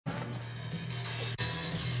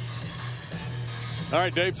All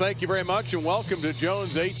right, Dave, thank you very much, and welcome to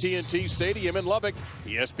Jones AT&T Stadium in Lubbock.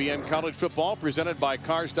 ESPN College Football presented by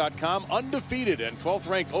Cars.com. Undefeated and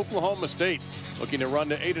 12th-ranked Oklahoma State looking to run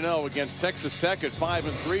to 8-0 against Texas Tech at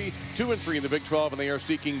 5-3, 2-3 in the Big 12, and they are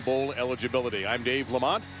seeking bowl eligibility. I'm Dave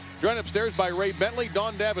Lamont, joined upstairs by Ray Bentley.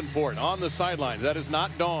 Dawn Davenport on the sidelines. That is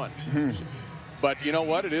not Dawn. But you know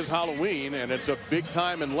what? It is Halloween, and it's a big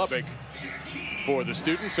time in Lubbock for the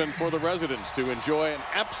students and for the residents to enjoy an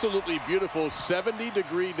absolutely beautiful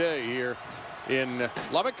 70-degree day here in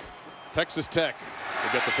Lubbock. Texas Tech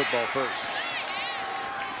will get the football first.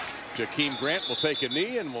 Jakeem Grant will take a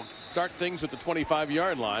knee, and we'll start things at the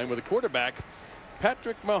 25-yard line with a quarterback,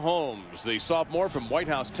 Patrick Mahomes, the sophomore from White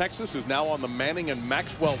House, Texas, who's now on the Manning and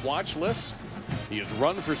Maxwell watch lists. He has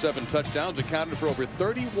run for 7 touchdowns, accounted for over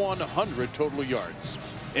 3,100 total yards.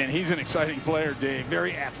 And he's an exciting player, Dave.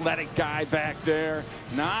 Very athletic guy back there.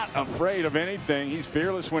 Not afraid of anything. He's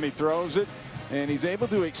fearless when he throws it. And he's able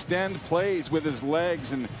to extend plays with his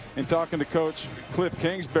legs. And talking to Coach Cliff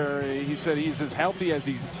Kingsbury, he said he's as healthy as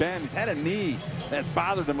he's been. He's had a knee that's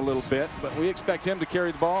bothered him a little bit. But we expect him to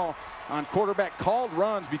carry the ball on quarterback called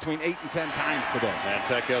runs between 8 and 10 times today. And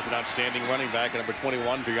Tech has an outstanding running back, number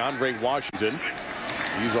 21, DeAndre Washington.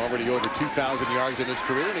 He's already over 2,000 yards in his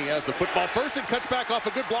career, and he has the football first and cuts back off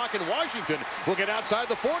a good block, and Washington will get outside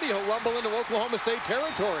the 40. He'll rumble into Oklahoma State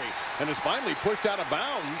territory and is finally pushed out of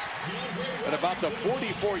bounds at about the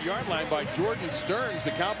 44-yard line by Jordan Stearns,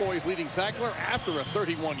 the Cowboys' leading tackler, after a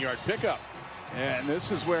 31-yard pickup. And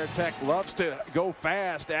this is where Tech loves to go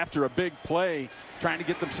fast after a big play, trying to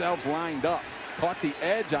get themselves lined up. Caught the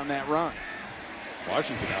edge on that run.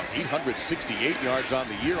 Washington out 868 yards on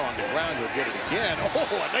the year on the ground. He'll get it again.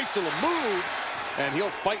 Oh, a nice little move. And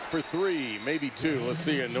he'll fight for 3, maybe 2. Let's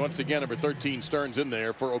see. And once again, number 13, Stearns in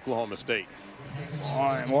there for Oklahoma State. Oh,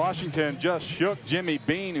 and Washington just shook Jimmy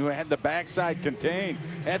Bean, who had the backside contained.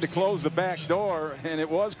 Had to close the back door, and it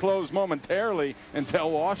was closed momentarily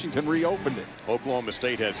until Washington reopened it. Oklahoma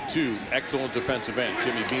State has 2 excellent defensive ends.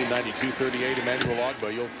 Jimmy Bean, 92-38. Emmanuel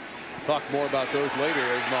Ogba. You'll talk more about those later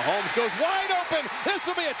as Mahomes goes wide open. This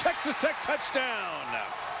will be a Texas Tech touchdown.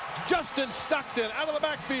 Justin Stockton out of the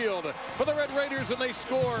backfield for the Red Raiders, and they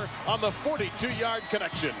score on the 42-yard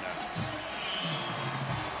connection.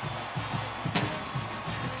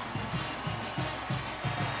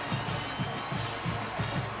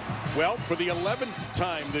 Well, for the 11th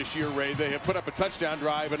time this year, Ray, they have put up a touchdown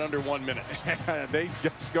drive in under 1 minute. They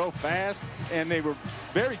just go fast, and they were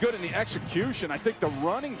very good in the execution. I think the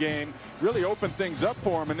running game really opened things up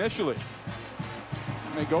for them initially.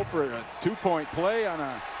 And they go for a 2-point play on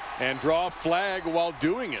a... And draw a flag while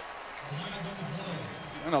doing it.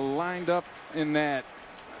 Kind of lined up in that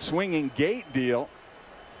swinging gate deal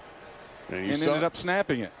and ended up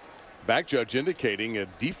snapping it. Back judge indicating a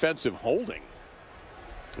defensive holding.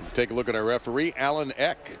 We'll take a look at our referee, Alan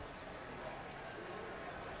Eck.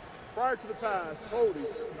 Prior to the pass, holding,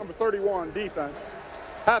 number 31, defense.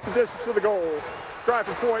 Half the distance to the goal. Try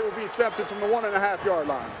for point will be accepted from the 1.5-yard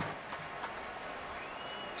line.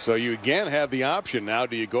 So you again have the option now.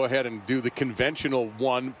 Do you go ahead and do the conventional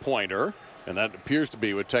 1-pointer? And that appears to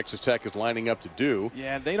be what Texas Tech is lining up to do.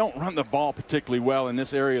 Yeah, they don't run the ball particularly well in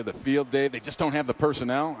this area of the field, Dave. They just don't have the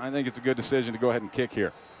personnel. I think it's a good decision to go ahead and kick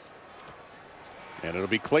here. And it'll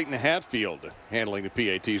be Clayton Hatfield handling the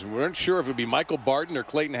PATs. We weren't sure if it would be Michael Barden or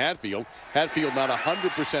Clayton Hatfield. Hatfield not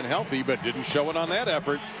 100% healthy, but didn't show it on that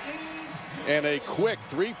effort. And a quick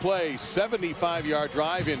 3-play, 75-yard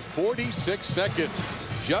drive in 46 seconds.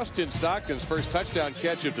 Justin Stockton's first touchdown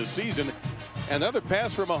catch of the season. Another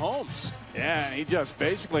pass for Mahomes. Yeah, and he just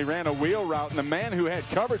basically ran a wheel route, and the man who had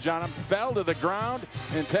coverage on him fell to the ground,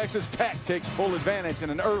 and Texas Tech takes full advantage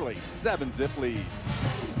in an early 7-zip lead.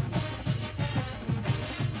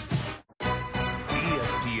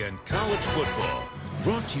 ESPN College Football,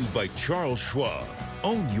 brought to you by Charles Schwab.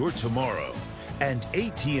 Own your tomorrow. And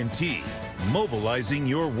AT&T, mobilizing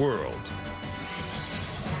your world.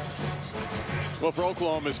 Well, for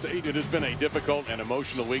Oklahoma State, it has been a difficult and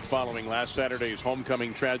emotional week following last Saturday's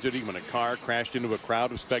homecoming tragedy when a car crashed into a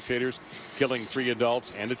crowd of spectators, killing 3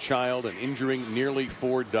 adults and a child and injuring nearly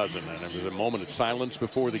 4 dozen. And there was a moment of silence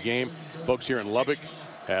before the game. Folks here in Lubbock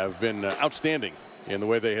have been outstanding in the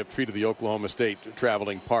way they have treated the Oklahoma State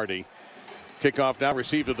traveling party. Kickoff now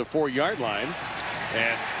received at the 4-yard line,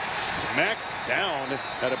 and smack down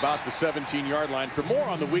at about the 17-yard line. For more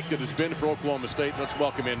on the week that has been for Oklahoma State, let's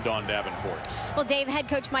welcome in Dawn Davenport. Well, Dave, head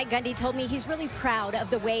coach Mike Gundy told me he's really proud of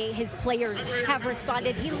the way his players have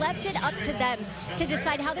responded. He left it up to them to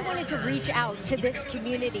decide how they wanted to reach out to this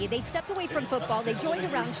community. They stepped away from football. They joined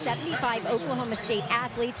around 75 Oklahoma State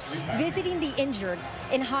athletes visiting the injured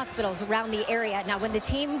in hospitals around the area. Now, when the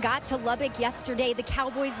team got to Lubbock yesterday, the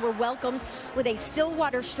Cowboys were welcomed with a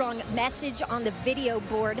Stillwater Strong message on the video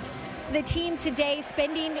board. The team today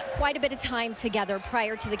spending quite a bit of time together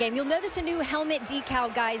prior to the game. You'll notice a new helmet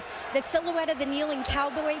decal, guys. The silhouette of the kneeling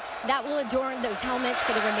cowboy, that will adorn those helmets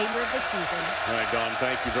for the remainder of the season. All right, Dawn,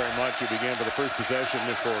 thank you very much. We began with the first possession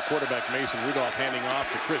for quarterback Mason Rudolph, handing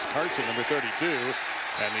off to Chris Carson, number 32.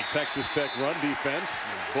 And the Texas Tech run defense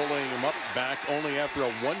bullying him up back only after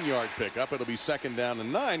a 1-yard pickup. It'll be 2nd down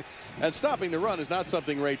and 9. And stopping the run is not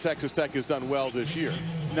something, Ray, Texas Tech has done well this year.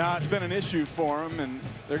 No, it's been an issue for them, and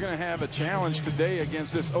they're going to have a challenge today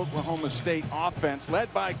against this Oklahoma State offense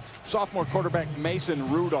led by sophomore quarterback Mason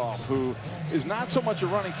Rudolph, who is not so much a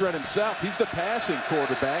running threat himself. He's the passing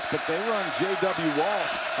quarterback, but they run J.W.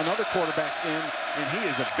 Walsh, another quarterback, in, and he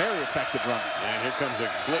is a very effective runner. And here comes a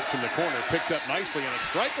blitz in the corner, picked up nicely, and a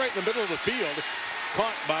strike right in the middle of the field.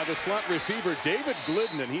 Caught by the slot receiver David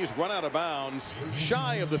Glidden, and he's run out of bounds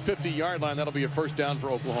shy of the 50-yard line. That'll be a 1st down for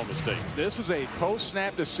Oklahoma State. This was a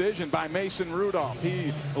post-snap decision by Mason Rudolph.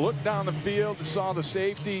 He looked down the field, saw the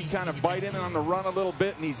safety kind of bite in on the run a little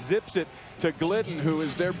bit, and he zips it to Glidden, who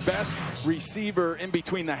is their best receiver in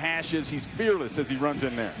between the hashes. He's fearless as he runs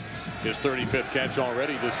in there. His 35th catch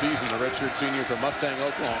already this season. The redshirt senior from Mustang,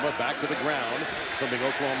 Oklahoma, back to the ground. Something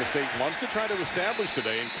Oklahoma State wants to try to establish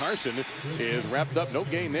today. And Carson is wrapped up. No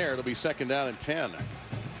gain there. It'll be 2nd down and 10.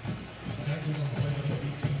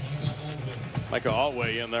 Micah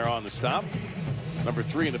Alway in there on the stop. Number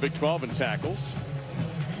 3 in the Big 12 in tackles.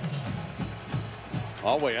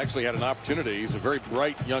 Alway actually had an opportunity. He's a very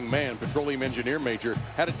bright young man, petroleum engineer major.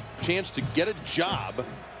 Had a chance to get a job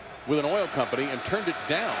with an oil company and turned it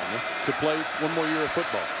down to play one more year of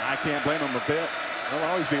football. I can't blame him a bit. There'll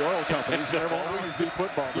always be oil companies. There will always be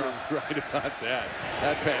football. You're right about that.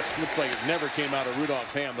 That pass looks like it never came out of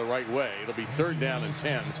Rudolph's hand the right way. It'll be 3rd down and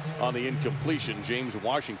 10 on the incompletion. James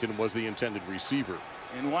Washington was the intended receiver.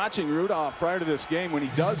 And watching Rudolph prior to this game, when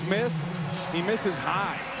he does miss, he misses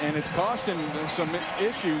high. And it's cost him some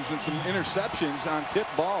issues and some interceptions on tip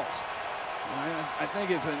balls. I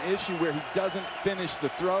think it's an issue where he doesn't finish the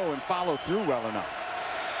throw and follow through well enough.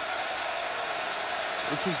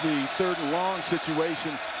 This is the 3rd and long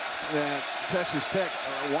situation that Texas Tech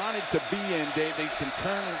wanted to be in. They can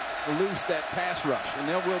turn loose that pass rush, and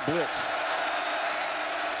they will blitz.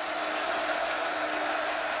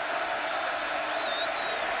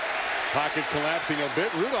 Pocket collapsing a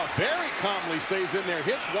bit. Rudolph very calmly stays in there,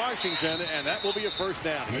 hits Washington, and that will be a 1st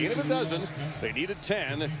down. Gain of a dozen. They needed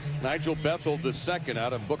 10. Nigel Bethel, the 2nd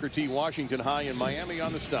out of Booker T. Washington High in Miami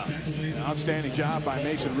on the stop. Outstanding job by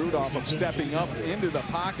Mason Rudolph of stepping up into the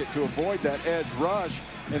pocket to avoid that edge rush.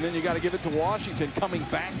 And then you got to give it to Washington coming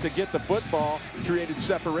back to get the football. Created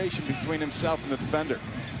separation between himself and the defender.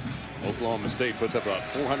 Oklahoma State puts up about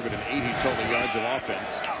 480 total yards of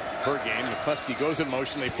offense per game. McCluskey goes in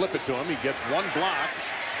motion. They flip it to him. He gets 1 block,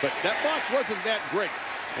 but that block wasn't that great.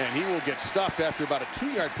 And he will get stuffed after about a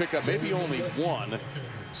 2-yard pickup, maybe only 1.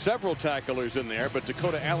 Several tacklers in there, but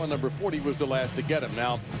Dakota Allen, number 40, was the last to get him.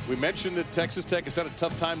 Now, we mentioned that Texas Tech has had a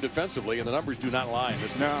tough time defensively, and the numbers do not lie in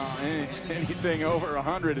this case. No, anything over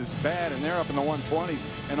 100 is bad, and they're up in the 120s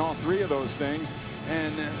in all 3 of those things.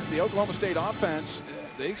 And the Oklahoma State offense,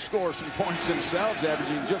 they score some points themselves,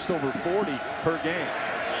 averaging just over 40 per game.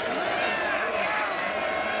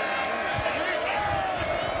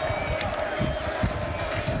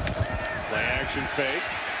 Play action fake,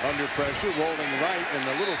 under pressure, rolling right, and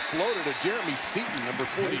a little floater to Jeremy Seaton, number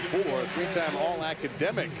 44, a 3-time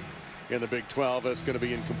All-Academic in the Big 12. That's going to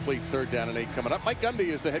be incomplete. 3rd down and 8 coming up. Mike Gundy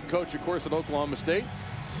is the head coach, of course, at Oklahoma State,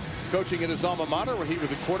 coaching at his alma mater when he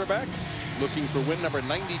was a quarterback, looking for win number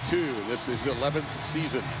 92. This is his 11th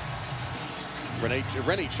season.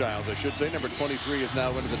 Rennie Childs, I should say, number 23, is now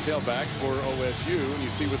into the tailback for OSU, and you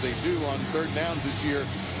see what they do on 3rd downs this year.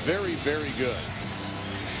 Very, very good.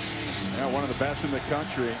 Yeah, one of the best in the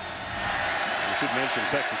country. I should mention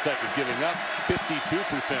Texas Tech is giving up 52%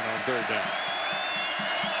 on 3rd down.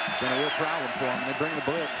 been a real problem for them. They bring the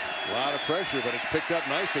blitz. A lot of pressure, but it's picked up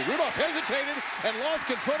nicely. Rudolph hesitated and lost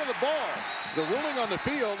control of the ball. The ruling on the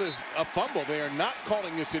field is a fumble. They are not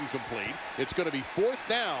calling this incomplete. It's going to be 4th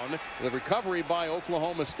down. The recovery by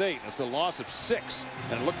Oklahoma State. It's a loss of 6,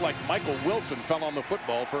 and it looked like Michael Wilson fell on the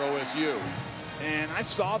football for OSU. And I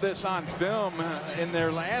saw this on film in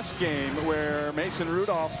their last game where Mason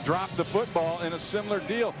Rudolph dropped the football in a similar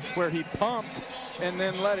deal where he pumped and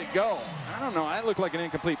then let it go. I don't know. That looked like an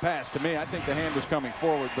incomplete pass to me. I think the hand was coming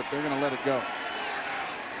forward, but they're going to let it go.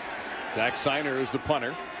 Zach Seiner is the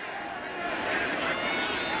punter.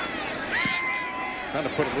 Trying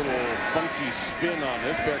to put a little funky spin on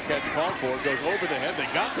this. Fair catch called for. It goes over the head.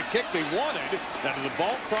 They got the kick they wanted. Now, did the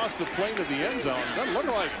ball cross the plane of the end zone? Doesn't look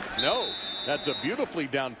like it. No. That's a beautifully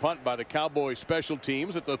down punt by the Cowboys special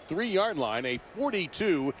teams at the 3-yard line. A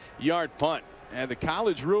 42-yard punt. And the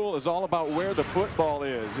college rule is all about where the football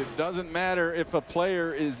is. It doesn't matter if a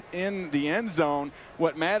player is in the end zone.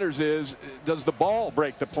 What matters is, does the ball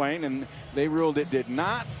break the plane? And they ruled it did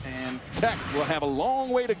not. And Tech will have a long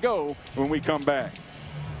way to go when we come back.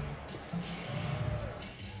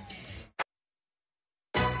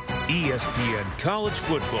 ESPN College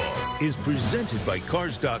Football is presented by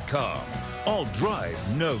Cars.com. All drive,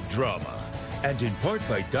 no drama. And in part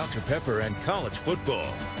by Dr. Pepper and college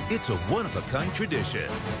football. It's a one-of-a-kind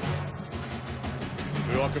tradition.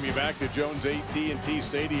 We welcome you back to Jones AT&T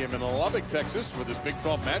Stadium in Lubbock, Texas for this Big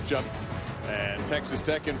 12 matchup. And Texas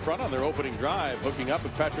Tech in front on their opening drive, hooking up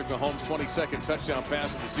with Patrick Mahomes' 22nd touchdown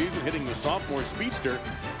pass of the season, hitting the sophomore speedster.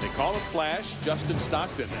 They call him Flash, Justin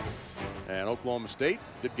Stockton. And Oklahoma State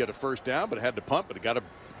did get a first down, but it had to punt, but it got a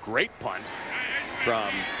great punt from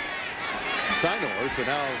Sinor. So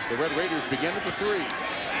now the Red Raiders begin at the 3.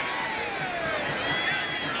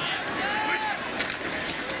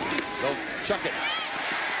 They'll chuck it.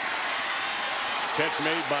 Catch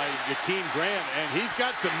made by Jakeem Grant, and he's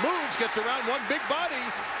got some moves, gets around one big body,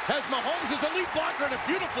 has Mahomes as the lead blocker, and a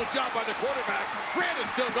beautiful job by the quarterback. Grant is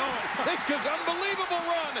still going. This is an unbelievable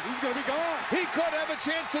run. He's going to be gone. He could have a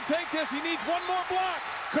chance to take this. He needs one more block.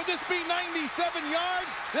 Could this be 97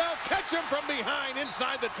 yards? They'll catch him from behind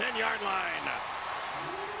inside the 10-yard line.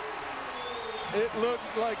 It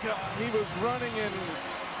looked like he was running in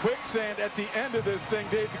quicksand at the end of this thing,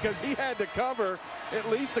 Dave, because he had to cover at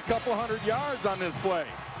least a couple 100 yards on this play.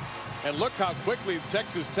 And look how quickly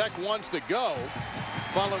Texas Tech wants to go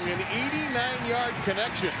following an 89-yard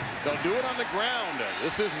connection. They'll do it on the ground.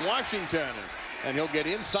 This is Washington, and he'll get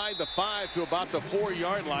inside the 5 to about the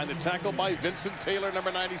 4-yard line. The tackle by Vincent Taylor,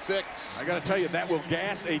 number 96. I got to tell you, that will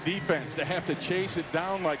gas a defense to have to chase it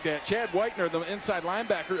down like that. Chad Whitener, the inside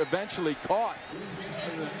linebacker, eventually caught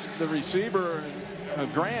the receiver,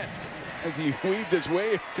 Grant, as he weaved his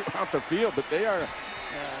way throughout the field, but they are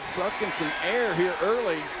sucking some air here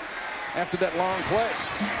early after that long play.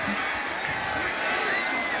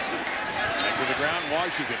 To the ground,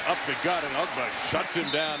 Washington up the gut, and Ugba shuts him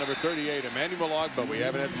down. Number 38, Emmanuel Ugba. We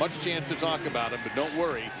haven't had much chance to talk about him, but don't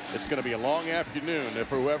worry, it's going to be a long afternoon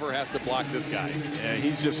for whoever has to block this guy. Yeah,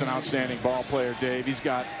 he's just an outstanding ball player, Dave. He's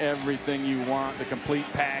got everything you want, the complete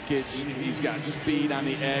package. He's got speed on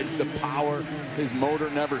the edge, the power. His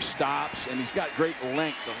motor never stops, and he's got great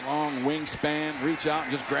length, a long wingspan. Reach out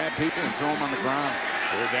and just grab people and throw them on the ground.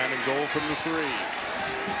 They're down and goal from the 3.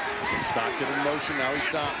 Stockton in motion, now he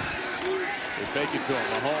stops. They fake it to him.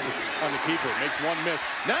 Mahomes on the keeper, makes one miss.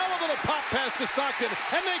 Now a little pop pass to Stockton,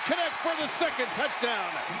 and they connect for the 2nd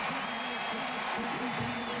touchdown.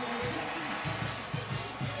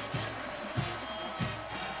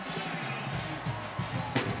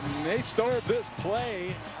 They stole this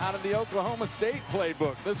play out of the Oklahoma State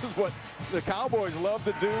playbook. This is what the Cowboys love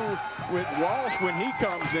to do with Walsh when he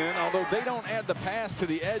comes in, although they don't add the pass to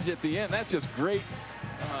the edge at the end. That's just great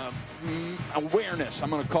awareness, I'm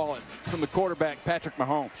going to call it, from the quarterback, Patrick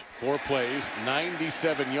Mahomes. 4 plays,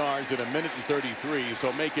 97 yards in 1:33,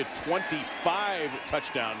 so make it 25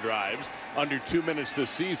 touchdown drives under 2 minutes this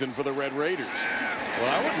season for the Red Raiders. Well,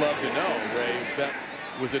 I would love to know, Ray, if that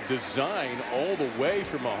was a design all the way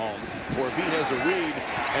for Mahomes, or if he has a read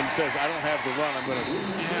and says, I don't have the run, I'm going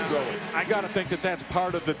to throw it. I got to think that that's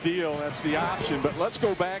part of the deal. That's the option. But let's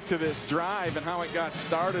go back to this drive and how it got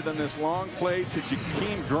started on this long play to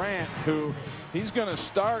Jakeem Grant, who he's going to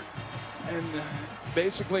start and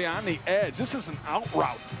basically on the edge. This is an out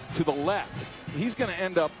route to the left. He's going to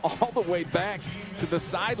end up all the way back to the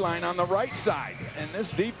sideline on the right side. And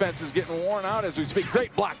this defense is getting worn out as we speak.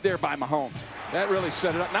 Great block there by Mahomes. That really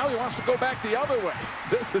set it up. Now he wants to go back the other way.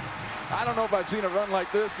 This is, I don't know if I've seen a run like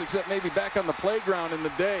this except maybe back on the playground in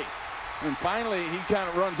the day. And finally, he kind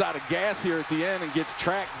of runs out of gas here at the end and gets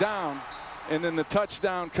tracked down. And then the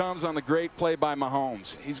touchdown comes on the great play by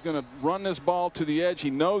Mahomes. He's going to run this ball to the edge. He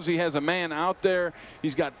knows he has a man out there.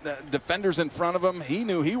 He's got defenders in front of him. He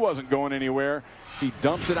knew he wasn't going anywhere. He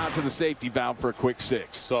dumps it out to the safety valve for a quick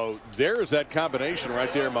 6. So there's that combination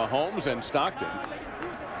right there, Mahomes and Stockton.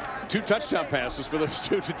 2 touchdown passes for those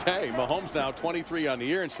two today. Mahomes now 23 on the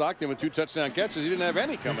year, and Stockton with 2 touchdown catches. He didn't have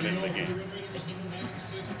any coming into the game.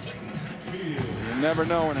 You never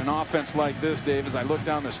know in an offense like this, Dave. As I look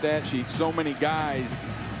down the stat sheet, so many guys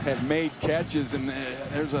have made catches, and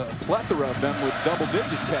there's a plethora of them with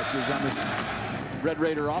double-digit catches on this Red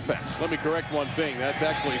Raider offense. Let me correct one thing. That's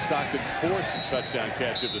actually Stockton's 4th touchdown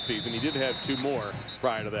catch of the season. He did have 2 more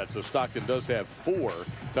prior to that, so Stockton does have 4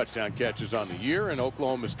 touchdown catches on the year. And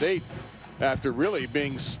Oklahoma State, after really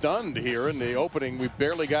being stunned here in the opening, we've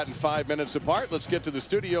barely gotten 5 minutes apart. Let's get to the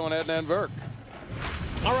studio on Adnan Virk.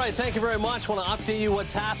 All right, thank you very much. Want to update you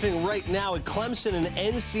what's happening right now at Clemson and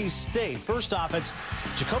NC State. First off, it's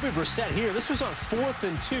Jacoby Brissett here. This was on 4th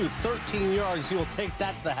and 2, 13 yards. He will take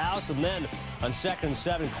that to the house, and then on 2nd and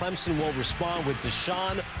 7, Clemson will respond with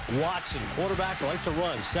Deshaun Watson. Quarterbacks like to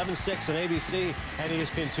run. 7-6 on ABC and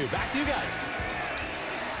ESPN2. Back to you guys.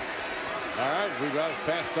 All right, we've got a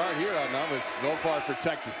fast start here. Now it's so far for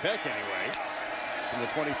Texas Tech anyway. From the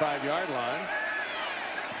 25-yard line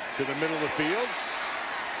to the middle of the field.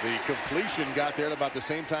 The completion got there at about the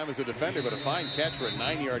same time as the defender, but a fine catch for a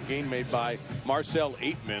 9-yard gain made by Marcel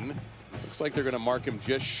Aitman. Looks like they're going to mark him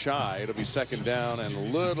just shy. It'll be 2nd down and a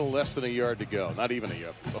little less than a yard to go. Not even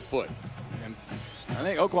a foot. And I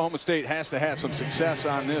think Oklahoma State has to have some success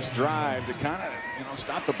on this drive to kind of,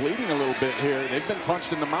 stop the bleeding a little bit here. They've been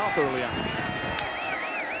punched in the mouth early on.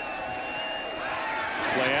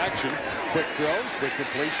 Play action, quick throw, quick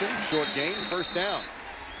completion, short gain, 1st down.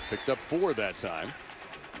 Picked up 4 that time.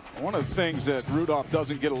 One of the things that Rudolph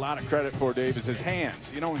doesn't get a lot of credit for, Dave, is his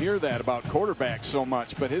hands. You don't hear that about quarterbacks so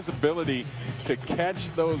much, but his ability to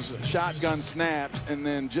catch those shotgun snaps and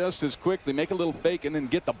then just as quickly make a little fake and then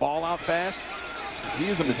get the ball out fast. He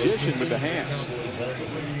is a magician with the hands.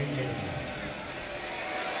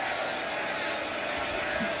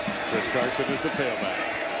 Chris Carson is the tailback.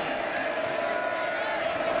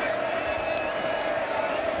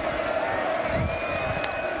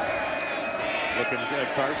 Looking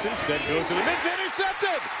at Carson, instead goes to the mid,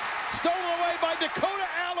 intercepted! Stolen away by Dakota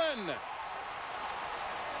Allen.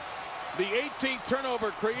 The 18th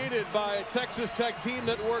turnover created by a Texas Tech team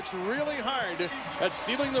that works really hard at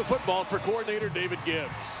stealing the football for coordinator David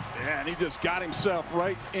Gibbs. Yeah, and he just got himself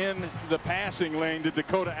right in the passing lane to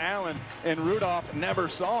Dakota Allen, and Rudolph never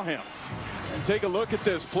saw him. And take a look at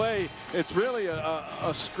this play. It's really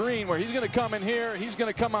a screen where he's going to come in here. He's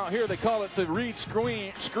going to come out here. They call it the read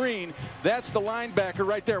screen. That's the linebacker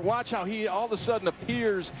right there. Watch how he all of a sudden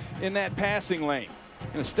appears in that passing lane.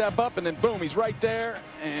 Going to step up, and then boom, he's right there.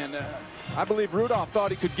 And I believe Rudolph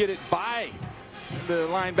thought he could get it by the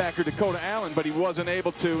linebacker Dakota Allen, but he wasn't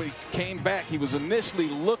able to. He came back. He was initially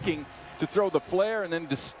looking to throw the flare and then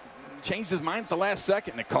changed his mind at the last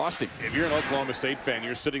second, and it cost him. If you're an Oklahoma State fan,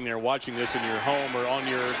 you're sitting there watching this in your home or on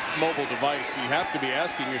your mobile device, you have to be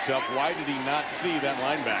asking yourself, why did he not see that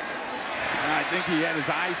linebacker? I think he had his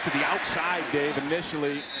eyes to the outside, Dave,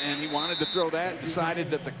 initially, and he wanted to throw that, decided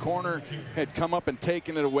that the corner had come up and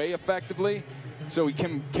taken it away effectively, so he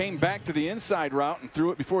came back to the inside route and threw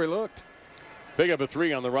it before he looked. Pick up a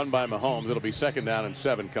 3 on the run by Mahomes. It'll be 2nd down and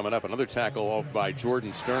 7 coming up. Another tackle by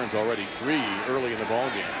Jordan Stearns, already 3 early in the ball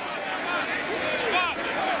game.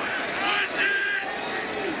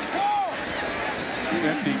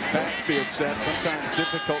 Empty backfield set, sometimes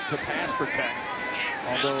difficult to pass protect.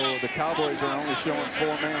 Although the Cowboys are only showing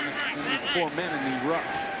 4 men in the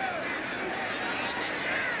rush.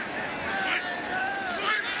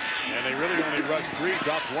 And they really only rushed 3,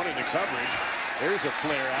 dropped 1 into coverage. There's a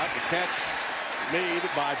flare out. The catch made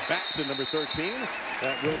by Batson, number 13.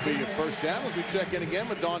 That will be a 1st down as we check in again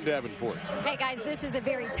with Dawn Davenport. Hey, guys, this is a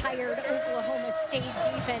very tired Oklahoma State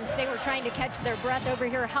defense. They were trying to catch their breath over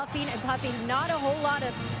here, huffing and puffing. Not a whole lot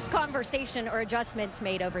of conversation or adjustments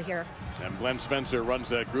made over here. And Glenn Spencer runs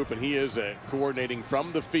that group, and he is coordinating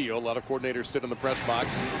from the field. A lot of coordinators sit in the press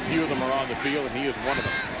box. A few of them are on the field, and he is one of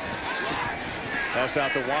them. Pass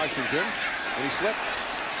out to Washington, and he slipped.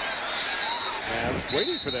 And I was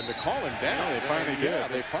waiting for them to call him down. They finally did. Yeah,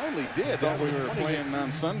 they finally did. I thought we were playing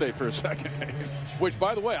on Sunday for a second. Which,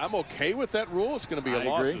 by the way, I'm okay with that rule. It's going to be a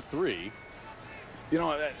loss of 3. You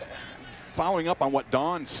know, following up on what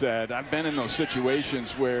Dawn said, I've been in those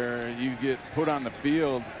situations where you get put on the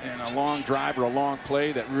field in a long drive or a long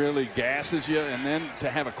play that really gasses you, and then to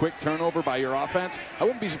have a quick turnover by your offense. I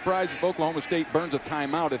wouldn't be surprised if Oklahoma State burns a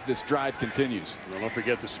timeout if this drive continues. Well, don't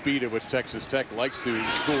forget the speed at which Texas Tech likes to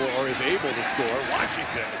score or is able to score.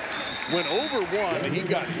 Washington went over one. He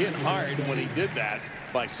got hit hard when he did that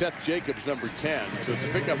by Seth Jacobs, number 10. So it's a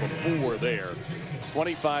pickup of 4 there.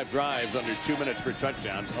 25 drives under 2 minutes for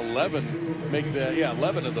touchdowns. 11 make the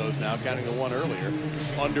 11 of those now, counting the one earlier,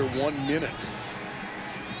 under 1 minute.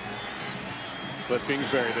 Cliff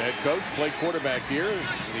Kingsbury, the head coach, played quarterback here in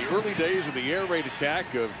the early days of the air raid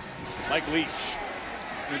attack of Mike Leach.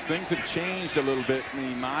 So things have changed a little bit in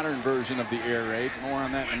the modern version of the air raid. More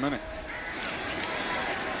on that in a minute.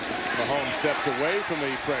 Mahomes steps away from the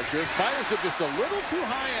pressure, fires it just a little too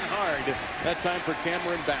high and hard. That time for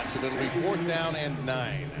Cameron Batson. It'll be 4th down and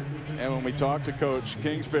 9. And when we talked to Coach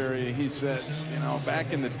Kingsbury, he said, you know,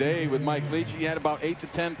 back in the day with Mike Leach, he had about 8 to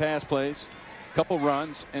 10 pass plays, a couple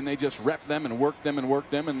runs, and they just repped them and worked them and worked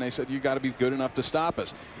them. And they said, you got to be good enough to stop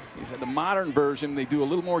us. He said the modern version, they do a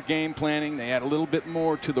little more game planning. They add a little bit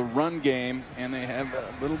more to the run game, and they have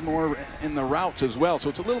a little more in the routes as well. So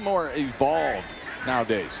it's a little more evolved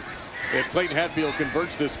nowadays. If Clayton Hatfield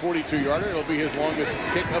converts this 42-yarder, it'll be his longest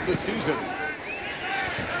kick of the season.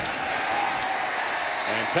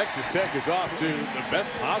 And Texas Tech is off to the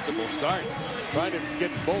best possible start. Trying to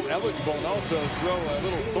get bowl eligible and also throw a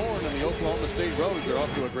little thorn in the Oklahoma State rose. They're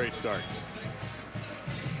off to a great start.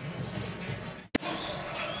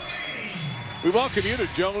 We welcome you to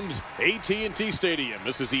Jones AT&T Stadium.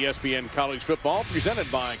 This is ESPN College Football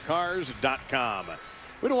presented by Cars.com.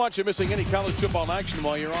 We don't want you missing any college football action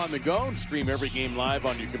while you're on the go. And stream every game live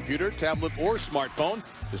on your computer, tablet, or smartphone.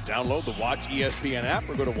 Just download the Watch ESPN app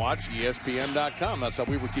or go to WatchESPN.com. That's how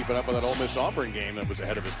we were keeping up with that Ole Miss Auburn game that was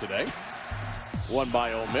ahead of us today. Won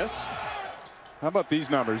by Ole Miss. How about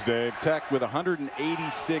these numbers, Dave? Tech with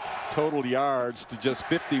 186 total yards to just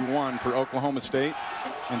 51 for Oklahoma State.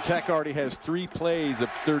 And Tech already has 3 plays of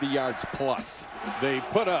 30 yards plus. They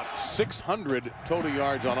put up 600 total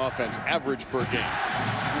yards on offense, average per game.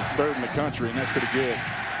 That's 3rd in the country, and that's pretty good.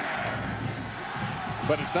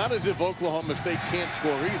 But it's not as if Oklahoma State can't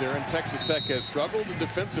score either, and Texas Tech has struggled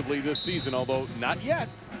defensively this season, although not yet.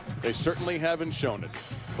 They certainly haven't shown it.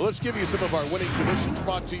 Well, let's give you some of our winning traditions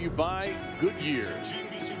brought to you by Goodyear.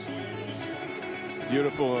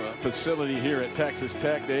 Beautiful facility here at Texas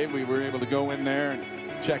Tech, Dave. We were able to go in there and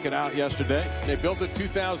check it out yesterday. They built it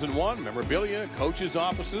 2001. Memorabilia, coaches'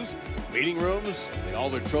 offices, meeting rooms, all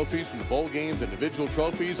their trophies from the bowl games, individual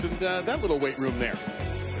trophies, and that little weight room there.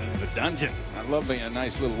 The dungeon. I love a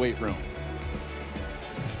nice little weight room.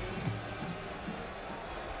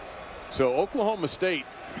 So Oklahoma State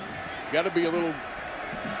got to be a little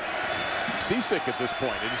seasick at this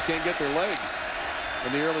point. They just can't get their legs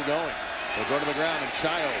in the early going. They'll go to the ground, and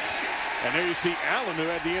Childs. And there you see Allen, who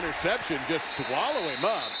had the interception, just swallow him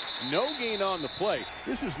up. No gain on the play.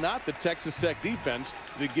 This is not the Texas Tech defense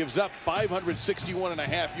that gives up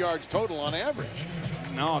 561.5 yards total on average.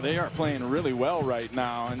 No, they are playing really well right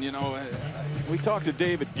now. And, you know, we talked to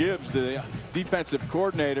David Gibbs, the defensive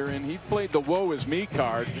coordinator, and he played the woe is me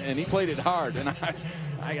card, and he played it hard. And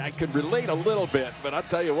I could relate a little bit, but I'll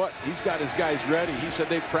tell you what, he's got his guys ready. He said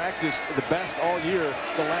they've practiced the best all year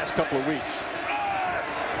the last couple of weeks.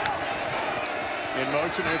 In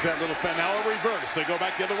motion is that little now a reverse. They go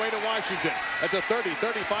back the other way to Washington at the 30,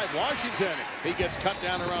 35. Washington. He gets cut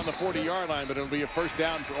down around the 40-yard line, but it'll be a first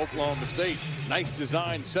down for Oklahoma State. Nice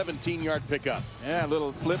design, 17-yard pickup. Yeah, a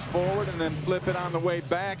little flip forward and then flip it on the way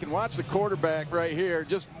back. And watch the quarterback right here.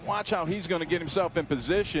 Just watch how he's going to get himself in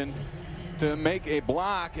position to make a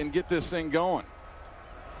block and get this thing going.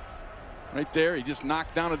 Right there, he just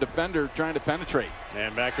knocked down a defender trying to penetrate.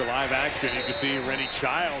 And back to live action, you can see Rennie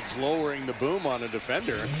Childs lowering the boom on a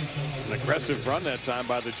defender. An aggressive run that time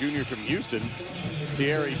by the junior from Houston.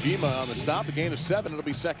 Thierry Jima on the stop, a gain of 7. It'll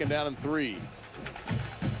be 2nd down and 3.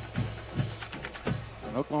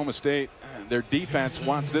 Oklahoma State, their defense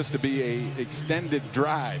wants this to be a extended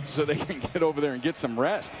drive so they can get over there and get some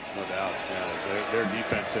rest. No doubt. Yeah, their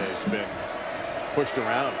defense has been pushed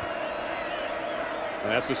around. And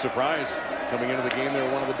that's the surprise. Coming into the game,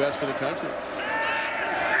 they're one of the best in the country.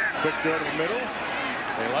 Quick throw to the middle.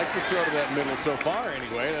 They like to throw to that middle so far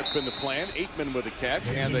anyway. That's been the plan. Aikman with a catch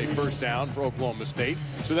and a first down for Oklahoma State.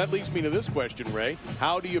 So that leads me to this question, Ray.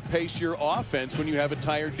 How do you pace your offense when you have a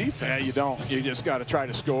tired defense? Yeah, you don't. You just got to try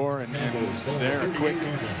to score. And they're a quick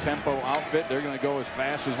tempo outfit. They're going to go as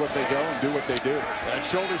fast as what they go and do what they do. That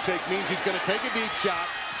shoulder shake means he's going to take a deep shot.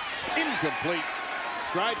 Incomplete.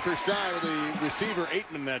 stride for stride with the receiver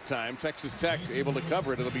Aitman that time. Texas Tech able to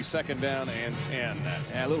cover it. It'll be 2nd down and 10.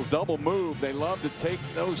 Yeah, a little double move. They love to take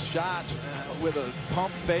those shots with a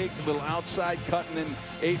pump fake, a little outside cut, and then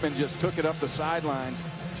Aitman just took it up the sidelines,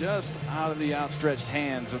 just out of the outstretched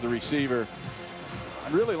hands of the receiver. I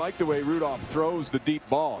really like the way Rudolph throws the deep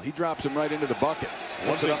ball. He drops him right into the bucket.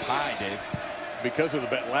 Puts it up high, Dave. Because of the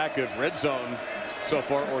lack of red zone so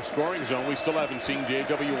far, or scoring zone, we still haven't seen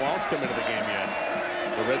J.W. Walsh come into the game yet.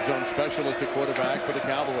 The red zone specialist at quarterback for the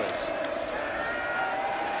Cowboys.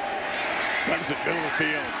 Guns it middle of the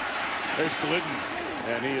field. There's Glidden.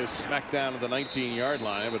 And he is smacked down to the 19-yard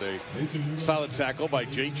line with a solid tackle by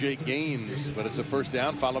J.J. Gaines. But it's a 1st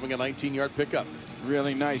down following a 19-yard pickup.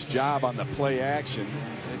 Really nice job on the play action.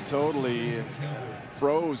 It totally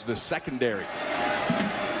froze the secondary.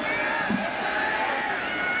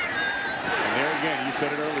 And there again, you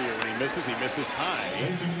said it earlier, when he misses high.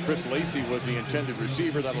 Chris Lacey was the intended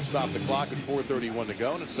receiver. That'll stop the clock at 4:31 to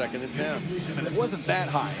go, and it's 2nd and 10. And it wasn't that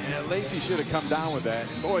high. Lacey should have come down with that.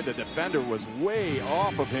 And boy, the defender was way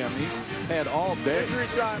off of him. He had all day. Injury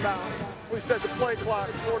timeout. We set the play clock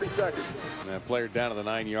at 40 seconds. And that player down to the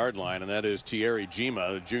 9-yard line, and that is Thierry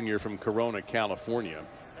Jima, a junior from Corona, California.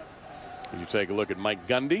 When you take a look at Mike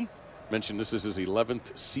Gundy, mentioned this is his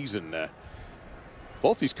 11th season.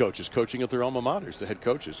 Both these coaches coaching at their alma maters, the head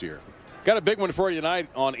coaches here. Got a big one for you tonight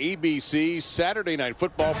on ABC. Saturday Night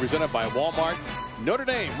Football presented by Walmart. Notre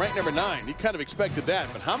Dame ranked number 9. You kind of expected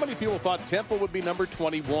that, but how many people thought Temple would be number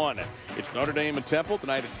 21? It's Notre Dame and Temple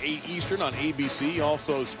tonight at 8 Eastern on ABC,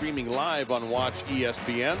 also streaming live on Watch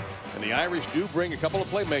ESPN. And the Irish do bring a couple of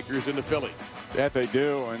playmakers into Philly. That they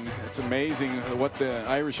do, and it's amazing what the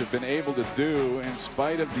Irish have been able to do in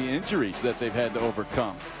spite of the injuries that they've had to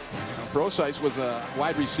overcome. Brosice was a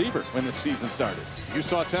wide receiver when the season started. You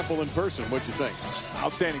saw Temple in person. What'd you think?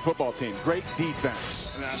 Outstanding football team. Great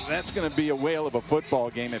defense. Now, that's going to be a whale of a football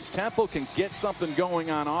game. If Temple can get something going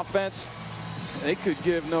on offense, they could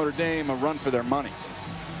give Notre Dame a run for their money.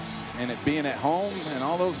 And it being at home and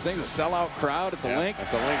all those things, a sellout crowd at the Link.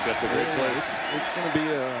 At the Link, that's a great place. It's going to be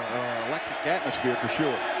an electric atmosphere for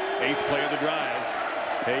sure. 8th play of the drive.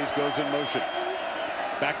 Hayes goes in motion.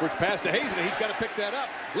 Backwards pass to Hayes, and he's got to pick that up.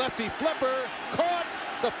 Lefty flipper, caught,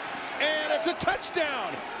 and it's a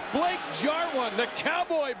touchdown. Blake Jarwin, the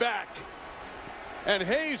Cowboy back. And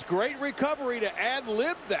Hayes, great recovery to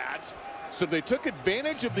ad-lib that. So they took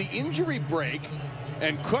advantage of the injury break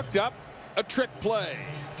and cooked up a trick play.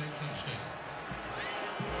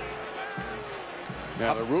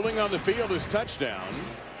 Now the ruling on the field is touchdown.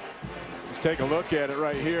 Let's take a look at it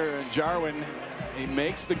right here. And Jarwin, he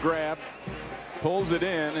makes the grab, pulls it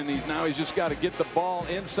in, and he's just got to get the ball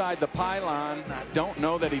inside the pylon. I don't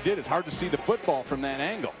know that he did. It's hard to see the football from that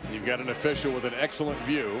angle. You've got an official with an excellent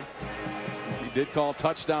view. He did call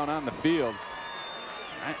touchdown on the field.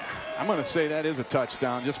 I'm going to say that is a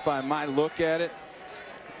touchdown just by my look at it.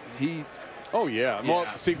 Oh yeah. Well,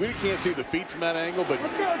 see, we can't see the feet from that angle, but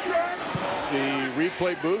the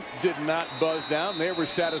replay booth did not buzz down. They were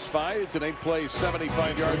satisfied. It's an 8-play,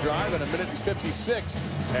 75-yard drive in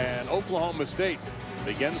 1:56, and Oklahoma State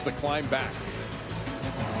begins the climb back.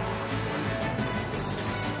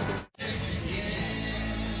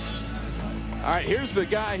 All right, here's the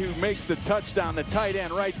guy who makes the touchdown, the tight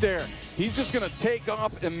end right there. He's just going to take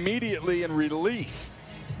off immediately and release.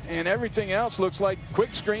 And everything else looks like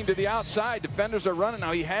quick screen to the outside. Defenders are running.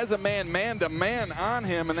 Now he has a man-to-man on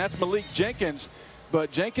him, and that's Malik Jenkins.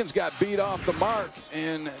 But Jenkins got beat off the mark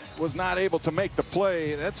and was not able to make the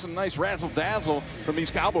play. That's some nice razzle-dazzle from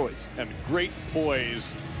these Cowboys. And great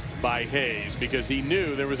poise by Hayes, because he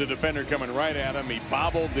knew there was a defender coming right at him. He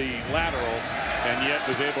bobbled the lateral and yet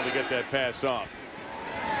was able to get that pass off.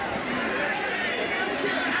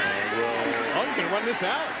 And he's going to run this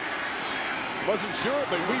out. Wasn't sure,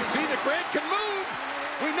 but we see that Grant can move.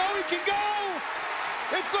 We know he can go.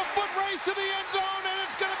 It's the foot race to the end zone, and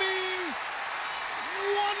it's going to be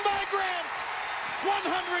won by Grant.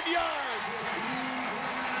 100 yards.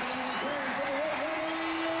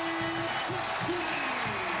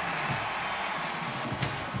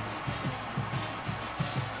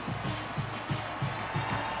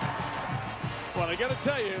 Well, I got to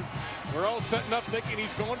tell you, we're all setting up thinking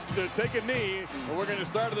he's going to take a knee, and we're going to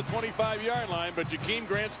start at the 25-yard line, but Jakeem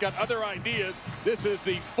Grant's got other ideas. This is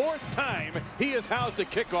the 4th time he has housed a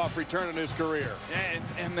kickoff return in his career.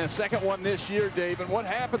 And the second one this year, Dave. And what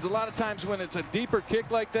happens a lot of times when it's a deeper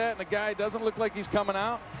kick like that and the guy doesn't look like he's coming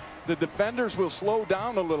out, the defenders will slow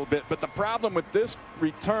down a little bit. But the problem with this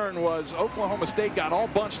return was Oklahoma State got all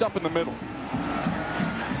bunched up in the middle.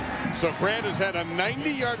 So Grant has had a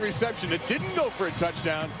 90-yard reception. It didn't go for a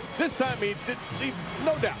touchdown. This time he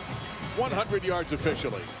no doubt, 100 yards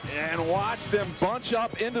officially. And watch them bunch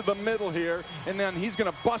up into the middle here, and then he's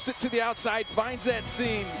going to bust it to the outside, finds that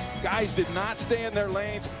seam. Guys did not stay in their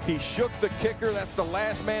lanes. He shook the kicker. That's the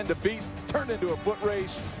last man to beat. Turned into a foot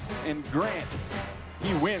race, and Grant,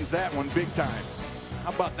 he wins that one big time. How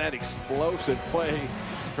about that explosive play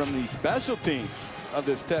from the special teams of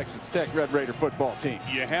this Texas Tech Red Raider football team?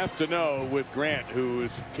 You have to know with Grant, who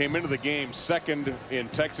came into the game second in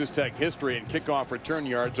Texas Tech history in kickoff return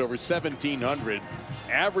yards, over 1,700,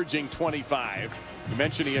 averaging 25. You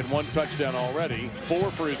mentioned he had 1 touchdown already, 4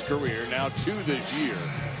 for his career, now 2 this year.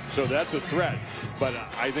 So that's a threat. But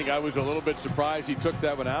I think I was a little bit surprised he took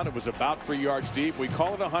that one out. It was about 3 yards deep. We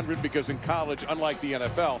call it 100 because in college, unlike the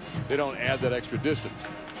NFL, they don't add that extra distance.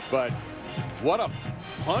 But what a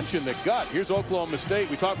punch in the gut. Here's Oklahoma State.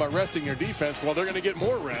 We talk about resting their defense. Well, they're going to get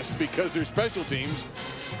more rest because their special teams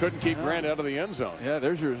couldn't keep Grant out of the end zone. Yeah,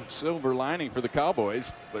 there's your silver lining for the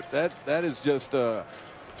Cowboys. But that is just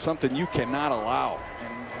something you cannot allow.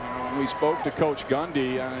 And when we spoke to Coach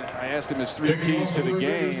Gundy, I asked him his 3 keys to the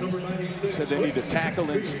game. He said they need to tackle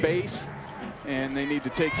in space, and they need to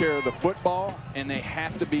take care of the football, and they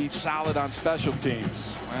have to be solid on special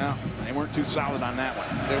teams. Well, they weren't too solid on that one.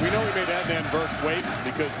 Yeah, we know we made Adnan Burke wait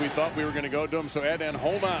because we thought we were going to go to him. So Adnan,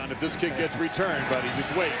 hold on. If this kick gets returned, buddy,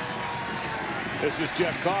 just wait. This is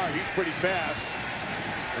Jeff Carr. He's pretty fast.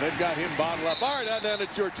 And they've got him bottled up. All right, Adnan,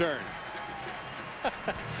 it's your turn.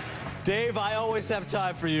 Dave, I always have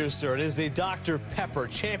time for you, sir. It is the Dr. Pepper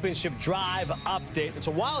Championship Drive update. It's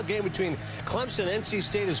a wild game between Clemson and NC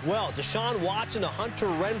State as well. Deshaun Watson to Hunter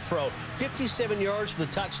Renfrow, 57 yards for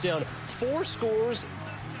the touchdown, 4 scores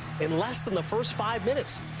in less than the first 5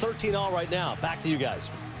 minutes. 13-all right now. Back to you guys.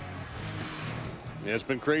 Yeah, it's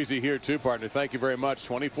been crazy here too, partner. Thank you very much.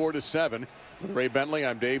 24-7 with Ray Bentley.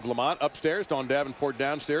 I'm Dave Lamont. Upstairs, Dawn Davenport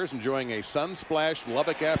downstairs, enjoying a sun-splashed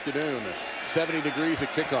Lubbock afternoon. 70 degrees at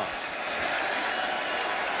kickoff.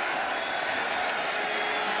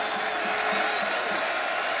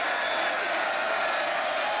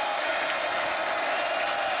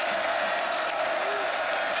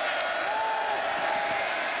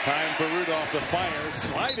 Time for Rudolph to fire.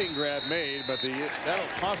 Sliding grab made, but that'll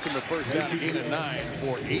cost him the first down. Gain of 9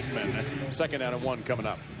 for Aitman. 2nd down and 1 coming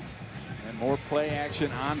up. And more play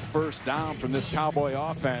action on first down from this Cowboy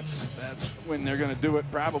offense. That's when they're going to do it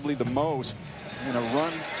probably the most in a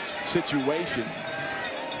run situation.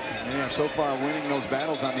 And they are so far winning those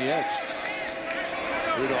battles on the edge.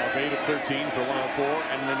 Rudolph 8 of 13 for 104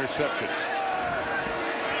 and an interception.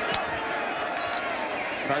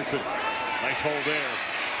 Carson, nice hold there.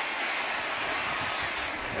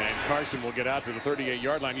 And Carson will get out to the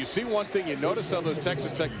 38-yard line. You see one thing, you notice how those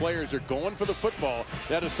Texas Tech players are going for the football.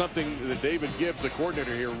 That is something that David Gibbs, the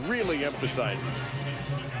coordinator here, really emphasizes.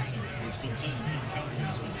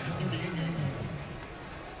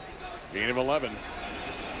 Gain of 11.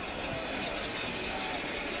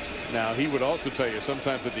 Now, he would also tell you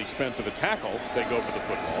sometimes at the expense of a tackle, they go for the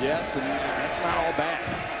football. Yes, and that's not all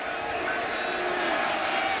bad.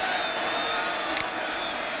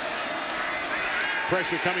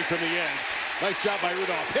 Pressure coming from the edge. Nice job by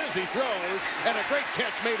Rudolph. Hit as he throws, and a great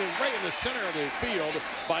catch made right in the center of the field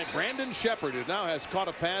by Brandon Shepard, who now has caught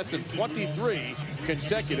a pass in 23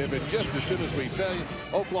 consecutive. And just as soon as we say,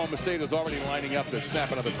 Oklahoma State is already lining up to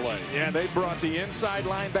snap another play. Yeah, they brought the inside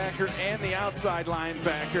linebacker and the outside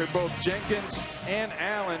linebacker, both Jenkins and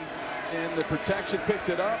Allen. And the protection picked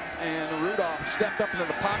it up, and Rudolph stepped up into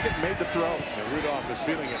the pocket and made the throw. And Rudolph is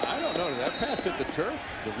feeling it. I don't know. Did that pass hit the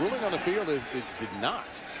turf? The ruling on the field is it did not.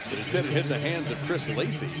 But instead it hit the hands of Chris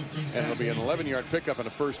Lacey. And it'll be an 11-yard pickup and a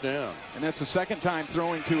first down. And that's the second time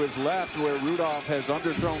throwing to his left where Rudolph has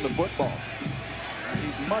underthrown the football.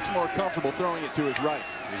 He's much more comfortable throwing it to his right.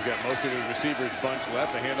 He's got most of his receivers bunched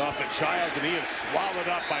left. A handoff to Childs, and he is swallowed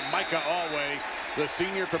up by Micah Alway, the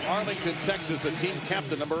senior from Arlington, Texas, a team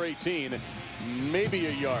captain, number 18. Maybe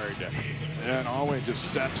a yard. And Alway just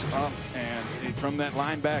steps up, and from that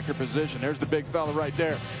linebacker position, there's the big fella right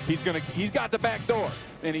there. He's got the back door,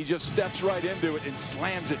 and he just steps right into it and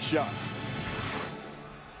slams it shut.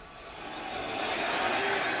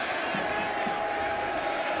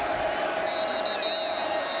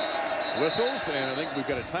 Whistles, and I think we've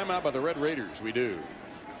got a timeout by the Red Raiders. We do.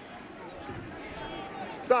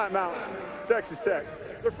 Timeout, Texas Tech.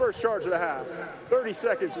 It's their first charge of the half. 30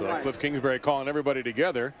 seconds So remaining. Cliff Kingsbury calling everybody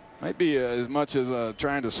together. Might be as much as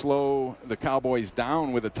trying to slow the Cowboys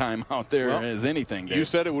down with a timeout there as anything. Dave. You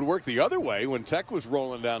said it would work the other way when Tech was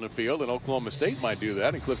rolling down the field, and Oklahoma State might do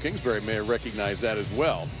that, and Cliff Kingsbury may have recognized that as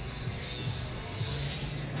well.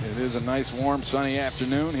 It is a nice, warm, sunny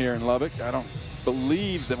afternoon here in Lubbock. I don't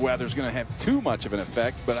believe the weather's going to have too much of an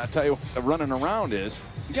effect, but I tell you what the running around is.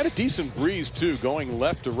 You got a decent breeze, too, going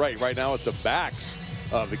left to right now at the backs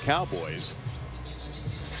of the Cowboys.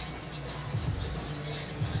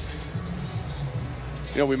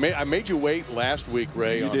 You know, I made you wait last week,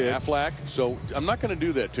 Ray, on Aflac, so I'm not going to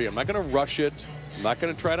do that to you. I'm not going to rush it. I'm not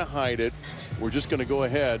going to try to hide it. We're just going to go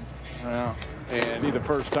ahead. Well, and be the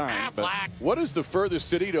first time. But what is the furthest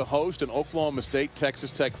city to host an Oklahoma State Texas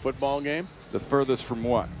Tech football game? The furthest from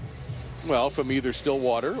what? Well, from either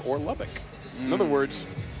Stillwater or Lubbock. In other words,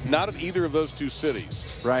 not at either of those two cities.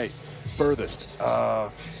 Right. Furthest.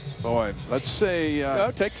 Boy, let's say. You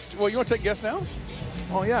want to take a guess now?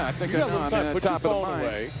 Oh yeah, I think I know. I'm Put your phone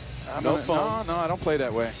away. No phones. No, I don't play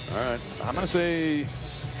that way. All right. I'm going to say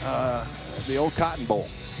the old Cotton Bowl.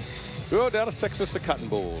 Oh, Dallas, Texas, the Cotton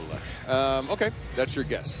Bowl. Okay, that's your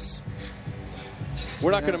guess.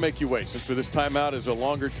 We're not going to make you wait, since this timeout is a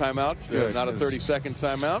longer timeout, not a 30-second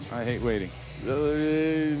timeout. I hate waiting.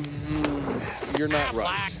 You're not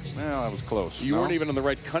right. Well, that was close. You weren't even in the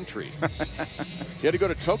right country. You had to go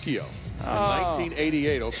to Tokyo. In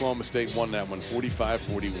 1988, Oklahoma State won that one,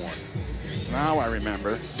 45-41. Now I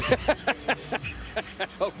remember.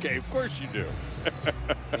 Okay, of course you do.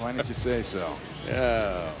 Why didn't you say so?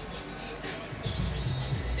 Yeah.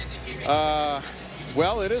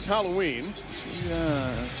 Well, it is Halloween.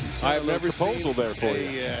 I've never seen there for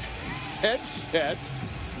a headset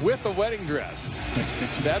with a wedding dress.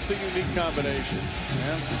 That's a unique combination.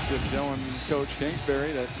 Yeah, she's just showing Coach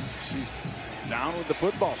Kingsbury that she's down with the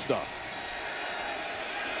football stuff.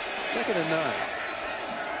 2nd and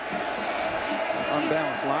 9.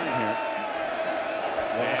 Unbalanced line here.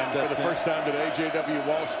 And for the first time today, J.W.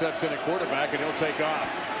 Walsh steps in at quarterback, and he'll take off.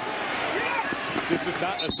 This is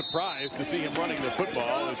not a surprise to see him running the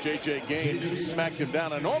football as J.J. Gaines smacked him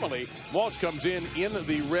down. And normally, Walsh comes in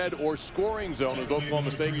the red or scoring zone, as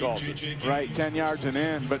Oklahoma State calls it. Right, 10 yards and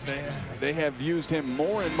in, but they have used him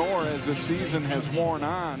more and more as the season has worn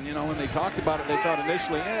on. You know, when they talked about it, they thought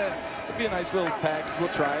initially, it'd be a nice little package, we'll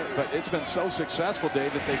try it. But it's been so successful,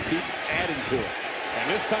 Dave, that they keep adding to it. And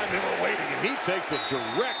this time they were waiting, and he takes a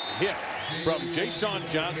direct hit from Deshaun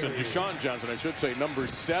Johnson, I should say, number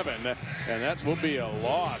 7, and that will be a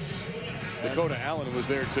loss. Dakota Allen was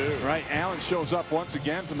there too. Right, Allen shows up once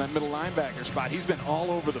again from that middle linebacker spot. He's been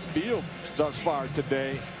all over the field thus far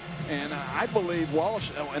today. And I believe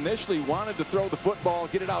Walsh initially wanted to throw the football,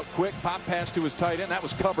 get it out quick, pop pass to his tight end. That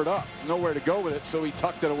was covered up. Nowhere to go with it, so he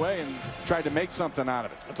tucked it away and tried to make something out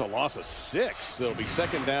of it. That's a loss of 6. So it'll be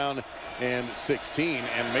 2nd down and 16.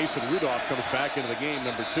 And Mason Rudolph comes back into the game,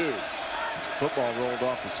 number 2. Football rolled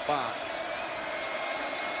off the spot.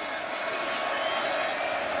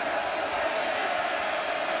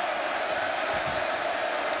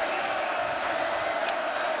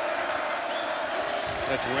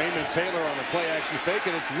 That's Raymond Taylor on the play action fake,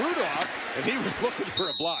 and it's Rudolph, and he was looking for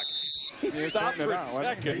a block. He stopped for a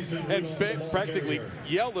second and practically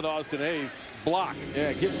yelled at Austin Hayes, block.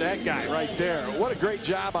 Yeah, get that guy right there. What a great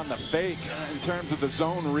job on the fake in terms of the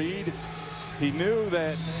zone read. He knew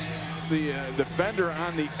that the defender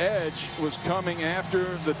on the edge was coming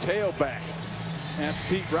after the tailback. That's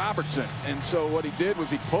Pete Robertson. And so what he did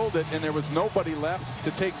was he pulled it, and there was nobody left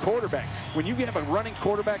to take quarterback. When you have a running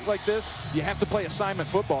quarterback like this, you have to play assignment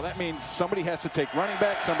football. That means somebody has to take running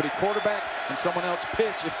back, somebody quarterback, and someone else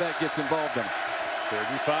pitch if that gets involved in it.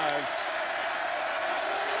 35.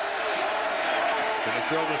 Gonna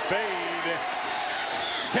throw the fade.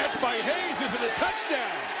 Catch by Hayes. Is it a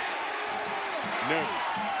touchdown? No.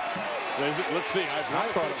 Let's see. I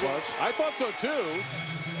thought it was. I thought so too.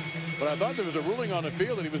 But I thought there was a ruling on the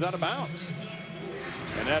field that he was out of bounds.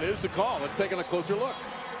 And that is the call. Let's take a closer look.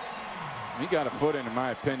 He got a foot in my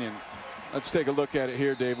opinion. Let's take a look at it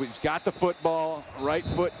here, Dave. He's got the football, right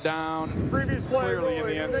foot down. Previous play clearly in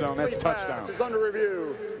the end zone. That's touchdown. Is under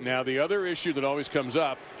review. Now, the other issue that always comes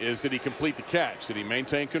up is, did he complete the catch? Did he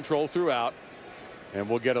maintain control throughout? And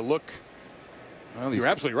we'll get a look. Well, you're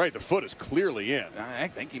absolutely right. The foot is clearly in. I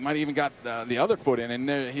think he might have even got the other foot in.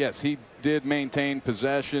 And yes, he did maintain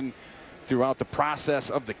possession throughout the process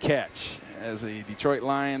of the catch. As a Detroit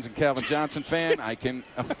Lions and Calvin Johnson fan, I can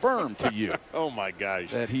affirm to you oh my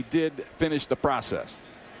gosh, that he did finish the process.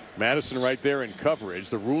 Madison right there in coverage.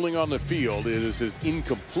 The ruling on the field is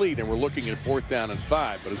incomplete, and we're looking at 4th down and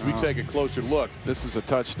 5. But as we take a closer look, this is a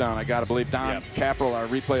touchdown. I got to believe Don Capperell, our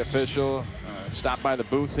replay official, stopped by the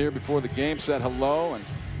booth here before the game, said hello, and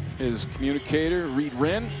his communicator, Reed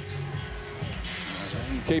Wren,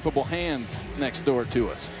 some capable hands next door to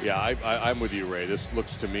us. Yeah, I'm with you, Ray. This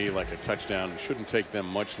looks to me like a touchdown. It shouldn't take them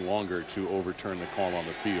much longer to overturn the call on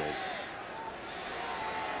the field.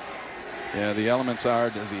 Yeah, the elements are,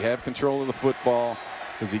 does he have control of the football?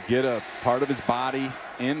 Does he get a part of his body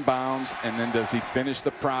in bounds? And then does he finish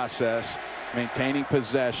the process, maintaining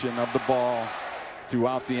possession of the ball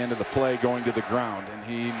throughout the end of the play, going to the ground? And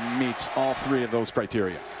he meets all three of those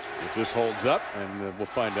criteria. If this holds up, and we'll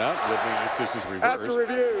find out if this is reversed. After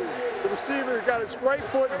review, the receiver got his right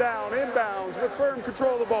foot down, inbounds, with firm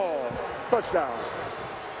control of the ball. Touchdown.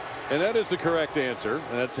 And that is the correct answer.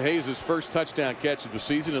 And that's Hayes' first touchdown catch of the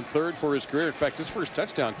season and third for his career. In fact, his first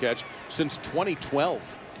touchdown catch since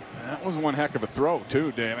 2012. That was one heck of a throw,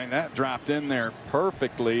 too, Dave. I mean, that dropped in there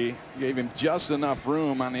perfectly. Gave him just enough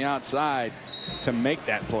room on the outside to make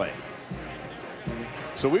that play.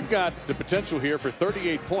 So we've got the potential here for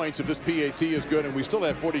 38 points if this PAT is good, and we still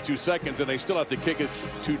have 42 seconds, and they still have to kick it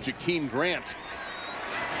to Jakeem Grant.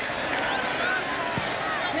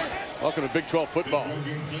 Welcome to Big 12 football.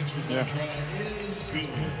 Yeah.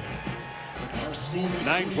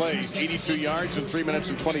 9 plays, 82 yards in 3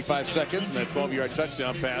 minutes and 25 seconds, and that 12-yard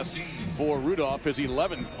touchdown pass for Rudolph, his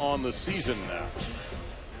 11th on the season now.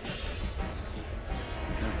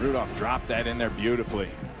 And Rudolph dropped that in there beautifully.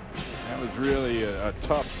 That was really a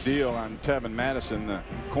tough deal on Tevin Madison, the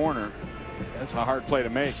corner. That's a hard play to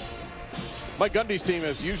make. Mike Gundy's team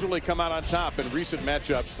has usually come out on top in recent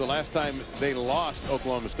matchups. The last time they lost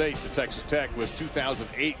Oklahoma State to Texas Tech was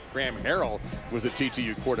 2008. Graham Harrell was the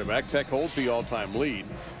TTU quarterback. Tech holds the all-time lead.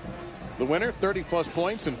 The winner, 30-plus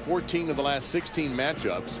points in 14 of the last 16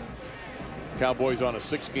 matchups. Cowboys on a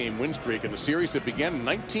 6-game win streak in the series that began in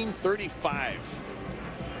 1935.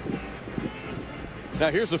 Now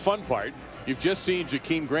here's the fun part. You've just seen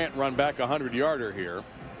Jakeem Grant run back a 100-yarder here.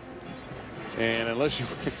 And unless you,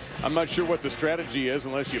 I'm not sure what the strategy is,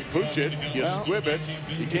 unless you pooch it, you squib it,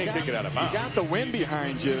 you can't kick it out of bounds. You got the wind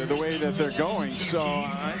behind you the way that they're going, so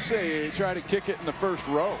I say try to kick it in the first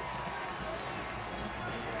row.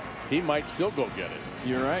 He might still go get it.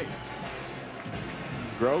 You're right.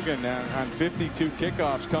 Grogan on 52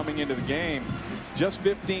 kickoffs coming into the game, just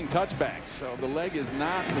 15 touchbacks, so the leg is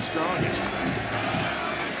not the strongest.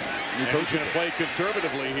 And he's going to play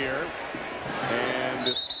conservatively here,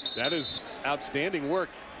 and that is outstanding work.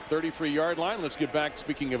 33-yard line. Let's get back,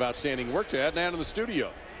 speaking of outstanding work, to Adnan in the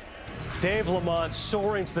studio. Dave Lamont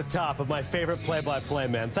soaring to the top of my favorite play-by-play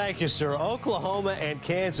man. Thank you, sir. Oklahoma and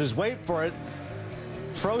Kansas. Wait for it.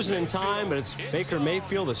 Frozen in time, but it's Baker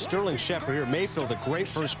Mayfield, the Sterling Shepard here. Mayfield, a great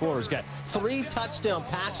first quarter. He's got 3 touchdown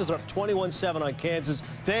passes. They're up 21-7 on Kansas.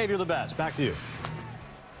 Dave, you're the best. Back to you.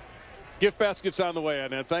 Gift baskets on the way,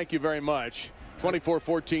 Adnan. Thank you very much.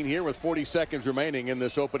 24-14 here with 40 seconds remaining in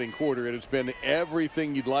this opening quarter. It has been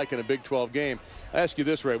everything you'd like in a Big 12 game. I ask you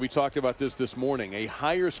this, Ray. We talked about this morning. A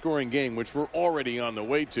higher scoring game, which we're already on the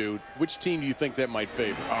way to. Which team do you think that might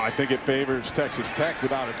favor? Oh, I think it favors Texas Tech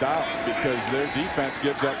without a doubt, because their defense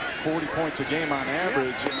gives up 40 points a game on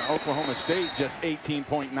average, and Oklahoma State just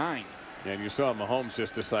 18.9. And you saw Mahomes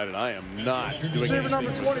just decided, I am not doing Receiver anything.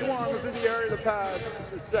 number 21 was in the area of the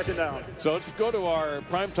pass. It's second down. So let's go to our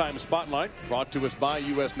primetime spotlight, brought to us by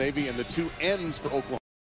U.S. Navy and the 2 ends for Oklahoma.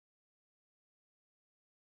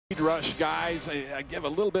 Rush guys, I give a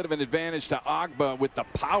little bit of an advantage to Agba with the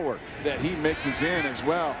power that he mixes in as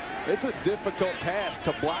well. It's a difficult task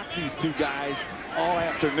to block these 2 guys all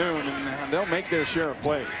afternoon, and they'll make their share of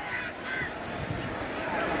plays.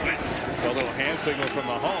 So a little hand signal from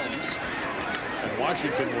Mahomes, and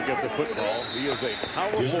Washington will get the football. He is a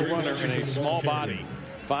powerful runner in a small body.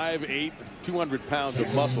 5'8", 200 pounds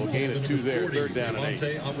of muscle. Gain of 2 there. 3rd down and 8.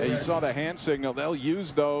 Yeah, you saw the hand signal. They'll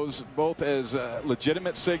use those both as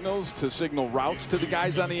legitimate signals to signal routes to the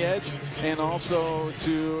guys on the edge, and also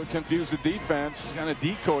to confuse the defense. Kind of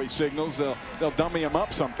decoy signals. They'll dummy them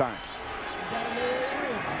up sometimes.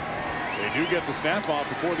 They do get the snap off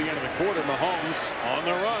before the end of the quarter. Mahomes on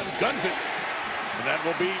the run, guns it. And that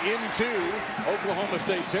will be into Oklahoma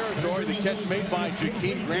State territory. The catch made by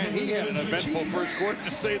Jakeem Grant. He had an eventful first quarter,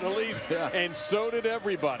 to say the least. Yeah. And so did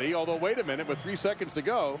everybody. Although, wait a minute, with 3 seconds to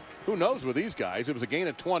go, who knows with these guys? It was a gain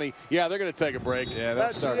of 20. Yeah, they're going to take a break. Yeah,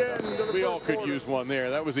 that's the end of the we all first could quarter. use one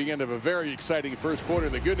there. That was the end of a very exciting first quarter.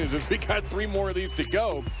 The good news is we got 3 more of these to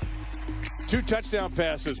go. 2 touchdown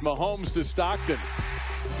passes. Mahomes to Stockton.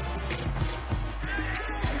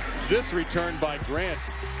 This return by Grant.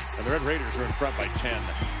 And the Red Raiders are in front by 10.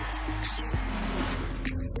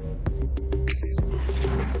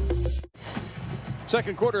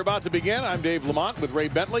 Second quarter about to begin. I'm Dave Lamont with Ray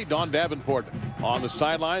Bentley, Don Davenport on the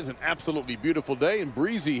sidelines. An absolutely beautiful day and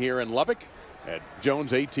breezy here in Lubbock at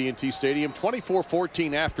Jones AT&T Stadium.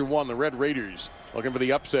 24-14 after one. The Red Raiders looking for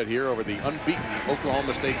the upset here over the unbeaten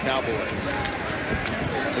Oklahoma State Cowboys.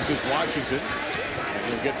 This is Washington. And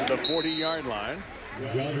he'll get to the 40-yard line.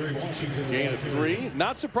 Gain of 3.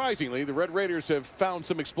 Not surprisingly, the Red Raiders have found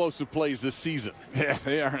some explosive plays this season. Yeah,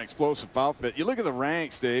 they are an explosive outfit. You look at the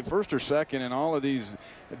ranks, Dave, first or second in all of these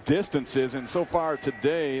distances, and so far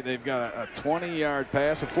today they've got a 20-yard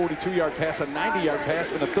pass, a 42-yard pass, a 90-yard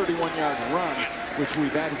pass, and a 31-yard run, which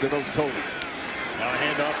we've added to those totals. Now a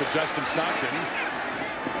handoff to Justin Stockton.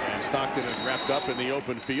 And Stockton is wrapped up in the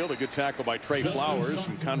open field. A good tackle by Trey Flowers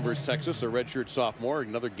from Converse, Texas, a redshirt sophomore.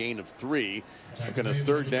 Another gain of 3. Looking at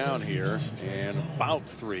 3rd down here and about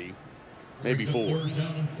 3, maybe 4.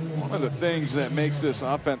 One of the things that makes this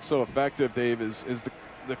offense so effective, Dave, is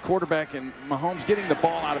the quarterback and Mahomes getting the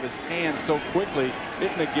ball out of his hands so quickly.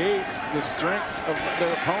 It negates the strengths of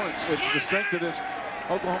their opponents, which the strength of this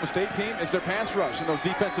Oklahoma State team is their pass rush and those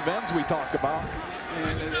defensive ends we talked about.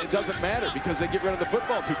 And it doesn't matter because they get rid of the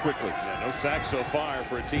football too quickly. Yeah, no sacks so far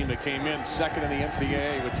for a team that came in second in the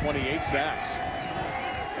NCAA with 28 sacks.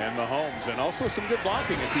 And Mahomes, and also some good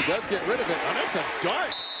blocking as he does get rid of it. Oh, that's a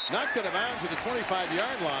dart. Knocked it around to the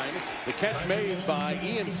 25-yard line. The catch made by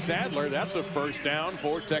Ian Sadler. That's a first down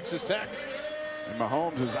for Texas Tech. And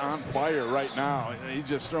Mahomes is on fire right now. He's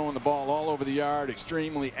just throwing the ball all over the yard,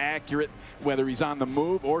 extremely accurate, whether he's on the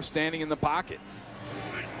move or standing in the pocket.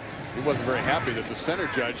 He wasn't very happy that the center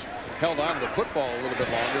judge held on to the football a little bit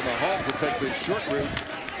longer. Mahomes will take the short route,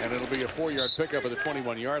 and it'll be a 4-yard pickup at the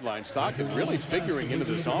 21-yard line. Stockton really figuring into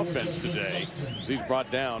this offense today as he's brought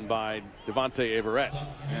down by Devontae Everett.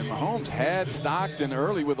 And Mahomes had Stockton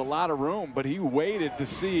early with a lot of room, but he waited to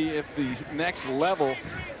see if the next level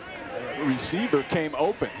receiver came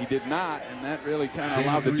open. He did not, and that really kind of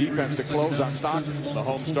allowed the defense to close on Stockton.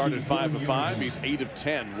 Mahomes started 5 of 5. He's 8 of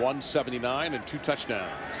 10, 179 and 2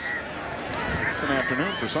 touchdowns. It's an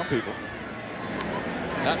afternoon for some people.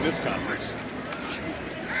 Not in this conference.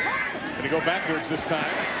 Going to go backwards this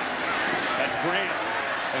time. That's Grant.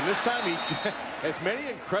 And this time he as many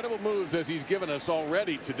incredible moves as he's given us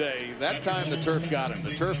already today. That time the turf got him.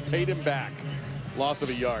 The turf paid him back. Loss of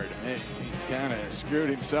a yard. He kind of screwed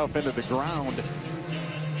himself into the ground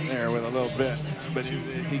there with a little bit. But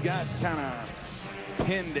he got kind of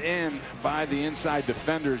pinned in by the inside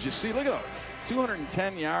defenders. You see, look at that.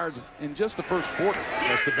 210 yards in just the first quarter.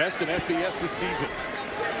 That's the best in FBS this season.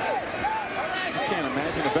 You can't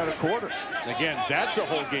imagine a better quarter. Again, that's a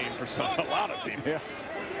whole game for a lot of people. Yeah.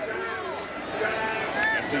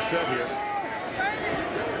 Empty set here.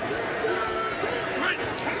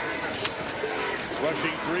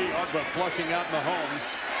 Rushing 3, but flushing out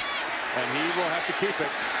Mahomes. And he will have to keep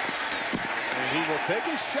it. And he will take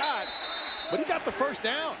his shot, but he got the first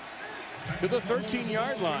down to the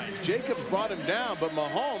 13-yard line. Jacobs brought him down, but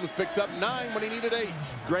Mahomes picks up 9 when he needed 8.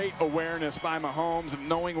 Great awareness by Mahomes,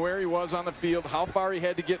 knowing where he was on the field, how far he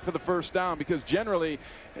had to get for the first down, because generally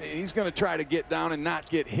he's going to try to get down and not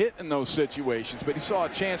get hit in those situations. But he saw a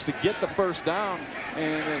chance to get the first down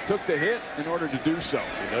and took the hit in order to do so.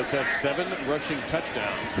 He does have 7 rushing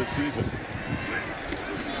touchdowns this season.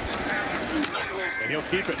 And he'll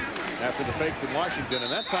keep it after the fake from Washington,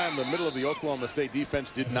 and that time the middle of the Oklahoma State defense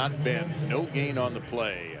did not bend. No gain on the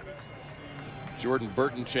play. Jordan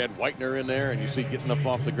Burton, Chad Whitener in there, and you see getting enough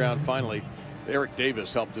off the ground finally. Eric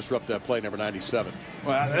Davis helped disrupt that play, number 97.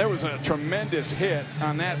 Well, there was a tremendous hit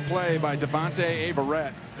on that play by Devontae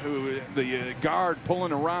Everett, who the guard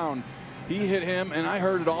pulling around. He hit him, and I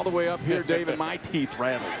heard it all the way up here, Dave, and my teeth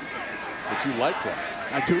rattled. But you like that.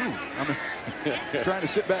 I do. I'm trying to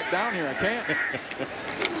sit back down here. I can't.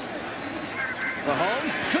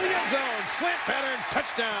 Mahomes to the end zone, slant pattern,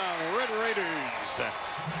 touchdown, Red Raiders.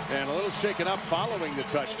 And a little shaken up following the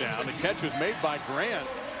touchdown. The catch was made by Grant.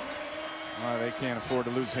 Well, they can't afford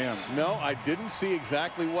to lose him. No, I didn't see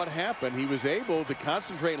exactly what happened. He was able to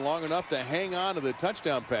concentrate long enough to hang on to the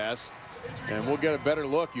touchdown pass. And we'll get a better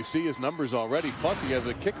look. You see his numbers already. Plus, he has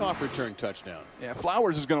a kickoff return touchdown. Yeah,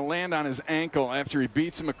 Flowers is going to land on his ankle after he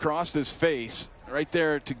beats him across his face. Right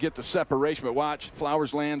there to get the separation, but watch,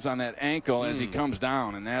 Flowers lands on that ankle as he comes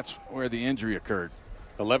down, and that's where the injury occurred.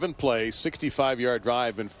 11 plays, 65-yard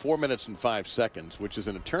drive in 4 minutes and 5 seconds, which is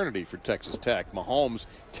an eternity for Texas Tech. Mahomes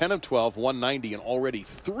 10 of 12, 190, and already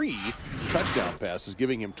 3 touchdown passes,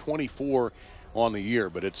 giving him 24 on the year.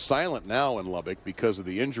 But it's silent now in Lubbock because of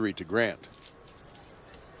the injury to Grant.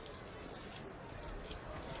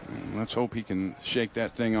 And let's hope he can shake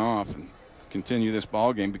that thing off and continue this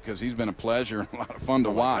ball game, because he's been a pleasure and a lot of fun to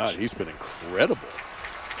watch. God, he's been incredible.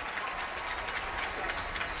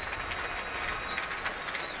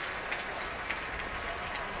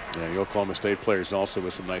 Oklahoma State players also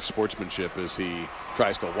with some nice sportsmanship as he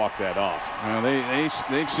tries to walk that off.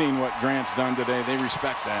 They've seen what Grant's done today. They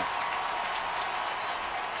respect that.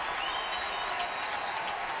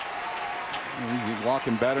 He's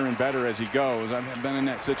walking better and better as he goes. I've been in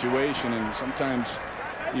that situation, and sometimes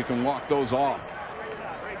you can walk those off.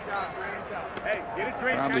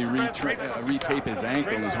 Probably retape his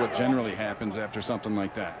ankle is what generally happens after something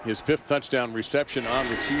like that. His 5th touchdown reception on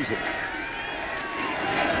the season.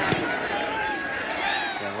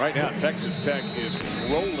 And right now, Texas Tech is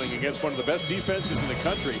rolling against one of the best defenses in the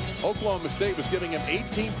country. Oklahoma State was giving him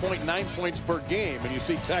 18.9 points per game, and you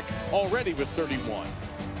see Tech already with 31.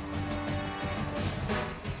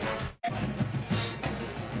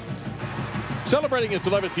 Celebrating its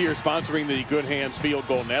 11th year sponsoring the Good Hands Field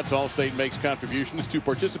Goal Nets, All-State makes contributions to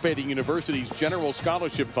participating universities' general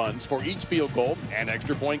scholarship funds for each field goal and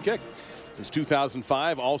extra point kick. Since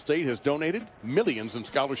 2005, All-State has donated millions in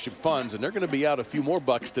scholarship funds, and they're going to be out a few more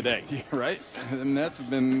bucks today. Yeah, right. And that's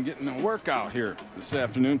been getting a workout here this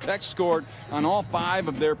afternoon. Tech scored on all 5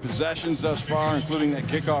 of their possessions thus far, including that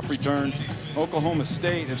kickoff return. Oklahoma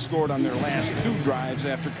State has scored on their last 2 drives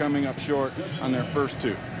after coming up short on their first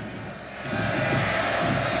 2. And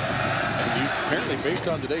apparently, based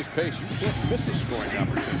on today's pace, you can't miss a scoring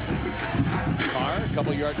opportunity. Carr, a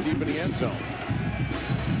couple yards deep in the end zone.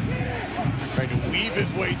 Trying to weave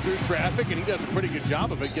his way through traffic, and he does a pretty good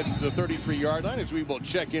job of it. Gets to the 33-yard line as we will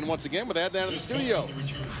check in once again with Adnan in the studio.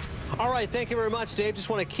 All right, thank you very much, Dave. Just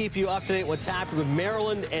want to keep you up to date what's happening with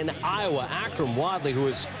Maryland and Iowa. Akram Wadley, who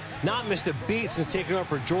has not missed a beat since taking over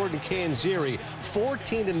for Jordan Canzeri.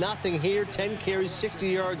 14-0 here, 10 carries, 60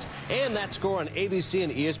 yards, and that score on ABC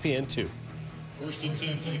and ESPN2. First and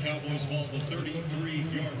 10 for the Cowboys, ball the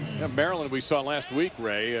 33-yard line. Yeah, Maryland, we saw last week,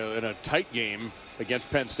 Ray, in a tight game against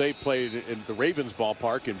Penn State, played in the Ravens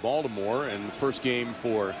ballpark in Baltimore, and the first game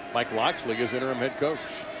for Mike Locksley as interim head coach.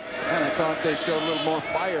 And I thought they showed a little more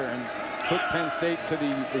fire and took Penn State to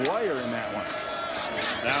the wire in that one.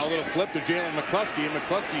 Now a little flip to Jalen McCluskey, and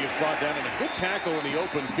McCluskey is brought down in a good tackle in the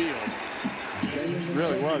open field. It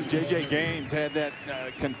really was. J.J. Gaines had that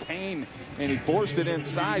contained, and he forced it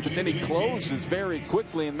inside, but then he closes very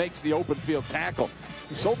quickly and makes the open field tackle.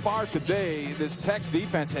 So far today, this Tech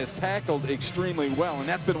defense has tackled extremely well, and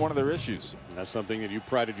that's been one of their issues. And that's something that you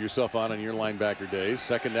prided yourself on in your linebacker days.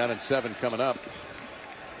 2nd down and 7 coming up.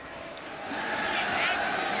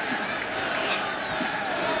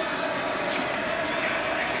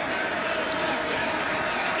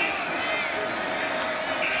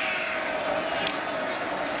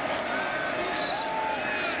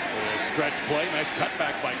 Stretch play, nice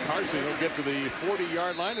cutback by Carson. He'll get to the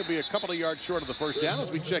 40-yard line. It'll be a couple of yards short of the first down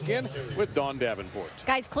as we check in with Dawn Davenport.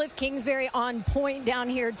 Guys, Cliff Kingsbury on point down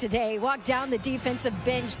here today. Walked down the defensive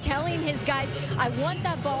bench telling his guys, I want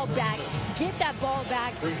that ball back. Get that ball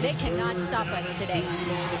back. They cannot stop us today.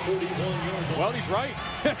 Well, he's right.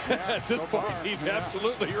 At this point, he's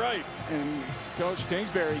absolutely right. And Coach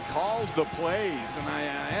Kingsbury calls the plays, and I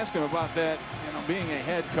asked him about that, you know, being a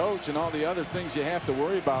head coach and all the other things you have to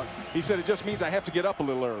worry about. He said it just means I have to get up a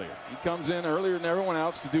little earlier. He comes in earlier than everyone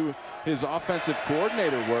else to do his offensive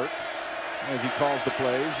coordinator work as he calls the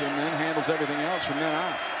plays and then handles everything else from then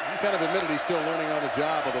on. He kind of admitted he's still learning on the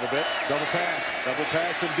job a little bit. Double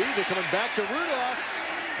pass indeed. They're coming back to Rudolph,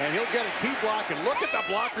 and he'll get a key block. And look at the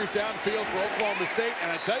blockers downfield for Oklahoma State.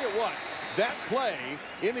 And I tell you what, that play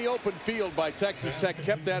in the open field by Texas Tech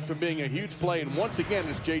kept that from being a huge play. And once again,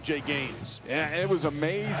 it's J.J. Gaines. Yeah, it was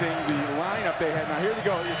amazing, the lineup they had. Now, here we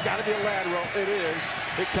go. It's got to be a lateral. It is.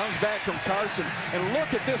 It comes back from Carson. And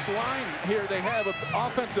look at this line here. They have an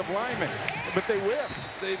offensive lineman, but they whiffed.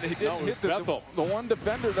 They didn't hit Bethel. The one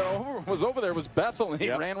defender that was over there was Bethel, and he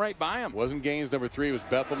ran right by him. Wasn't Gaines number 3. It was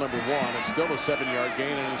Bethel number 1. And still a 7-yard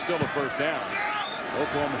gain, and it's still a first down.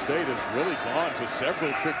 Oklahoma State has really gone to several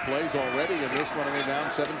trick plays already, and this one only down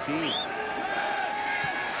 17.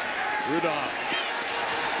 Rudolph.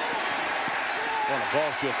 Well, the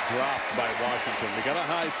ball's just dropped by Washington. They got a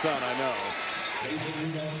high sun, I know.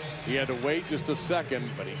 He had to wait just a second,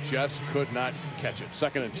 but he just could not catch it.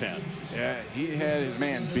 2nd and 10. Yeah, he had his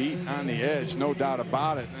man beat on the edge, no doubt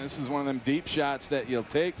about it. And this is one of them deep shots that you'll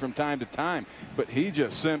take from time to time, but he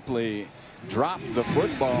just simply dropped the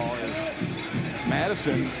football as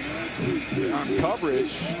Madison on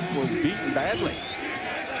coverage was beaten badly.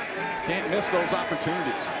 Can't miss those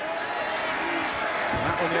opportunities.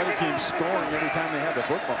 Not when the other team's scoring every time they have the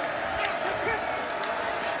football.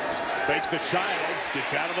 Fakes the Childs,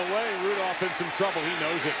 gets out of the way. Rudolph in some trouble. He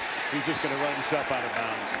knows it. He's just going to run himself out of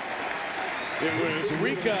bounds. It was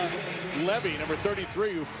Rika Levy, number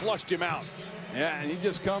 33, who flushed him out. Yeah, and he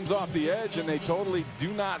just comes off the edge, and they totally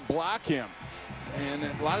do not block him. And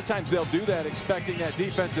a lot of times they'll do that expecting that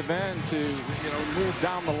defensive end to, move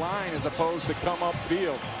down the line as opposed to come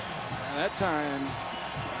upfield. And that time,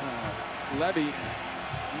 Levy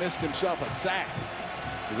missed himself a sack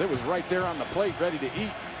because it was right there on the plate ready to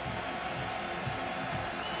eat.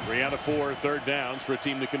 3 out of 4 third downs for a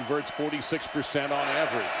team that converts 46% on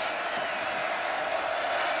average.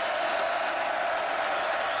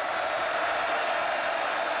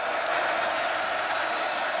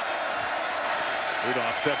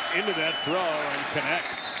 Rudolph steps into that throw and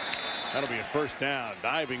connects. That'll be a first down.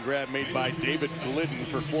 Diving grab made by David Glidden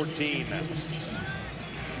for 14.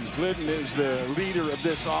 Glidden is the leader of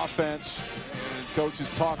this offense.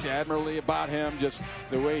 Coaches talked admirably about him, just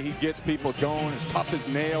the way he gets people going, as tough as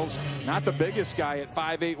nails. Not the biggest guy at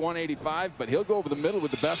 5'8", 185, but he'll go over the middle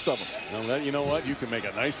with the best of them. Well, you know what? You can make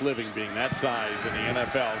a nice living being that size in the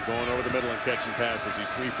NFL, going over the middle and catching passes. He's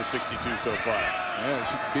 3 for 62 so far. Yeah, it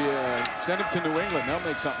should be send him to New England. They'll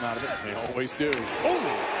make something out of it. They always do. Oh,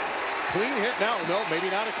 clean hit now. No, maybe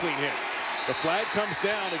not a clean hit. The flag comes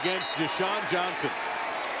down against Deshaun Johnson.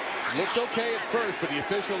 Looked okay at first, but the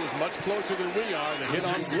official is much closer than we are. The hit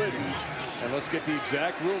on Glidden. And let's get the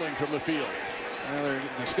exact ruling from the field. Well, they're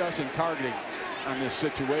discussing targeting on this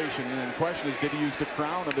situation. And the question is, did he use the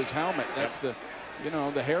crown of his helmet? That's the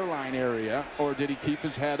hairline area, or did he keep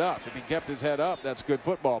his head up? If he kept his head up, that's good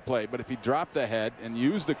football play. But if he dropped the head and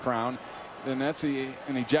used the crown, then that's an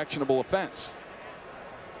ejectionable offense.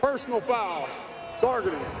 Personal foul.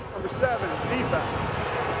 Targeting. Number 7, defense.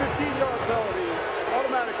 15-yard penalty.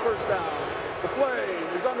 Automatic first down. The play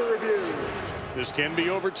is under review. This can be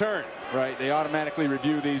overturned. Right. They automatically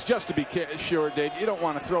review these just to be sure, Dave. You don't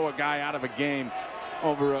want to throw a guy out of a game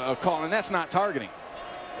over a call, and that's not targeting.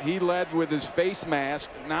 He led with his face mask,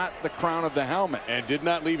 not the crown of the helmet. And did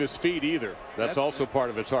not leave his feet either. That's also part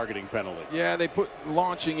of a targeting penalty. Yeah, they put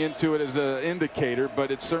launching into it as an indicator,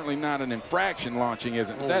 but it's certainly not an infraction. Launching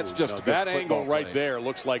isn't. That's just a that angle right play. there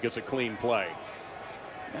looks like it's a clean play.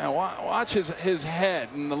 Yeah, watch his head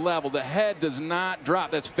and the level. The head does not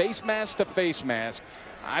drop. That's face mask to face mask.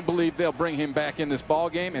 I believe they'll bring him back in this ball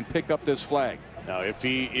game and pick up this flag. Now, if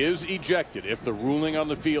he is ejected, if the ruling on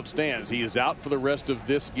the field stands, he is out for the rest of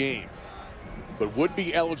this game, but would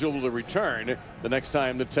be eligible to return the next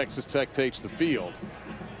time that Texas Tech takes the field,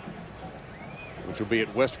 which will be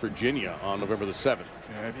at West Virginia on November the 7th.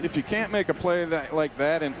 If you can't make a play like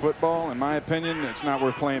that in football, in my opinion, it's not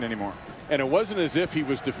worth playing anymore. And it wasn't as if he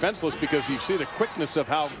was defenseless, because you see the quickness of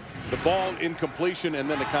how the ball incompletion and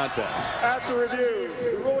then the contact. After review,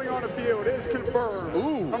 the ruling on the field is confirmed.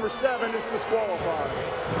 Ooh. Number 7 is disqualified.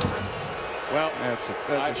 Well, that's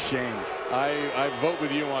a shame. I vote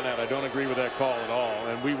with you on that. I don't agree with that call at all.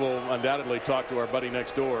 And we will undoubtedly talk to our buddy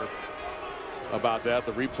next door about that,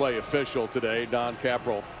 the replay official today, Don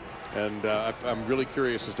Capral. And I'm really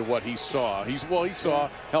curious as to what he saw. He saw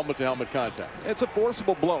helmet-to-helmet contact. It's a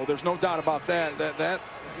forcible blow. There's no doubt about that. That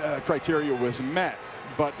criteria was met.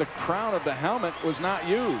 But the crown of the helmet was not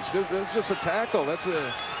used. It's just a tackle. I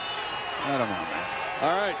don't know, man.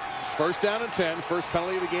 All right. First down and 10. First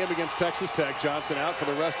penalty of the game against Texas Tech. Johnson out for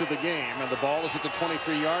the rest of the game. And the ball is at the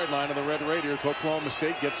 23-yard line of the Red Raiders. Oklahoma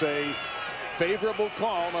State gets a favorable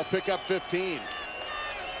call, and they'll pick up 15.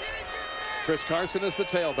 Chris Carson is the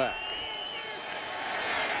tailback.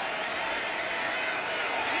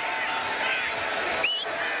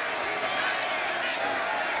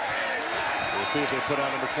 We'll see if they put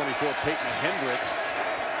on number 24, Peyton Hendricks.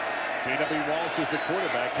 J.W. Walsh is the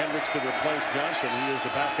quarterback. Hendricks to replace Johnson. He is the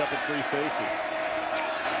backup at free safety.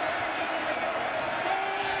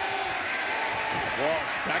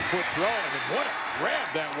 Walsh, back foot throw, and what a grab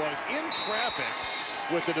that was in traffic,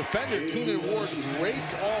 with the defender Keenan Ward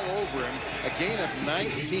draped all over him. A gain of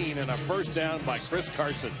 19 and a first down by Chris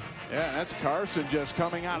Carson. Yeah, that's Carson just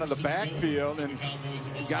coming out of the backfield, and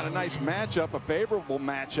he got a nice matchup, a favorable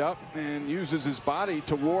matchup, and uses his body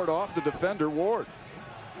to ward off the defender Ward.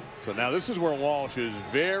 So now this is where Walsh is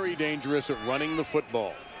very dangerous at running the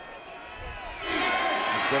football.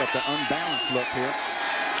 Set up the unbalanced look here.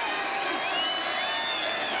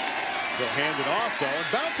 They'll hand it off, though, and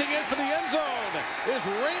bouncing in for the end zone is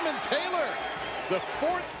Raymond Taylor, the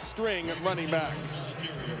 4th string running back.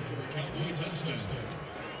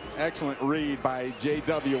 Excellent read by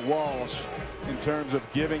J.W. Walsh in terms of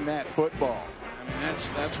giving that football. I mean,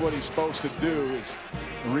 that's what he's supposed to do, is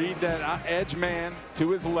read that edge man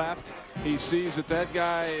to his left. He sees that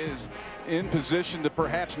guy is in position to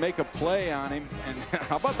perhaps make a play on him. And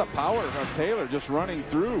how about the power of Taylor just running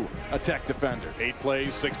through a Tech defender? 8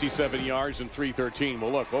 plays, 67 yards, and 313.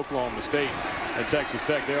 Well, look, Oklahoma State and Texas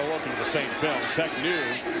Tech, they're looking at the same film. Tech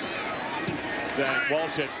knew that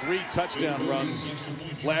Walsh had 3 touchdown runs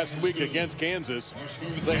last week against Kansas.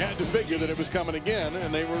 They had to figure that it was coming again,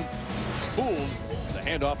 and they were fooled. The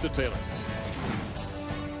handoff to Taylor.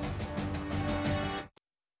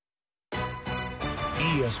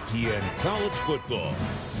 ESPN College Football,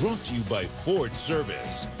 brought to you by Ford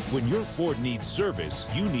Service. When your Ford needs service,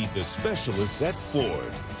 you need the specialists at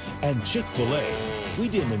Ford. And Chick-fil-A, we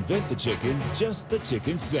didn't invent the chicken, just the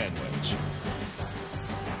chicken sandwich.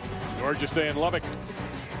 Georgia State in Lubbock.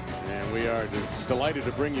 And we are delighted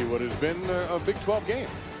to bring you what has been a Big 12 game.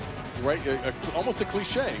 Right, almost a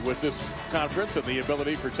cliche with this conference and the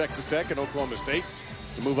ability for Texas Tech and Oklahoma State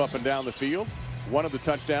to move up and down the field. One of the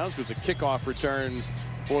touchdowns was a kickoff return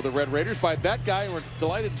for the Red Raiders by that guy. And we're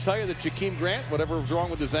delighted to tell you that Jakeem Grant, whatever was wrong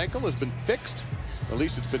with his ankle, has been fixed. At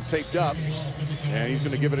least it's been taped up, and he's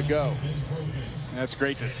going to give it a go. That's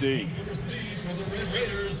great to see.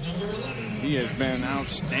 He has been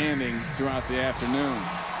outstanding throughout the afternoon.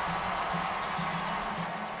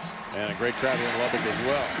 And a great crowd here in Lubbock as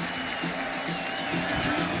well.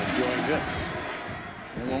 Enjoying this.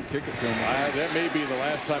 They won't kick it to him. That may be the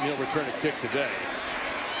last time he'll return a kick today.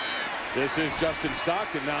 This is Justin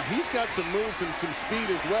Stockton. Now he's got some moves and some speed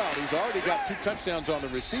as well. He's already got 2 touchdowns on the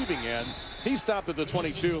receiving end. He stopped at the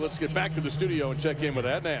 22. Let's get back to the studio and check in with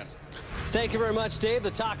Adnan. Thank you very much, Dave.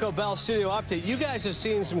 The Taco Bell studio update. You guys have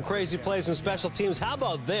seen some crazy plays in special teams. How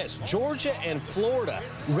about this? Georgia and Florida.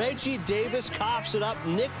 Reggie Davis coughs it up.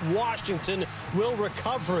 Nick Washington will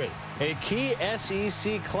recover it. A key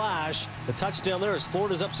SEC clash. The touchdown there is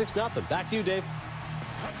Florida's up 6-0. Back to you, Dave.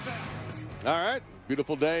 All right.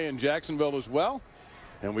 Beautiful day in Jacksonville as well.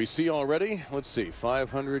 And we see already, let's see,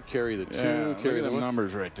 500 carry the 2. Carry the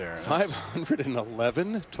numbers right there.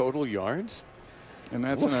 511 total yards. And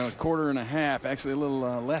that's in a quarter and a half, actually a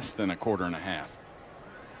little less than a quarter and a half.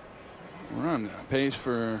 We're on pace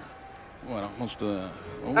for, what, almost over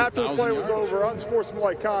After the play was yards. over,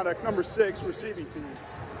 unsportsmanlike conduct, number 6 receiving team.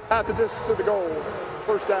 At the distance of the goal,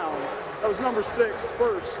 first down. That was number 6,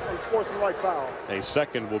 first unsportsmanlike foul. A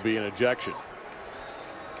second will be an ejection.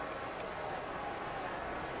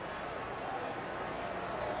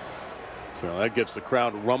 So that gets the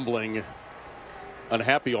crowd rumbling,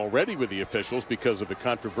 unhappy already with the officials because of the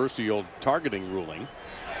controversial targeting ruling.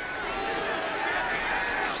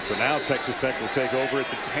 So now Texas Tech will take over at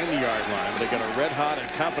the 10-yard line. They got a red-hot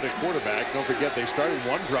and confident quarterback. Don't forget they started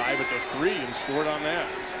one drive at the 3 and scored on that.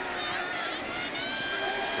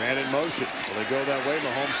 Grant in motion. Will they go that way?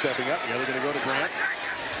 Mahomes stepping up. Yeah, they're going to go to Grant.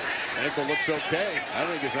 Ankle looks okay. I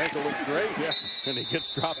think his ankle looks great. Yeah. And he gets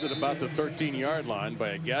dropped at about the 13-yard line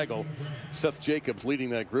by a gaggle. Seth Jacobs leading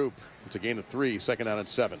that group. It's a gain of 3, second down and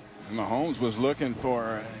 7. Mahomes was looking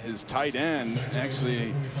for his tight end.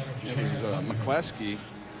 Actually, it was McCleskey.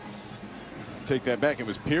 Take that back. It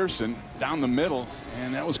was Pearson down the middle,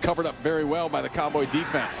 and that was covered up very well by the Cowboy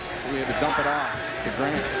defense. So we had to dump it off to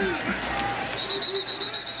Grant.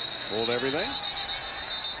 Hold everything.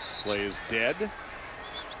 Play is dead.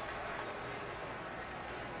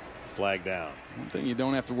 Flag down. One thing you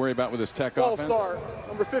don't have to worry about with this Tech Ball offense. start,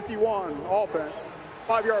 number 51, offense.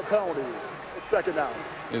 5-yard penalty. It's second down.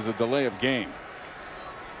 Is a delay of game.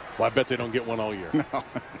 Well, I bet they don't get one all year. No.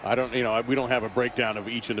 I don't, we don't have a breakdown of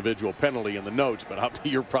each individual penalty in the notes, but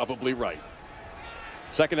you're probably right.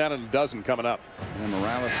 Second down and a dozen coming up. And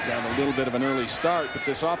Morales got a little bit of an early start, but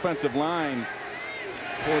this offensive line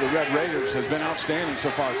for the Red Raiders has been outstanding so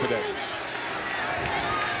far today.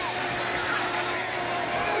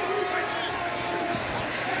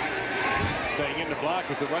 Staying in the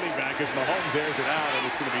block as the running back as Mahomes airs it out, and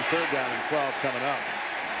it's going to be 3rd down and 12 coming up.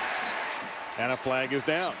 And a flag is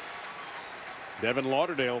down. Devin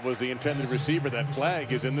Lauderdale was the intended receiver. That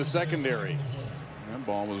flag is in the secondary. That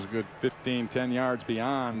ball was a good 15, 10 yards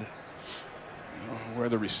beyond where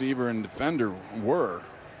the receiver and defender were.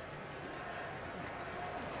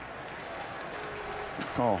 Good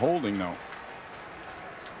call holding, though.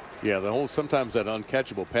 Yeah, sometimes that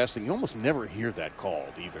uncatchable passing, you almost never hear that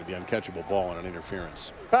called either, the uncatchable ball on an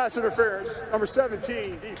interference. Pass interference, number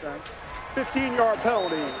 17, defense. 15-yard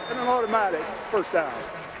penalty and an automatic first down.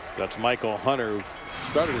 That's Michael Hunter, who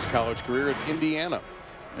started his college career at Indiana.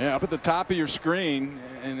 Yeah, up at the top of your screen,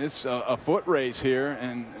 and it's a foot race here,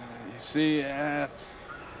 and you see you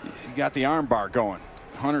got the arm bar going.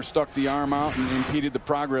 Hunter stuck the arm out and impeded the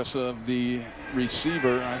progress of the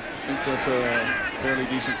receiver. I think that's a fairly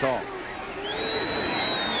decent call.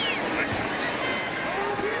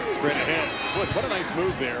 Straight ahead. Look, what a nice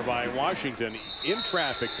move there by Washington. In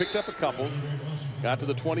traffic, picked up a couple. Got to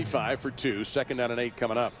the 25 for 2. 2nd down and 8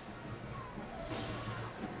 coming up.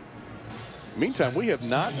 Meantime, we have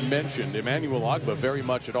not mentioned Emmanuel Ogbah very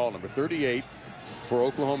much at all. Number 38 for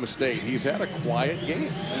Oklahoma State. He's had a quiet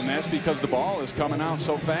game. And that's because the ball is coming out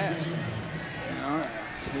so fast. You know,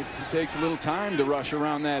 it takes a little time to rush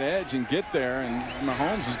around that edge and get there, and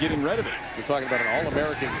Mahomes is getting rid of it. We're talking about an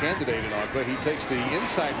All-American candidate in Ogbah. He takes the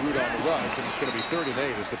inside route on the rush, and it's going to be 3rd and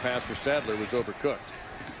 8 as the pass for Sadler was overcooked.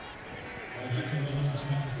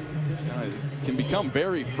 It can become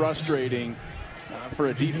very frustrating for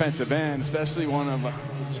a defensive end, especially one of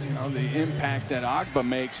the impact that Ogbah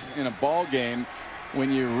makes in a ball game when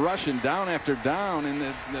you're rushing down after down and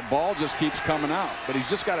the ball just keeps coming out. But he's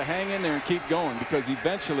just got to hang in there and keep going, because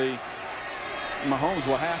eventually Mahomes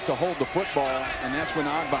will have to hold the football, and that's when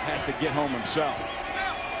Ogbah has to get home himself.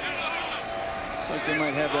 Looks like they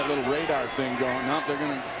might have that little radar thing going. No, they're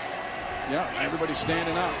going to, everybody's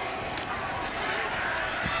standing up.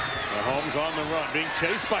 Mahomes on the run, being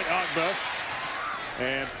chased by Ogbah.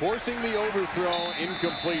 And forcing the overthrow,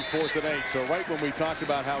 incomplete, 4th and 8. So right when we talked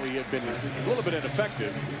about how he had been a little bit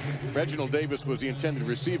ineffective, Reginald Davis was the intended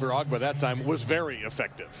receiver. Ogbah that time was very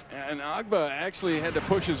effective. And Ogbah actually had to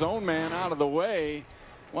push his own man out of the way.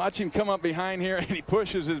 Watch him come up behind here, and he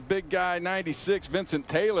pushes his big guy, 96, Vincent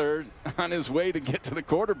Taylor, on his way to get to the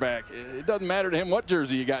quarterback. It doesn't matter to him what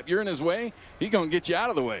jersey you got. If you're in his way, he's going to get you out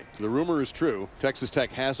of the way. The rumor is true. Texas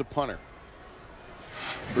Tech has a punter.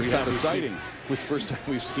 First time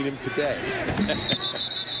we've seen him today.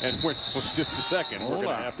 And we're just a second. We're going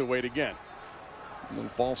to have to wait again. A little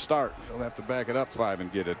false start. He'll have to back it up 5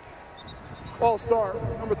 and get it. False start,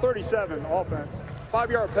 number 37, offense.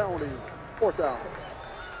 5-yard penalty, 4th down.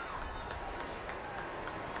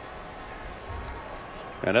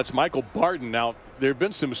 And that's Michael Barton. Now, there have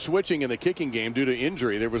been some switching in the kicking game due to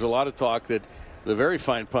injury. There was a lot of talk that the very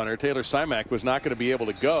fine punter, Taylor Simak, was not going to be able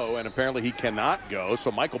to go, and apparently he cannot go.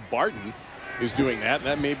 So Michael Barton is doing that, and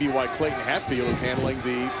that may be why Clayton Hatfield is handling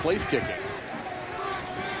the place kicking.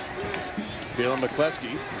 Jalen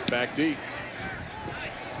McCleskey is back deep.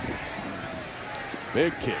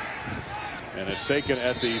 Big kick. And it's taken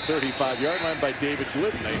at the 35-yard line by David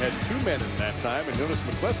Glidden. They had 2 men in that time, and notice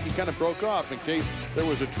McCleskey kind of broke off in case there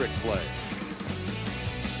was a trick play.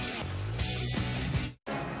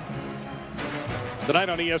 Tonight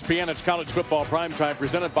on ESPN, it's college football primetime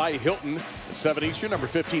presented by Hilton. At 7 Eastern, number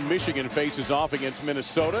 15 Michigan faces off against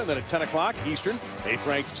Minnesota. And then at 10 o'clock Eastern,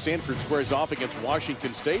 8th-ranked Stanford squares off against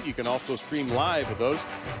Washington State. You can also stream live of those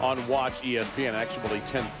on Watch ESPN. Actually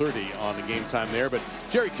 10:30 on the game time there. But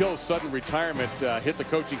Jerry Kill's sudden retirement hit the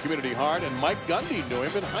coaching community hard, and Mike Gundy knew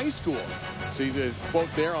him in high school. See the quote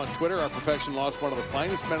there on Twitter: "Our profession lost one of the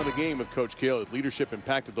finest men of the game with Coach Kill. His leadership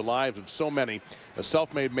impacted the lives of so many. A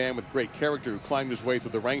self-made man with great character who climbed his way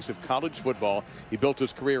through the ranks of college football. He built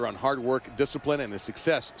his career on hard work, discipline, and his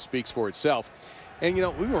success speaks for itself." And you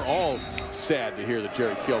know, we were all sad to hear that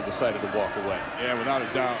Jerry Kill decided to walk away. Yeah, without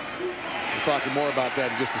a doubt. We'll talk more about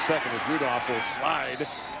that in just a second as Rudolph will slide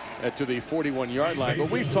to the 41-yard line.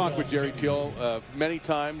 But we've talked with Jerry Kill many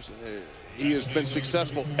times. He has been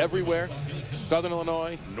successful everywhere. Southern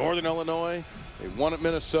Illinois, Northern Illinois. They won at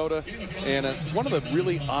Minnesota, and one of the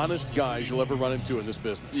really honest guys you'll ever run into in this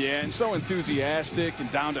business. Yeah, and so enthusiastic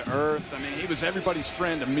and down to earth. I mean, he was everybody's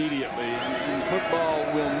friend immediately, and football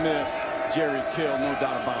will miss Jerry Kill, no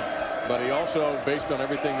doubt about it. But he also, based on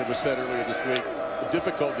everything that was said earlier this week, a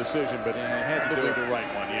difficult decision, but he had to do the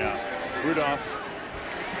right one. Yeah, Rudolph,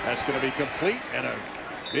 that's going to be complete, and a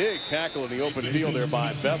big tackle in the open field there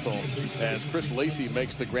by Bethel as Chris Lacey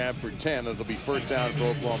makes the grab for 10. It'll be 1st down for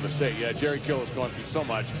Oklahoma State. Yeah, Jerry Kill has gone through so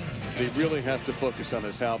much. He really has to focus on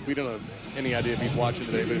his health. We don't have any idea if he's watching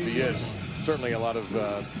today, but if he is, certainly a lot of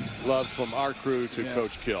love from our crew to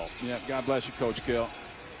Coach Kill. Yeah, God bless you, Coach Kill.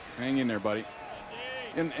 Hang in there, buddy.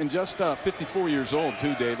 And just 54 years old,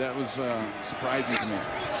 too, Dave. That was surprising to me.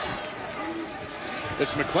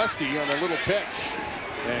 It's McCleskey on a little pitch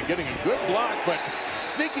and getting a good block, but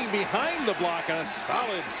sneaking behind the block on a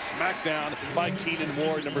solid smackdown by Keenan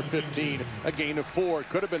Ward, number 15. A gain of 4.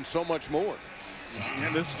 Could have been so much more.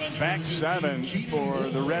 And this back 7 for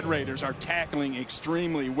the Red Raiders are tackling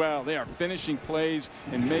extremely well. They are finishing plays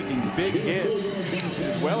and making big hits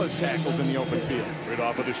as well as tackles in the open field. Right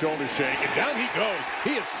off with the shoulder shake, and down he goes.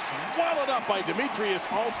 He is swallowed up by Demetrius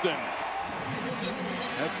Alston.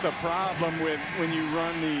 That's the problem with when you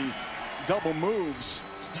run the double moves.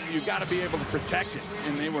 You got to be able to protect it,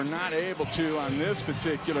 and they were not able to on this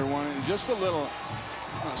particular one. Just a little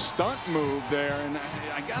a stunt move there, and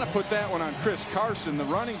I got to put that one on Chris Carson, the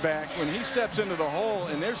running back. When he steps into the hole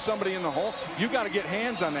and there's somebody in the hole, you got to get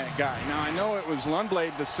hands on that guy. Now, I know it was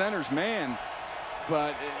Lundblade, the center's man,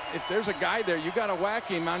 but if there's a guy there, you got to whack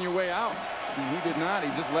him on your way out. And he did not. He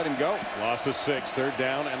just let him go. Loss of 6, 3rd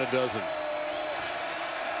down and a dozen.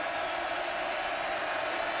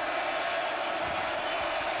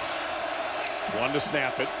 One to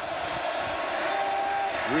snap it.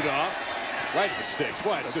 Rudolph right at the sticks.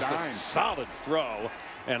 Boy, it's just a solid throw.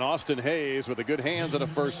 And Austin Hayes with a good hands and a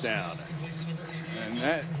 1st down.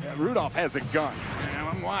 And Rudolph has a gun. And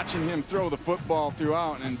I'm watching him throw the football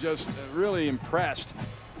throughout and just really impressed.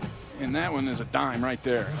 And that one is a dime right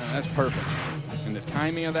there. That's perfect. And the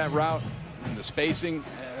timing of that route and the spacing,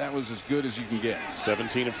 that was as good as you can get.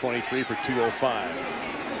 17 of 23 for 205.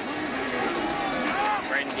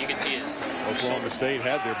 You can see his Oklahoma State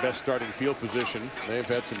had their best starting field position. They've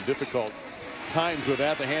had some difficult times with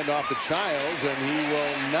that. The handoff to Childs, and he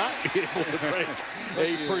will not be able to break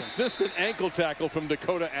a persistent ankle tackle from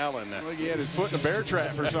Dakota Allen. Like he had his foot in a bear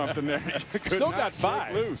trap or something there. Still got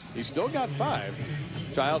 5. He's still got 5.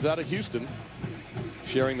 Childs out of Houston,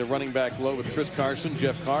 sharing the running back load with Chris Carson,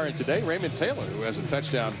 Jeff Carr, and today Raymond Taylor, who has a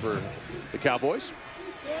touchdown for the Cowboys.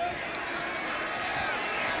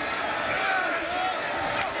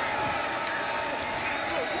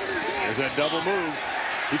 There's that double move.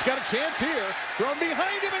 He's got a chance here. Thrown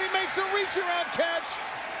behind him, and he makes a reach-around catch.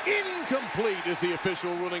 Incomplete is the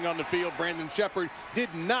official ruling on the field. Brandon Shepard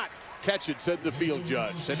did not catch it, said the field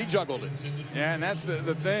judge. Said he juggled it. Yeah, and that's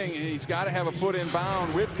the thing. He's got to have a foot in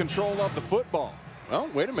bound with control of the football. Well,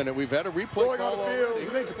 wait a minute. We've had a replay. Going on the field, it's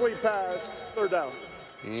an incomplete pass. 3rd down.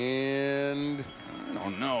 And I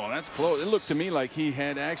don't know. That's close. It looked to me like he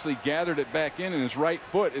had actually gathered it back in, and his right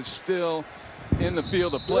foot is still in the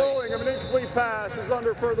field of play. Rolling of an incomplete pass is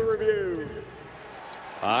under further review.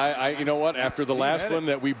 You know what? After the last one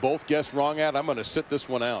that we both guessed wrong at, I'm going to sit this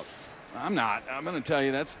one out. I'm not. I'm going to tell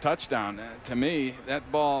you that's a touchdown. To me, that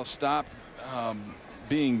ball stopped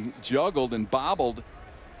being juggled and bobbled.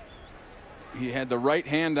 He had the right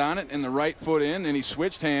hand on it and the right foot in, and he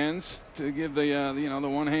switched hands to give the the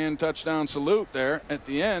one-hand touchdown salute there at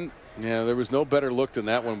the end. Yeah, there was no better look than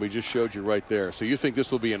that one we just showed you right there. So you think this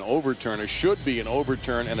will be an overturn, or should be an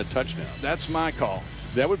overturn and a touchdown? That's my call.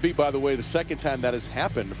 That would be, by the way, the second time that has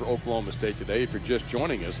happened for Oklahoma State today. If you're just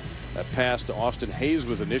joining us, that pass to Austin Hayes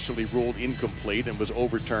was initially ruled incomplete and was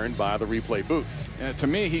overturned by the replay booth. To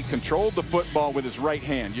me, he controlled the football with his right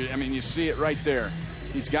hand. You see it right there.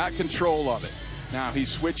 He's got control of it. Now, he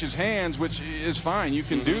switches hands, which is fine. You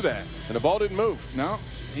can do that. And the ball didn't move. No.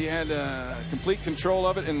 He had complete control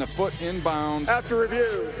of it, and the foot inbounds. After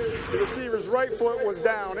review, the receiver's right foot was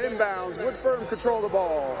down inbounds with firm control of the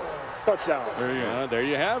ball. Touchdown. There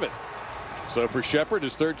you have it. So for Shepard,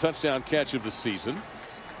 his 3rd touchdown catch of the season.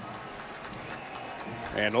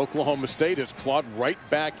 And Oklahoma State has clawed right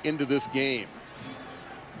back into this game.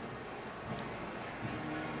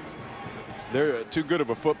 They're too good of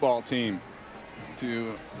a football team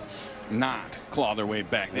to not claw their way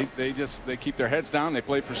back. They keep their heads down. They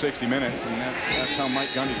play for 60 minutes, and that's how Mike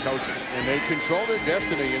Gundy coaches. And they control their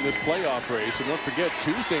destiny in this playoff race. And don't forget,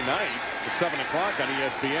 Tuesday night at 7 o'clock on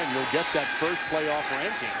ESPN, you'll get that first playoff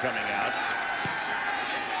ranking coming out.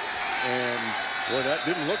 And boy, that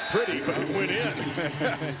didn't look pretty, but it went in.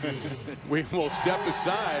 We will step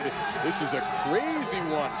aside. This is a crazy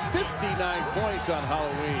one. 59 points on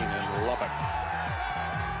Halloween in Lubbock.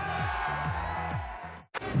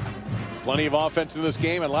 Plenty of offense in this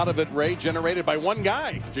game, and a lot of it, Ray, generated by one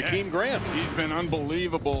guy, Jakeem Grant. He's been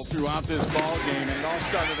unbelievable throughout this ball game, and it all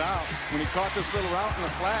started out when he caught this little route in the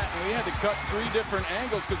flat, and we had to cut 3 different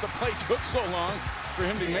angles because the play took so long for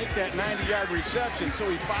him to make that 90-yard reception. So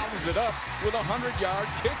he follows it up with a 100-yard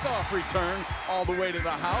kickoff return all the way to the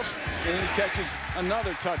house, and then he catches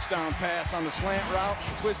another touchdown pass on the slant route.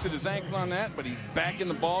 Twisted his ankle on that, but he's back in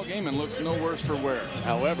the ball game and looks no worse for wear.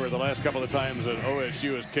 However, the last couple of times that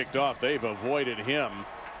OSU has kicked off, they've avoided him.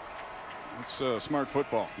 It's smart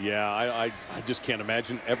football. Yeah, I just can't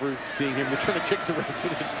imagine ever seeing him return a kick the rest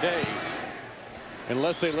of the day.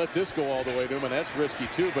 Unless they let this go all the way to him, and that's risky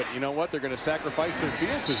too. But you know what? They're going to sacrifice some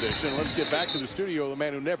field position. Let's get back to the studio. The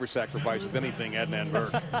man who never sacrifices anything, Adnan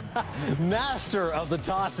Berg. Master of the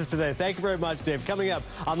tosses today. Thank you very much, Dave. Coming up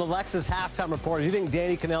on the Lexus Halftime Report, if you think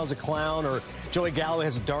Danny Cannell's a clown or Joey Galloway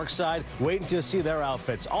has a dark side, wait until you see their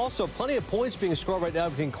outfits. Also, plenty of points being scored right now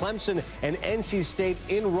between Clemson and NC State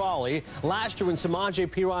in Raleigh. Last year when Samaje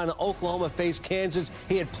Perine in Oklahoma faced Kansas,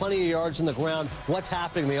 he had plenty of yards in the ground. What's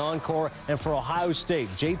happening in the encore? And for Ohio Ohio State.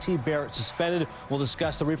 J.T. Barrett suspended. We'll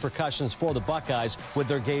discuss the repercussions for the Buckeyes with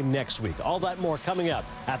their game next week. All that more coming up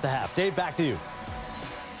at the half. Dave, back to you.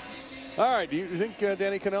 All right. Do you think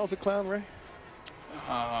Danny Cannell's a clown, Ray?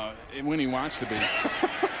 When he wants to be.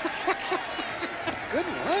 Good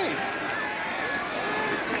line.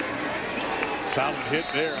 Solid hit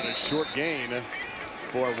there on a short gain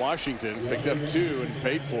for Washington. Picked up 2 and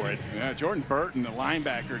paid for it. Yeah, Jordan Burton, the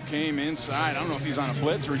linebacker, came inside. I don't know if he's on a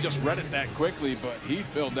blitz or he just read it that quickly, but he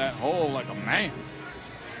filled that hole like a man.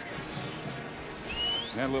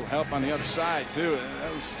 Had a little help on the other side, too.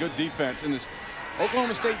 That was good defense. And this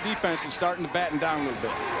Oklahoma State defense is starting to batten down a little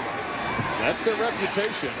bit. That's their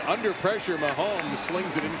reputation. Under pressure, Mahomes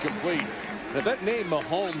slings it incomplete. Now, that name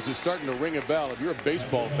Mahomes is starting to ring a bell. If you're a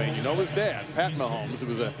baseball fan, you know his dad, Pat Mahomes. It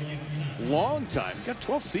was a long time. He got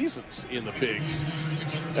 12 seasons in the bigs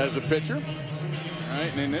as a pitcher. All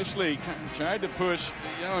right, and initially tried to push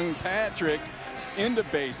young Patrick into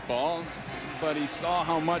baseball, but he saw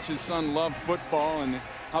how much his son loved football and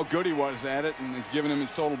how good he was at it, and he's given him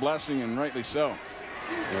his total blessing, and rightly so.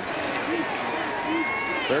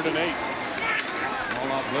 3rd and 8.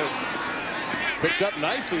 All out blitz. Picked up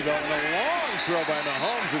nicely, though, and a long throw by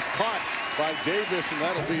Mahomes is caught by Davis, and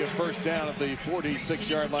that'll be a first down at the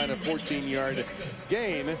 46-yard line, a 14-yard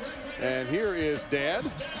gain. And here is Dad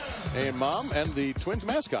and Mom and the Twins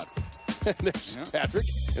mascot. And there's Patrick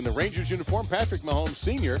in the Rangers uniform. Patrick Mahomes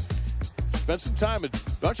Sr. spent some time at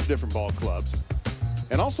a bunch of different ball clubs.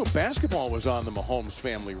 And also basketball was on the Mahomes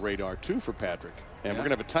family radar, too, for Patrick. And we're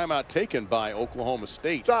going to have a timeout taken by Oklahoma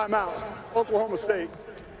State. Timeout, Oklahoma State.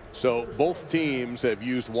 So both teams have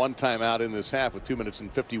used one timeout in this half with 2 minutes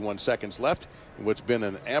and 51 seconds left in what's been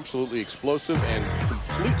an absolutely explosive and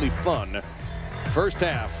completely fun first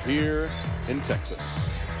half here in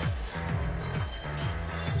Texas.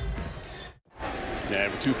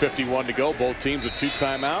 And with 2:51 to go, both teams with 2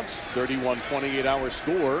 timeouts, 31-28 hour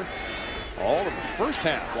score. All of the first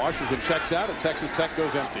half. Washington checks out and Texas Tech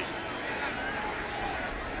goes empty.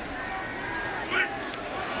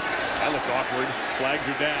 That looked awkward. Flags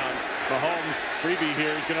are down. Mahomes, freebie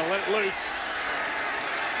here. He's going to let it loose.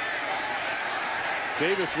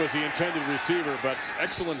 Davis was the intended receiver, but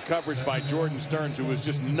excellent coverage by Jordan Stearns, who was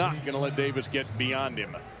just not going to let Davis get beyond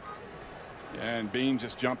him. Yeah, and Bean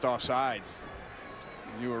just jumped off sides.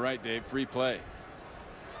 You were right, Dave. Free play.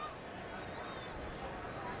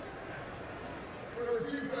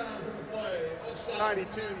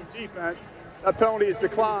 92 defense. That penalty is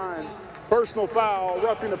declined. Personal foul,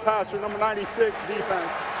 roughing the passer, number 96 defense.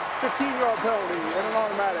 15-yard penalty and an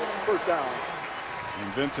automatic first down.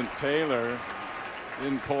 And Vincent Taylor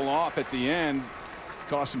didn't pull off at the end.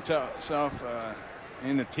 Cost himself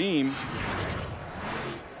in the team.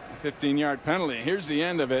 15-yard penalty. Here's the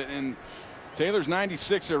end of it. And Taylor's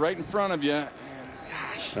 96 there right in front of you. And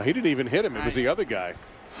gosh. No, he didn't even hit him. It was the other guy.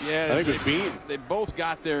 Yeah, I think it was Bean. They both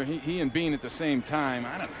got there, he and Bean at the same time.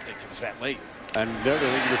 I don't think it was that late. And never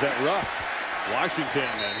think it was that rough. Washington,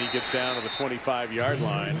 and he gets down to the 25-yard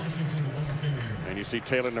line. And you see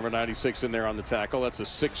Taylor, number 96, in there on the tackle. That's a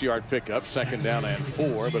 6-yard pickup, 2nd down and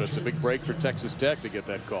 4, but it's a big break for Texas Tech to get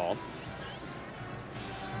that call.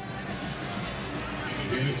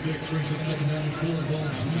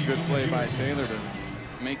 Good play by Taylor to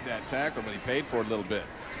make that tackle, but he paid for it a little bit.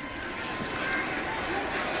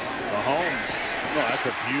 Mahomes. Oh, that's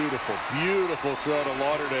a beautiful, beautiful throw to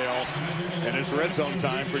Lauderdale. And it's red zone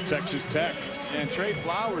time for Texas Tech. And Trey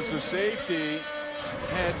Flowers, the safety,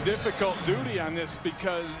 had difficult duty on this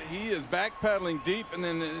because he is backpedaling deep and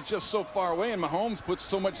then it's just so far away, and Mahomes puts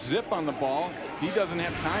so much zip on the ball, he doesn't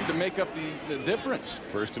have time to make up the difference.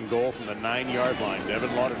 1st and goal from the 9-yard line.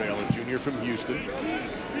 Devin Lauderdale, a junior from Houston.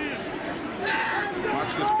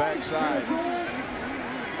 Watch this backside.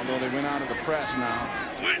 Although they went out of the press now.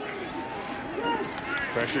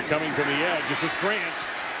 Pressure coming from the edge. This is Grant.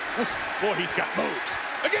 Boy, he's got moves.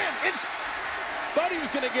 Again, thought he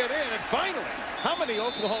was going to get in, and finally, how many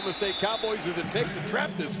Oklahoma State Cowboys does it take to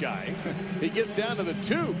trap this guy? He gets down to the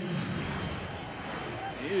 2.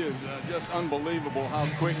 He is just unbelievable how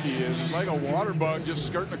quick he is. It's like a water bug just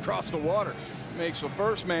skirting across the water. Makes the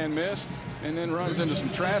first man miss and then runs into some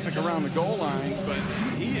traffic around the goal line, but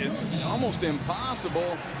he is almost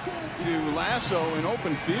impossible to lasso in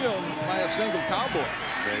open field by a single Cowboy.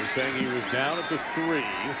 They're saying he was down at the 3,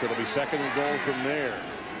 so it'll be 2nd and goal from there.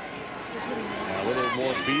 A little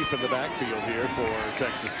more beef in the backfield here for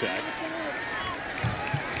Texas Tech.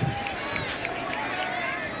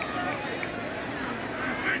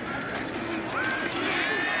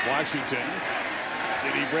 Washington.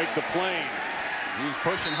 Did he break the plane? He's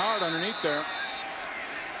pushing hard underneath there.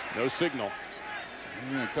 No signal.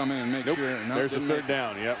 You're going to come in and make sure. Nope, there's the third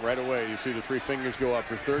down. Yep, right away. You see the 3 fingers go up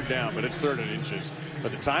for third down, but it's 3rd and inches.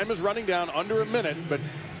 But the time is running down under a minute, but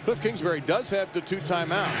Cliff Kingsbury does have the 2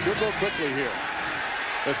 timeouts. He'll go quickly here,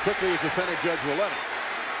 as quickly as the center judge will let him.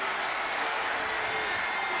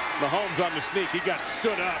 Mahomes on the sneak. He got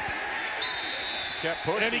stood up. Kept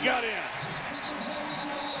pushing. And he got in.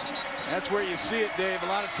 That's where you see it, Dave. A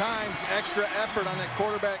lot of times, extra effort on that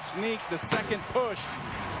quarterback sneak. The second push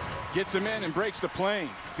gets him in and breaks the plane,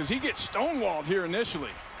 because he gets stonewalled here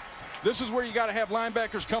initially. This is where you got to have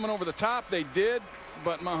linebackers coming over the top. They did,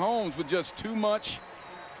 but Mahomes with just too much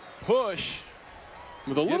push.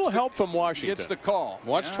 With a little help from Washington. Gets the call.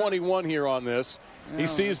 Watch 21 here on this. He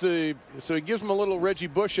sees so he gives him a little Reggie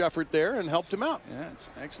Bush effort there and helped him out. Yeah, it's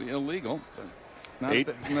actually illegal, but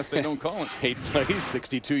not unless they don't call it. 8 plays,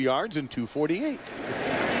 62 yards, and 248.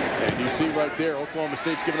 And you see right there, Oklahoma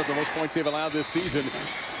State's given up the most points they've allowed this season.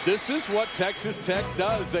 This is what Texas Tech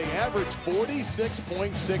does. They average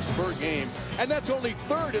 46.6 per game, and that's only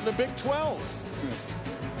 3rd in the Big 12.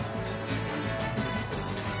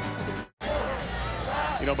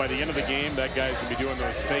 You know, by the end of the game, that guy's going to be doing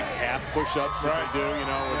those fake half push-ups that they do, you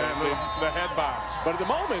know. The head box. But at the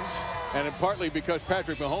moment, and partly because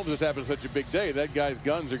Patrick Mahomes is having such a big day, that guy's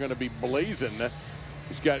guns are going to be blazing.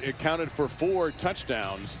 He's got accounted for 4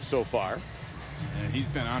 touchdowns so far. And he's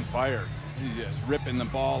been on fire. He's just ripping the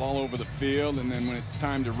ball all over the field, and then when it's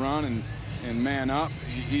time to run and man up,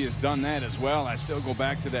 he has done that as well. I still go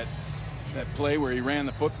back to that play where he ran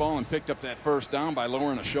the football and picked up that first down by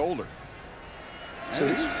lowering a shoulder. So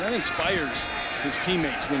that inspires his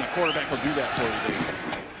teammates when a quarterback will do that for you.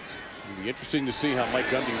 It'll be interesting to see how Mike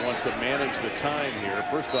Gundy wants to manage the time here.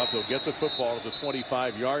 First off, he'll get the football at the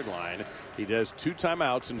 25-yard line. He does 2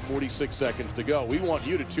 timeouts and 46 seconds to go. We want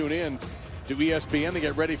you to tune in to ESPN to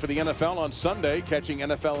get ready for the NFL on Sunday, catching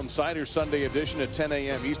NFL Insider Sunday edition at 10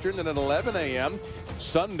 a.m. Eastern, and at 11 a.m.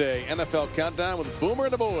 Sunday NFL Countdown with Boomer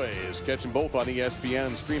and the Boys. Catch them both on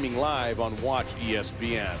ESPN, streaming live on Watch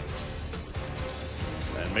ESPN.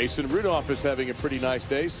 And Mason Rudolph is having a pretty nice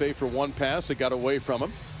day, save for 1 pass that got away from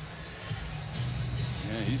him.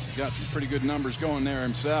 Yeah, he's got some pretty good numbers going there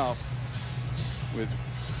himself. With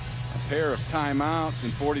a pair of timeouts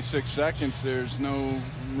in 46 seconds, there's no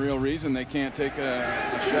real reason they can't take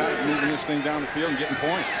a shot at moving this thing down the field and getting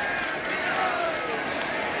points.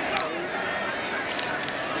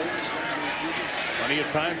 Plenty of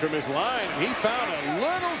time from his line. He found a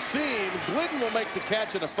little seam. Glidden will make the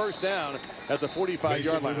catch at a first down at the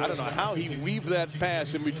 45-yard line. I don't know how he weaved that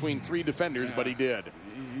pass in between 3 defenders, but he did.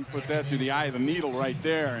 He put that through the eye of the needle right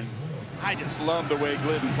there, and I just love the way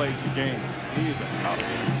Glidden plays the game. He is a tough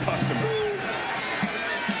customer.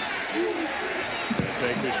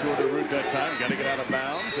 Take the shorter route that time. Got to get out of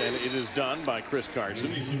bounds, and it is done by Chris Carson.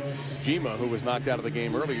 Jima, who was knocked out of the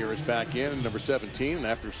game earlier, is back in, number 17. And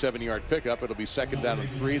after a 7-yard pickup, it'll be 2nd down and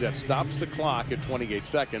 3. That stops the clock at 28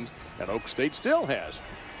 seconds. And Oak State still has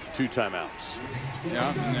 2 timeouts.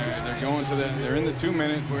 Yeah, and they're going to that. They're in the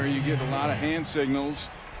 2-minute where you get a lot of hand signals,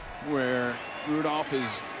 where Rudolph is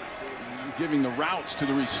giving the routes to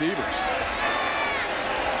the receivers.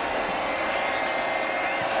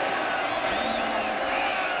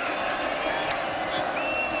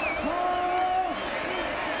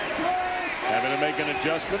 Having to make an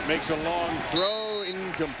adjustment, makes a long throw,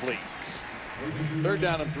 incomplete. 3rd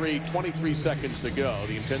down and 3, 23 seconds to go.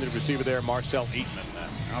 The intended receiver there, Marcel Eatman.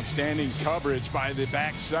 Outstanding coverage by the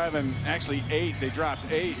back 7, actually 8. They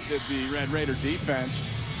dropped 8 at the Red Raider defense,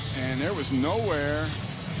 and there was nowhere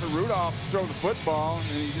for Rudolph to throw the football,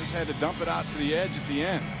 and he just had to dump it out to the edge at the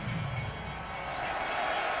end.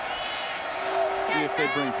 See if they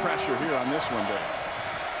bring pressure here on this one, Dave.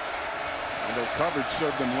 Although coverage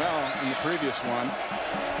served them well in the previous one.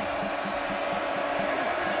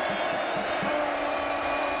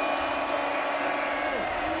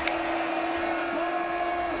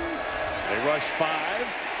 They rush 5,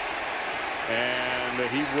 and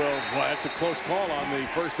he will. Well, that's a close call on the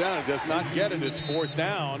first down. It does not get it. It's 4th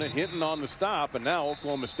down. Hinton on the stop, and now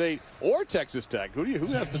Oklahoma State or Texas Tech. Who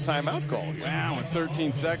has the timeout call? Wow, with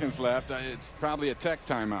 13 seconds left, it's probably a Tech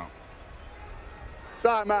timeout.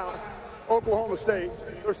 Timeout. Oklahoma State,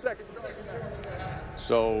 their 2nd.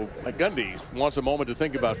 So Gundy wants a moment to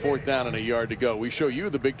think about 4th down and a yard to go. We show you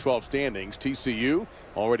the Big 12 standings. TCU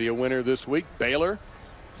already a winner this week. Baylor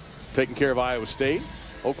taking care of Iowa State.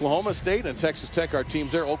 Oklahoma State and Texas Tech are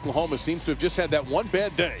teams there. Oklahoma seems to have just had that one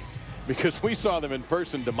bad day, because we saw them in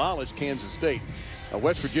person demolish Kansas State.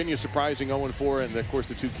 West Virginia surprising 0-4, and of course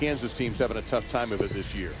the 2 Kansas teams having a tough time of it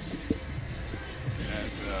this year.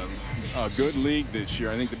 It's a good league this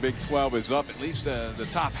year. I think the Big 12 is up. At least the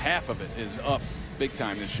top half of it is up big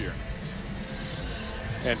time this year.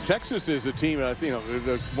 And Texas is a team, you know,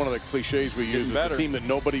 one of the cliches we use is the team that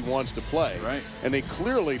nobody wants to play. Right. And they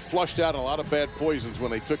clearly flushed out a lot of bad poisons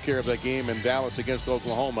when they took care of that game in Dallas against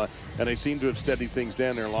Oklahoma, and they seem to have steadied things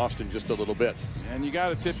down there and lost in just a little bit. And you got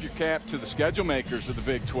to tip your cap to the schedule makers of the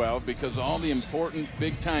Big 12, because all the important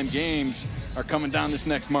big-time games are coming down this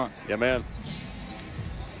next month. Yeah, man.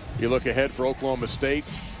 You look ahead for Oklahoma State.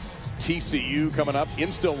 TCU coming up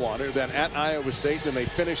in Stillwater, then at Iowa State, then they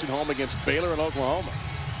finish at home against Baylor and Oklahoma.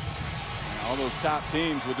 All those top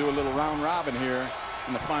teams will do a little round robin here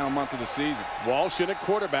in the final month of the season. Walsh in at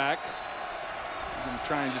quarterback. He's going to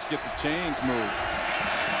try and just get the chains moved.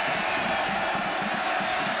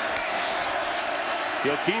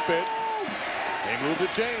 He'll keep it. They move the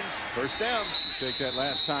chains. First down. Take that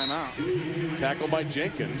last time out. Tackle by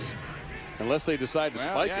Jenkins. Unless they decide to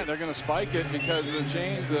spike it. They're going to spike it because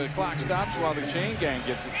the clock stops while the chain gang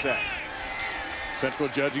gets it set. Central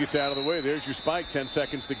judge gets out of the way. There's your spike. 10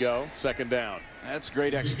 seconds to go. Second down. That's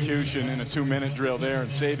great execution in a 2-minute drill there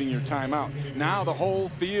and saving your timeout. Now the whole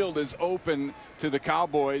field is open to the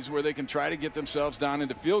Cowboys, where they can try to get themselves down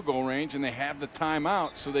into field goal range, and they have the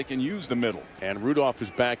timeout so they can use the middle. And Rudolph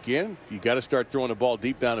is back in. You got to start throwing the ball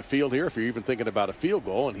deep down the field here if you're even thinking about a field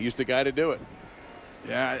goal, and he's the guy to do it.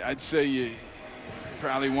 Yeah, I'd say you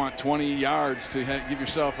probably want 20 yards to give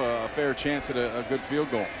yourself a fair chance at a good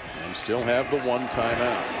field goal. And still have the one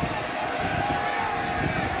timeout.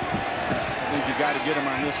 I think you got to get him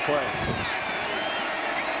on this play.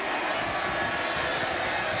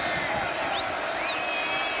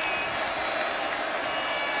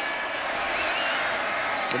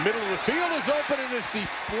 The middle of the field is open and it's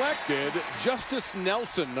deflected. Justice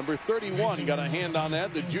Nelson, number 31, got a hand on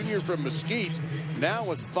that. The junior from Mesquite. Now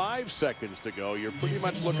with 5 seconds to go, you're pretty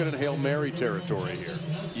much looking at Hail Mary territory here.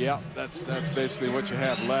 Yeah, that's basically what you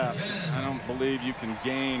have left. I don't believe you can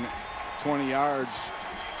gain 20 yards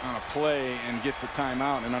on a play and get the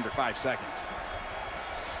timeout in under 5 seconds.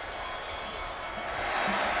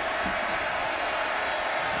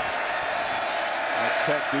 That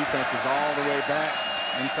Tech defense is all the way back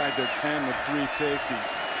inside their 10 with 3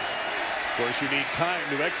 safeties. Of course, you need time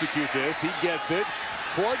to execute this. He gets it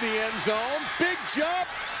toward the end zone. Big jump,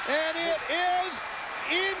 and it is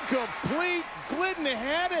incomplete. Glidden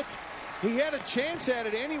had it. He had a chance at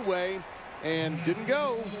it anyway and didn't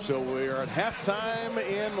go. So we're at halftime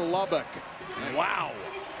in Lubbock. Wow.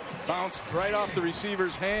 Bounced right off the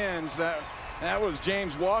receiver's hands. That was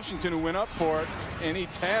James Washington who went up for it, and he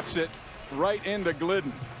taps it right into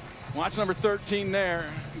Glidden. Watch number 13 there.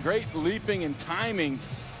 Great leaping and timing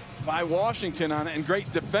by Washington on it, and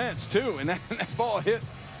great defense too. And that ball hit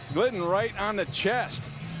Glidden right on the chest,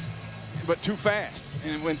 but too fast,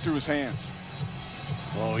 and it went through his hands.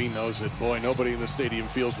 Oh, he knows it. Boy, nobody in the stadium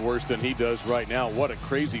feels worse than he does right now. What a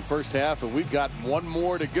crazy first half, and we've got one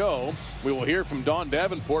more to go. We will hear from Don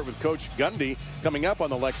Davenport with Coach Gundy coming up on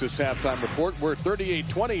the Lexus Halftime Report. We're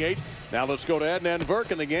 38-28. Now let's go to Adnan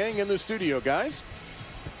Verk and the gang in the studio, guys.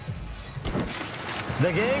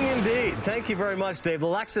 The gang indeed. Thank you very much, Dave. The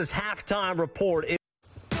Lexus Halftime Report.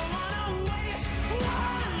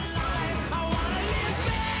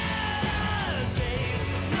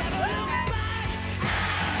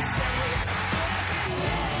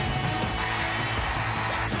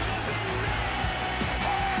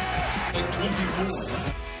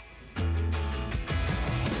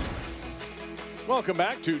 Welcome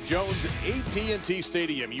back to Jones AT&T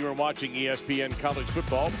Stadium. You are watching ESPN College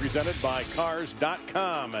Football presented by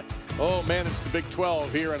Cars.com. Oh, man, it's the Big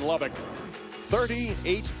 12 here in Lubbock.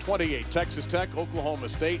 38-28. Texas Tech, Oklahoma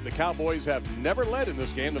State. The Cowboys have never led in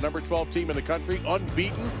this game. The number 12 team in the country,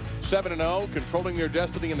 unbeaten, 7-0, controlling their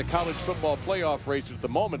destiny in the college football playoff race at the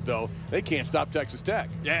moment, though. They can't stop Texas Tech.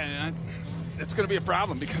 Yeah, it's going to be a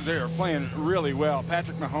problem because they are playing really well.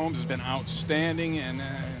 Patrick Mahomes has been outstanding,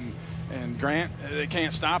 and Grant, they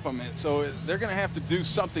can't stop him. And so they're going to have to do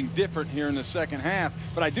something different here in the second half.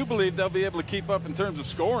 But I do believe they'll be able to keep up in terms of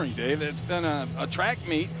scoring, Dave. It's been a track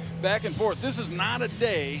meet back and forth. This is not a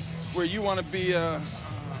day where you want to be a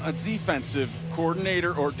defensive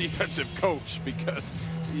coordinator or defensive coach, because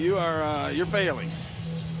you're failing.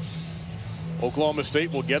 Oklahoma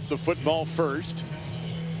State will get the football first.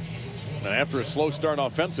 And after a slow start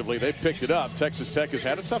offensively, they picked it up. Texas Tech has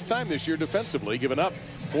had a tough time this year defensively, giving up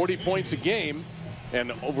 40 points a game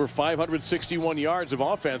and over 561 yards of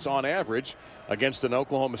offense on average against an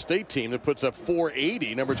Oklahoma State team that puts up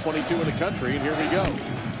 480, number 22 in the country. And here we go.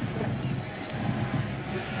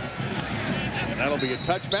 And that'll be a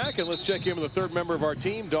touchback. And let's check in with the third member of our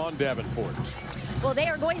team, Don Davenport. Well, they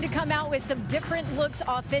are going to come out with some different looks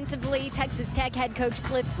offensively. Texas Tech head coach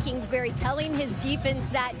Cliff Kingsbury telling his defense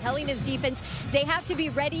they have to be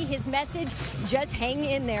ready. His message, just hang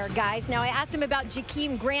in there, guys. Now, I asked him about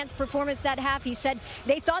Jakeem Grant's performance that half. He said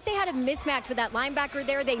they thought they had a mismatch with that linebacker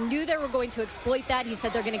there. They knew they were going to exploit that. He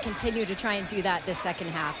said they're going to continue to try and do that this second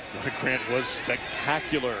half. Grant was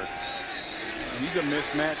spectacular. He's a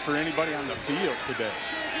mismatch for anybody on the field today.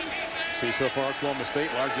 See, so far, Oklahoma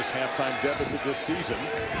State, largest halftime deficit this season.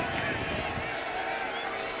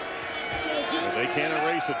 And they can't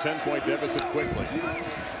erase a 10-point deficit quickly.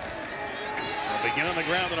 They'll begin on the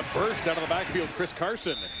ground and a burst out of the backfield. Chris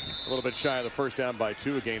Carson, a little bit shy of the first down by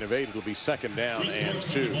 2, a gain of 8. It'll be second down and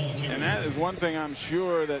 2. And that is one thing I'm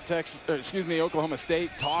sure that Oklahoma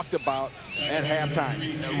State talked about at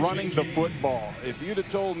halftime, running the football. If you'd have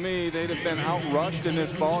told me they'd have been outrushed in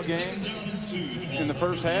this ball game in the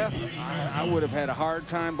first half, I would have had a hard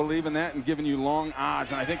time believing that and giving you long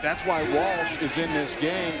odds. And I think that's why Walsh is in this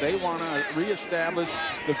game. They want to reestablish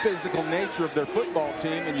the physical nature of their football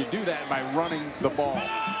team, and you do that by running the ball.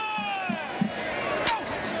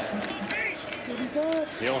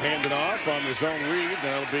 He'll hand it off on the zone read.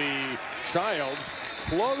 That'll be Childs.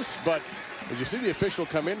 Close, but as you see the official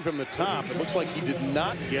come in from the top, it looks like he did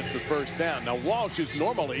not get the first down. Now, Walsh is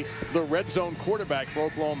normally the red zone quarterback for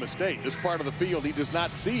Oklahoma State. This part of the field he does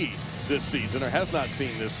not see this season, or has not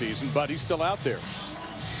seen this season, but he's still out there.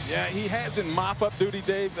 Yeah, he has in mop-up duty,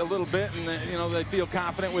 Dave, a little bit, and they feel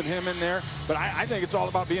confident with him in there. But I think it's all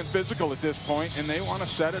about being physical at this point, and they want to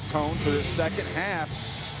set a tone for this second half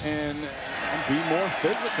and be more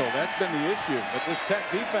physical. That's been the issue. But this Tech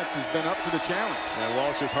defense has been up to the challenge. And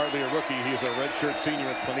Walsh is hardly a rookie. He's a redshirt senior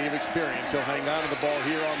with plenty of experience. He'll hang on to the ball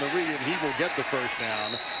here on the read, and he will get the first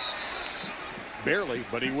down. Barely,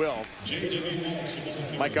 but he will.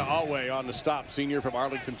 Micah Alway on the stop, senior from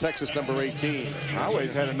Arlington, Texas, number 18.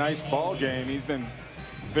 Alway's had a nice ball game. He's been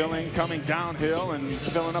coming downhill and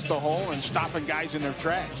filling up the hole and stopping guys in their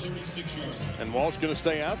tracks. And Walsh going to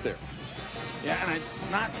stay out there. Yeah, and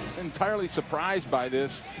I'm not entirely surprised by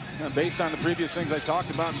this. Based on the previous things I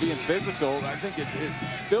talked about and being physical, I think it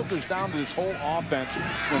filters down to this whole offense.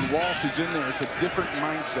 When Walsh is in there, it's a different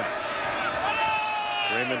mindset.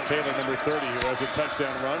 Raymond Taylor, number 30, who has a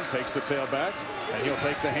touchdown run, takes the tailback, and he'll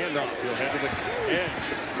take the handoff. He'll head to the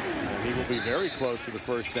edge, and he will be very close to the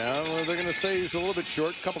first down. Well, they're going to say he's a little bit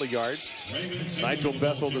short, a couple of yards. Nigel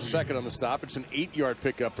Bethel, the second on the stop. It's an 8-yard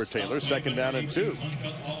pickup for Taylor, second down and 2.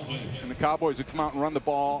 And the Cowboys have come out and run the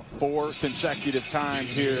ball 4 consecutive times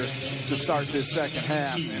here to start this second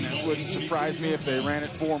half, and it wouldn't surprise me if they ran it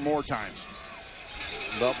 4 more times.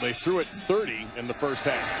 Well, they threw it 30 in the first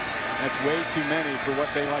half. That's way too many for what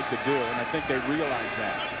they like to do, and I think they realize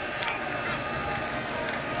that.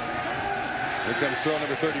 Here comes throw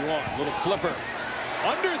number 31. Little flipper.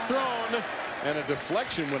 Underthrown, and a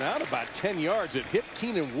deflection went out about 10 yards. It hit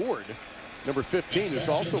Keenan Ward, number 15, who's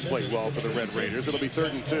also played well for the Red Raiders. It'll be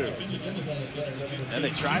 3rd and 2. And they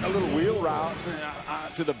tried a little wheel route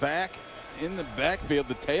to the back, in the backfield,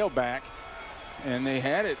 the tailback. And they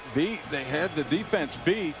had it beat. They had the defense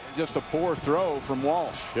beat. Just a poor throw from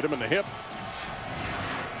Walsh. Hit him in the hip.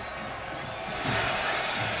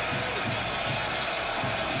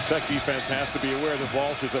 Tech defense has to be aware that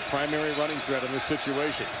Walsh is a primary running threat in this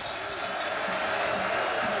situation.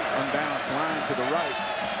 Unbalanced line to the right.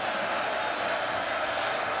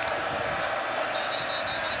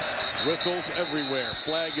 Whistles everywhere.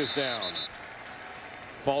 Flag is down.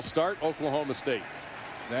 False start, Oklahoma State.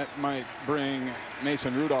 That might bring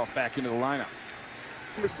Mason Rudolph back into the lineup.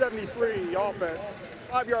 Number 73, offense.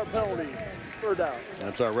 5-yard penalty, 3rd down.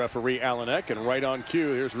 That's our referee, Alan Eck, and right on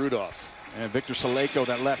cue, here's Rudolph. And Victor Saleko,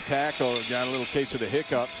 that left tackle, got a little case of the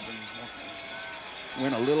hiccups and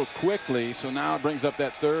went a little quickly. So now it brings up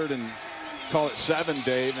that 3rd and call it 7,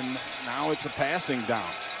 Dave, and now it's a passing down.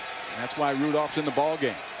 And that's why Rudolph's in the ball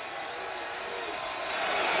game.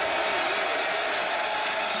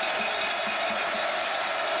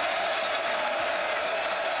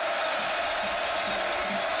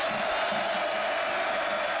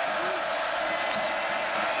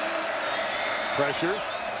 Pressure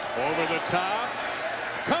over the top.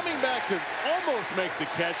 Coming back to almost make the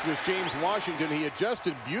catch was James Washington. He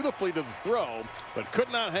adjusted beautifully to the throw, but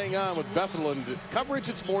could not hang on with Bethel in the coverage.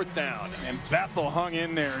 It's 4th down. And Bethel hung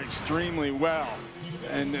in there extremely well.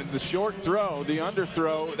 And the short throw, the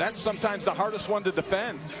underthrow, that's sometimes the hardest one to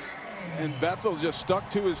defend. And Bethel just stuck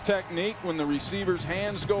to his technique. When the receiver's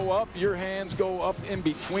hands go up, your hands go up in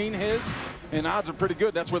between his, and odds are pretty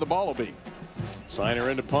good that's where the ball will be. Signer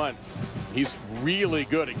into punt. He's really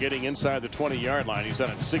good at getting inside the 20-yard line. He's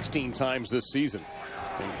done it 16 times this season.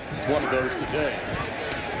 I think one of those today.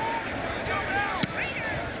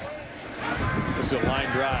 This is a line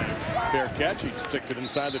drive. Fair catch. He sticks it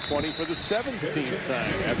inside the 20 for the 17th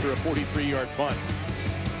time after a 43-yard punt.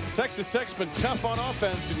 Texas Tech's been tough on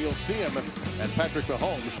offense, and you'll see him and Patrick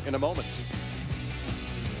Mahomes in a moment.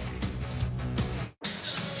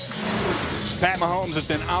 Pat Mahomes has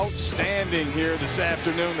been outstanding here this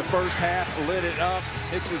afternoon. The first half lit it up.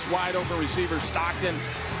 Hits his wide open receiver Stockton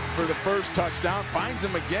for the first touchdown. Finds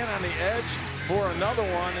him again on the edge for another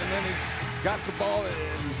one, and then he's got the ball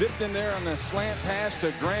zipped in there on the slant pass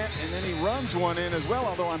to Grant, and then he runs one in as well,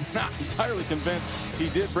 although I'm not entirely convinced he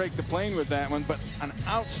did break the plane with that one. But an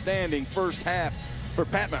outstanding first half for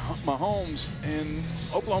Pat Mahomes, and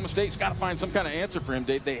Oklahoma State's got to find some kind of answer for him,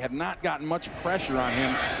 Dave. They have not gotten much pressure on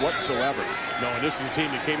him whatsoever. No, and this is a team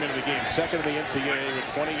that came into the game second in the NCAA with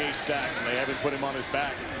 28 sacks, and they haven't put him on his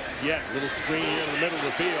back yet. Little screen here in the middle of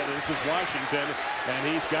the field. This is Washington, and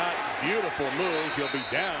he's got beautiful moves. He'll be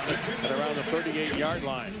down at around the 38-yard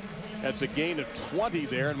line. That's a gain of 20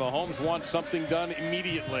 there, and Mahomes wants something done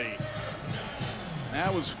immediately.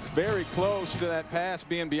 That was very close to that pass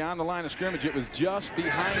being beyond the line of scrimmage. It was just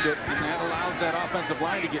behind it, and that allows that offensive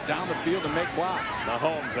line to get down the field and make blocks.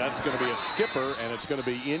 Mahomes, that's going to be a skipper, and it's going to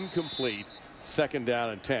be incomplete. Second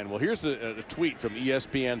down and 10. Well, here's a tweet from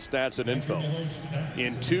ESPN Stats and Info.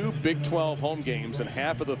 In 2 Big 12 home games and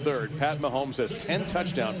half of the third, Pat Mahomes has 10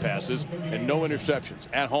 touchdown passes and no interceptions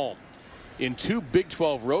at home. In 2 Big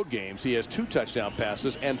 12 road games, he has 2 touchdown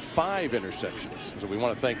passes and 5 interceptions. So we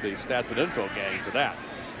want to thank the Stats and Info gang for that.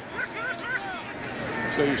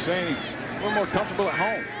 So you're saying he's a little more comfortable at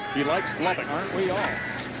home. He likes Lubbock, aren't we all?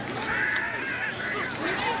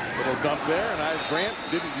 Little dump there, and Grant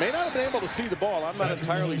may not have been able to see the ball. I'm not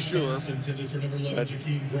entirely sure. But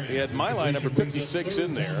he had Milai number 56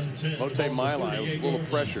 in there. Mote Milai with a little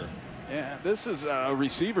pressure. Yeah, this is a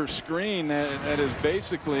receiver screen that is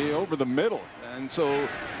basically over the middle, and so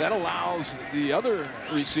that allows the other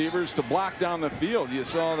receivers to block down the field. You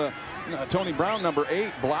saw the Tony Brown, number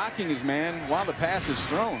 8, blocking his man while the pass is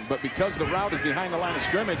thrown, but because the route is behind the line of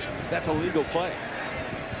scrimmage, that's a legal play.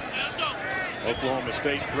 Oklahoma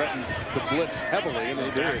State threatened to blitz heavily, and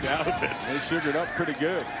they backed out of it. They sugared up pretty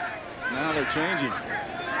good. Now they're changing.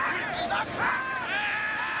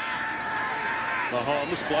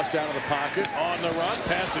 Mahomes flushed out of the pocket on the run.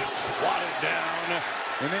 Pass is swatted down.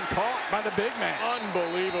 And then caught by the big man.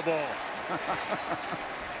 Unbelievable.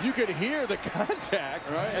 You could hear the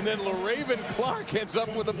contact, right? And then LaRaven Clark ends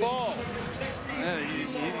up with the ball.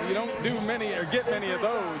 You don't do many or get many of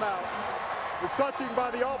those. The touching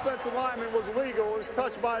by the offensive lineman was legal. It was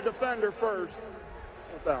touched by a defender first.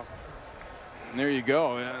 And there you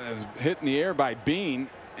go. It was hit in the air by Bean,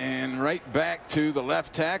 and right back to the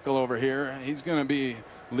left tackle over here. He's going to be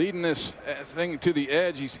leading this thing to the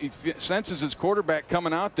edge. He senses his quarterback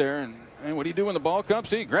coming out there, and what do you do when the ball comes?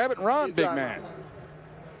 See, grab it and run, big man.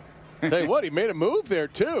 Tell you what, he made a move there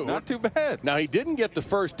too. Not too bad. Now he didn't get the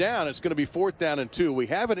first down. It's going to be 4th down and 2. We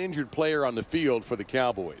have an injured player on the field for the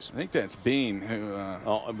Cowboys. I think that's Bean. Who,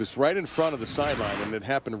 it was right in front of the sideline, and it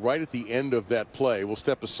happened right at the end of that play. We'll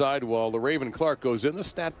step aside while LaRaven Clark goes in the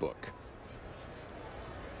stat book.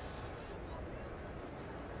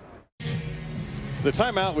 The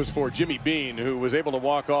timeout was for Jimmy Bean, who was able to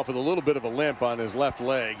walk off with a little bit of a limp on his left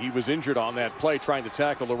leg. He was injured on that play trying to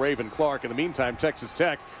tackle LaRaven Clark. In the meantime, Texas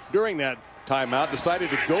Tech, during that timeout,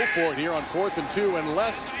 decided to go for it here on 4th and 2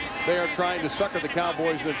 unless they are trying to sucker the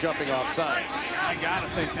Cowboys into jumping off sides. I got to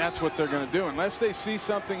think that's what they're going to do, unless they see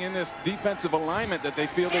something in this defensive alignment that they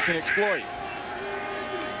feel they can exploit.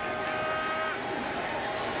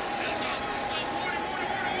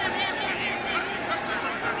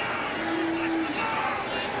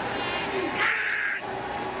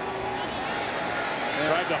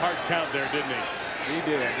 The hard count there, didn't he? He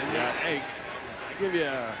did. And hey, I give you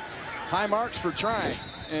high marks for trying.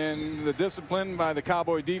 And the discipline by the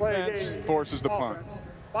Cowboy defense forces the punt.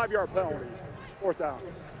 5-yard penalty. 4th down.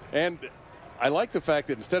 And I like the fact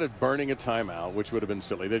that instead of burning a timeout, which would have been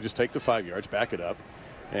silly, they just take the 5 yards, back it up,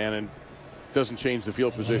 and it doesn't change the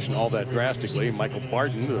field position all that drastically. Michael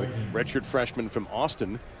Barton, the redshirt freshman from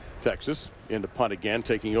Austin, Texas, into punt again,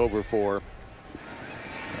 taking over for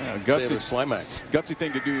gutsy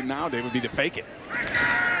thing to do now, Dave, would be to fake it.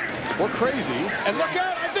 Or crazy. And look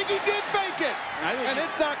out, I think he did fake it. And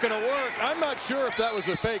it's not going to work. I'm not sure if that was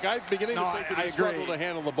a fake. I'm beginning to think that he struggled to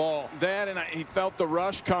handle the ball. That, and he felt the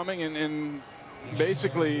rush coming and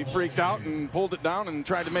basically freaked out and pulled it down and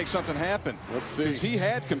tried to make something happen. Let's see. Because he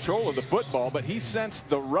had control of the football, but he sensed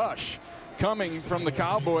the rush coming from the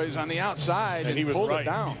Cowboys on the outside, and he was pulled right. it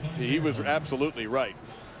down. He was absolutely right.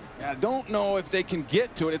 I don't know if they can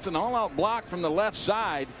get to it. It's an all-out block from the left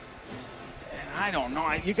side. And I don't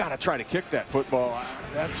know. You got to try to kick that football.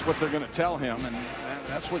 That's what they're going to tell him, and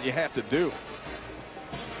that's what you have to do.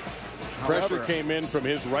 Pressure came in from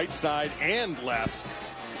his right side and left.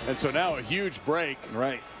 And so now a huge break.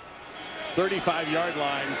 Right. 35-yard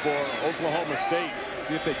line for Oklahoma State.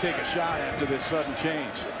 See if they take a shot after this sudden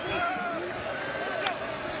change.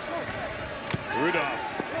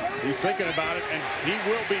 Rudolph, he's thinking about it, and he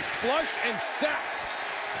will be flushed and sacked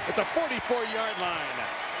at the 44-yard line.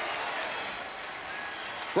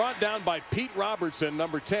 Brought down by Pete Robertson,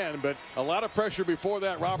 number 10, but a lot of pressure before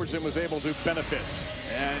that. Robertson was able to benefit.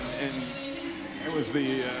 And it was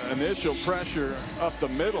the initial pressure up the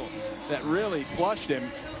middle that really flushed him.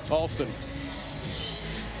 Alston.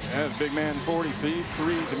 Yeah, big man, 40 feet,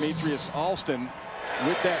 3, Demetrius Alston,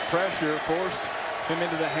 with that pressure, forced him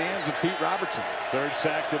into the hands of Pete Robertson. Third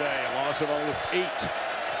sack today, a loss of only 8.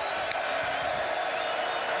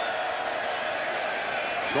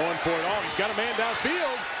 Going for it all. He's got a man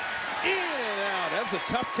downfield. In and out. That's a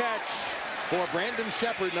tough catch for Brandon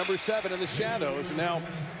Shepard, number 7 in the shadows. Now,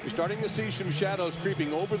 you're starting to see some shadows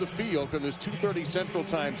creeping over the field from this 2:30 Central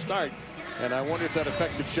Time start. And I wonder if that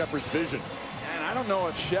affected Shepard's vision. And I don't know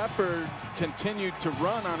if Shepard continued to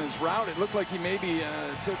run on his route. It looked like he maybe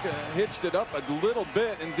hitched it up a little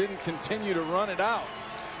bit and didn't continue to run it out.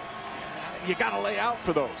 You got to lay out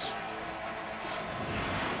for those.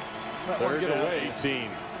 Third get away. 18.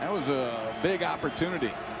 That was a big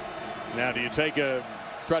opportunity. Now, do you try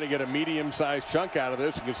to get a medium-sized chunk out of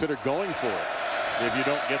this and consider going for it if you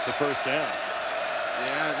don't get the first down?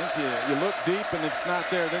 Yeah, I think you look deep, and if it's not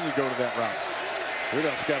there, then you go to that route.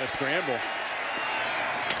 Rudolph's got a scramble.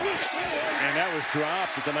 And that was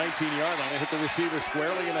dropped at the 19-yard line. It hit the receiver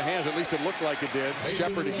squarely in the hands. At least it looked like it did.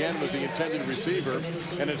 Shepard again was the intended receiver.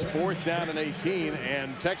 And it's 4th down and 18.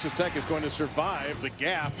 And Texas Tech is going to survive the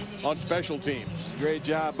gap on special teams. Great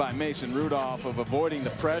job by Mason Rudolph of avoiding the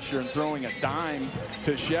pressure and throwing a dime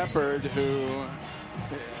to Shepard, who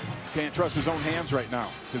can't trust his own hands right now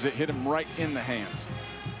because it hit him right in the hands.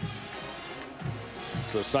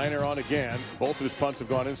 So Signer on again. Both of his punts have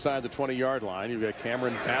gone inside the 20-yard line. You've got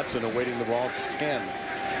Cameron Batson awaiting the ball at 10.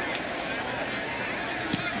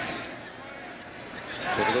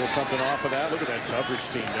 Take a little something off of that. Look at that coverage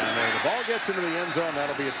team down there. The ball gets into the end zone.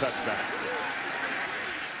 That'll be a touchback.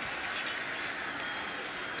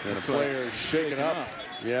 And a player shaken up.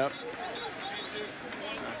 Yep.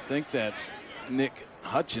 I think that's Nick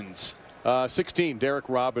Hutchins. 16, Derek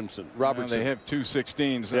Robertson. They have 2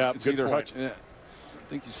 16s. Yeah, it's good either point. Hutchins.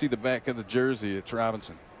 I think you see the back of the jersey. It's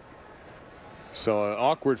Robinson. So an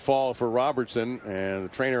awkward fall for Robertson, and the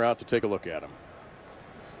trainer out to take a look at him.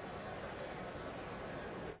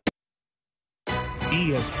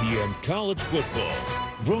 ESPN College Football,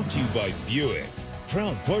 brought to you by Buick,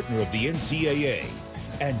 proud partner of the NCAA,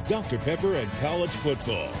 and Dr. Pepper and College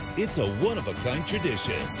Football. It's a one-of-a-kind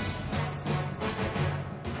tradition.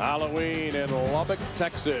 Halloween in Lubbock,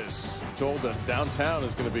 Texas. I'm told that downtown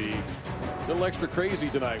is going to be a little extra crazy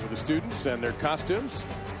tonight with the students and their costumes.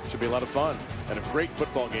 Should be a lot of fun and a great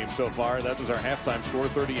football game so far. That was our halftime score,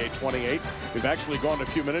 38-28. We've actually gone a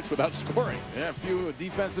few minutes without scoring. Yeah, a few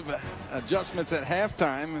defensive adjustments at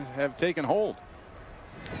halftime have taken hold.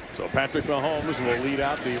 So Patrick Mahomes will lead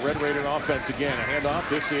out the Red Raider offense again. A handoff.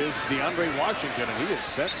 This is DeAndre Washington, and he is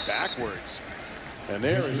sent backwards. And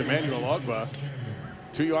there is Emmanuel Ogbah.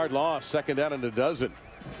 2-yard loss, 2nd down and a dozen.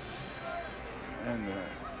 And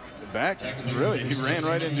the back, really, he ran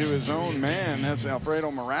right into his own man. That's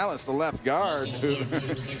Alfredo Morales, the left guard,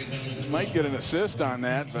 who might get an assist on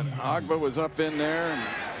that. But Ogbah was up in there and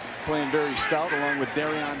playing very stout along with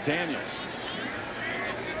Darion Daniels.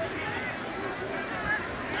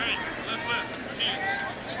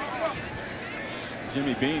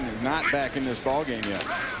 Jimmy Bean is not back in this ballgame yet.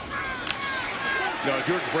 No,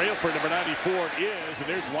 Jordan Brailford, number 94, is, and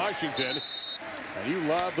there's Washington. And you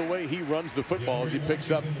love the way he runs the football as he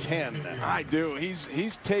picks up 10. I do.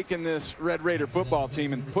 He's taken this Red Raider football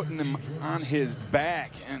team and putting them on his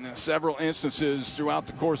back in several instances throughout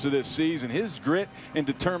the course of this season. His grit and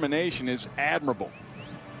determination is admirable.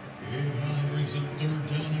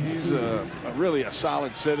 He's really a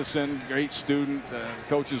solid citizen, great student. The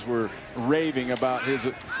coaches were raving about his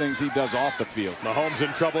things he does off the field. Mahomes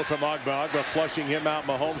in trouble from Ogbah. Ogbah flushing him out.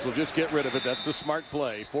 Mahomes will just get rid of it. That's the smart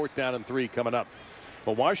play. 4th down and 3 coming up.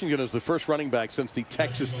 Well, Washington is the first running back since the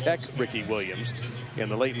Texas Tech Ricky Williams in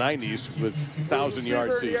the late 90s with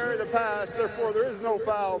 1,000-yard season. The area of the pass, therefore there is no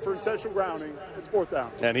foul for intentional grounding. It's 4th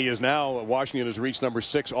down. And he is now, Washington has reached number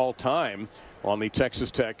 6 all time on the Texas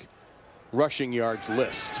Tech rushing yards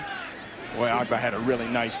list. Boy, Agba had a really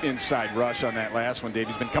nice inside rush on that last one, Dave.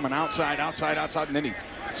 He's been coming outside, and then he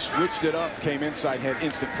switched it up, came inside, had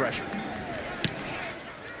instant pressure.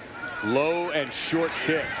 Low and short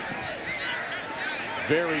kick.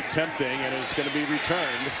 Very tempting, and it's going to be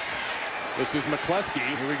returned. This is McCluskey.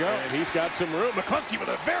 Here we go. And he's got some room. McCluskey with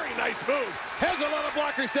a very nice move. Has a lot of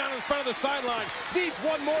blockers down in front of the sideline. Needs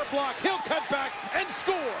one more block. He'll cut back and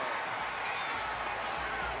score.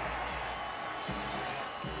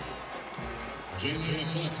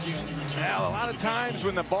 Well, a lot of times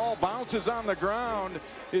when the ball bounces on the ground,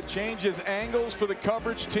 it changes angles for the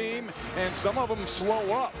coverage team, and some of them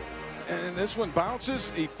slow up. And this one bounces,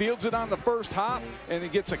 he fields it on the first hop, and he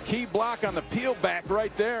gets a key block on the peel back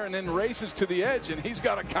right there, and then races to the edge, and he's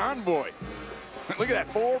got a convoy. Look at that,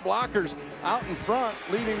 4 blockers out in front,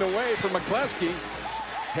 leading the way for McCluskey,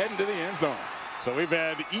 heading to the end zone. So we've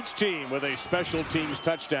had each team with a special teams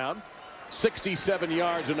touchdown. 67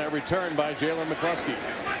 yards in that return by Jalen McCluskey.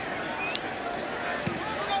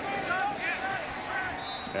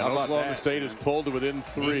 And Oklahoma State is pulled to within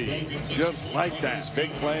 3. Just like that. Big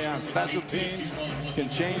play on special teams can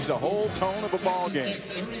change the whole tone of a ball game.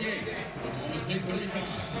 It's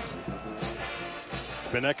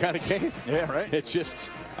been that kind of game. Yeah, right. It's just,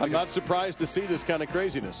 I'm not surprised to see this kind of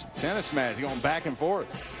craziness. Tennis match going back and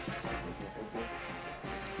forth.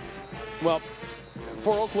 Well,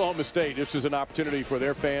 for Oklahoma State, this is an opportunity for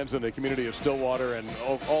their fans and the community of Stillwater and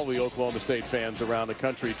all the Oklahoma State fans around the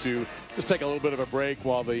country to just take a little bit of a break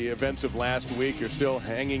while the events of last week are still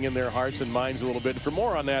hanging in their hearts and minds a little bit. And for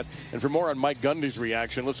more on that and for more on Mike Gundy's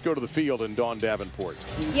reaction, let's go to the field and Dawn Davenport.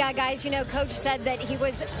 Yeah, guys, you know, Coach said that he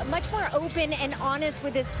was much more open and honest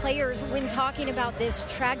with his players when talking about this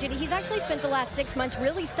tragedy. He's actually spent the last 6 months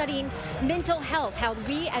really studying mental health, how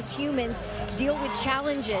we as humans deal with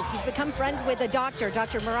challenges. He's become friends with a doctor,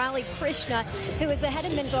 Dr. Murali Krishna, who is the head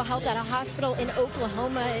of mental health at a hospital in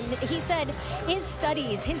Oklahoma. And he said his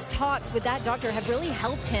studies, his talks with that doctor have really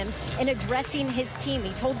helped him in addressing his team.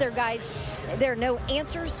 He told their guys there are no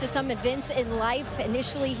answers to some events in life.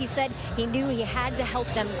 Initially, he said he knew he had to help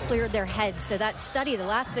them clear their heads. So that study, the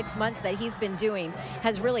last 6 months that he's been doing,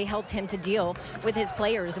 has really helped him to deal with his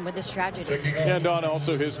players and with this tragedy. And on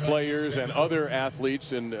also his players and other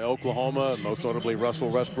athletes in Oklahoma, most notably Russell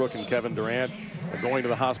Westbrook and Kevin Durant, are going to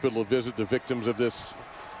the hospital to visit the victims of this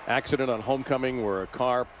accident on homecoming where a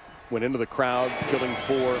car went into the crowd, killing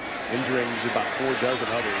 4, injuring about 4 dozen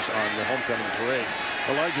others on the homecoming parade,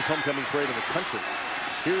 the largest homecoming parade in the country.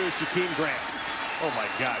 Here is Jakeem Grant. Oh my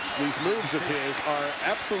gosh, these moves of his are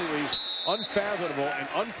absolutely unfathomable and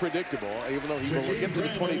unpredictable, even though he will get to the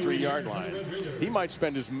 23-yard line. He might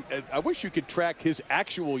spend his, I wish you could track his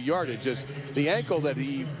actual yardage, as the ankle that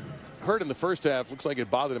he hurt in the first half looks like it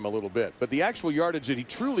bothered him a little bit, but the actual yardage that he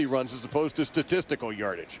truly runs as opposed to statistical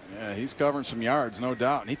yardage. Yeah, he's covering some yards, no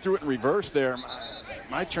doubt. And he threw it in reverse there.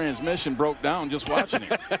 My transmission broke down just watching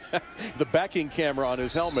it. The backing camera on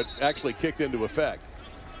his helmet actually kicked into effect.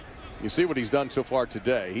 You see what he's done so far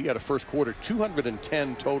today. He had a first quarter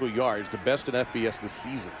 210 total yards, the best in FBS this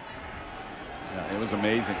season. Yeah, it was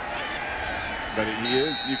amazing. But he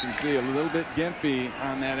is, you can see, a little bit gimpy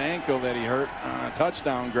on that ankle that he hurt on a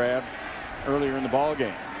touchdown grab earlier in the ball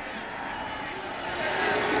game.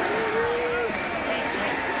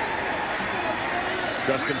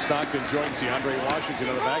 Justin Stockton joins DeAndre Washington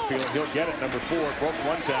in the backfield. He'll get it, number 4. Broke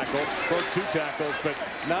 1 tackle, broke 2 tackles, but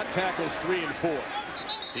not tackles 3 and 4.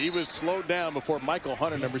 He was slowed down before Michael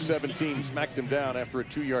Hunter, number 17, smacked him down after a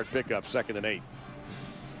 2-yard pickup, 2nd and 8.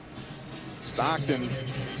 Stockton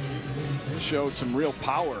showed some real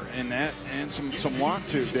power in that and some want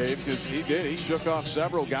to, Dave, because he did. He shook off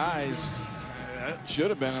several guys. That should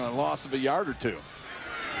have been a loss of a yard or 2.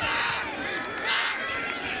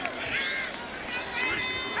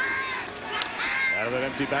 Out of that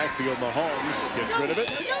empty backfield, Mahomes gets rid of it.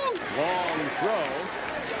 Long throw.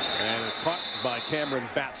 And caught by Cameron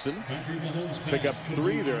Batson. Pick up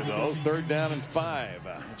 3 there, though. 3rd down and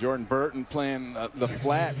 5. Jordan Burton playing the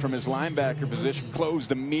flat from his linebacker position,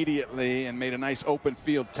 closed immediately and made a nice open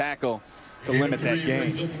field tackle to limit that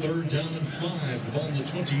gain. 3rd down and 5 on the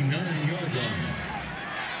 29-yard line.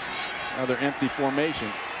 Another empty formation.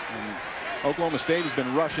 And Oklahoma State has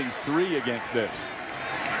been rushing 3 against this.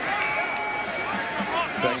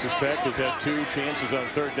 Texas Tech has had 2 chances on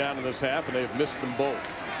 3rd down in this half, and they've missed them both.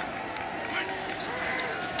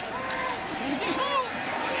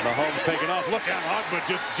 Mahomes taking off. Look out. Hogba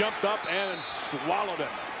just jumped up and swallowed it.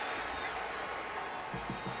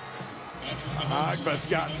 Hogba's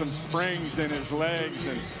got some springs in his legs,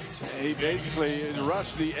 and he basically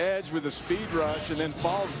rushed the edge with a speed rush and then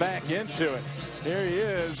falls back into it. Here he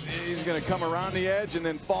is. He's going to come around the edge and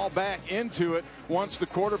then fall back into it once the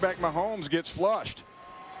quarterback Mahomes gets flushed.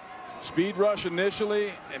 Speed rush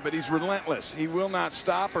initially, but he's relentless. He will not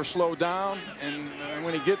stop or slow down, and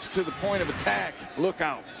when he gets to the point of attack, look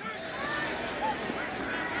out.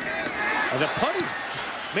 And the punt is,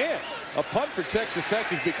 man, a punt for Texas Tech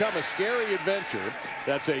has become a scary adventure.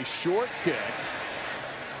 That's a short kick.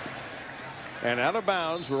 And out of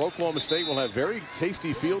bounds, where Oklahoma State will have very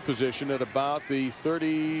tasty field position at about the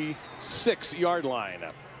 36-yard line.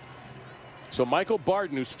 So Michael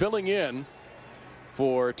Barden, who's filling in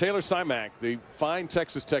for Taylor Simak, the fine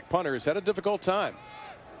Texas Tech punter, has had a difficult time.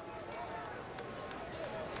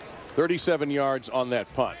 37 yards on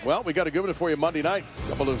that punt. Well, we got a good one for you Monday night. A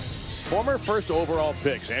couple of former first overall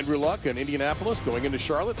picks. Andrew Luck in Indianapolis going into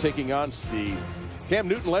Charlotte, taking on the Cam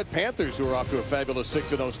Newton-led Panthers, who are off to a fabulous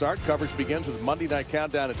 6-0 start. Coverage begins with Monday Night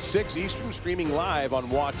Countdown at 6 Eastern, streaming live on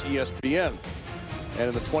Watch ESPN. And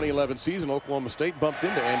in the 2011 season, Oklahoma State bumped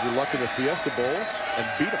into Andrew Luck in the Fiesta Bowl and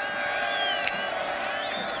beat him.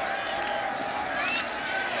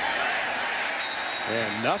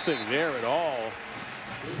 And nothing there at all.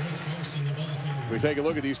 We take a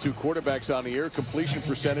look at these two quarterbacks on the air. Completion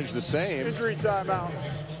percentage the same. Injury timeout.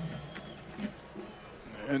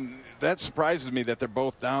 And that surprises me that they're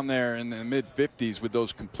both down there in the mid-50s with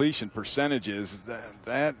those completion percentages.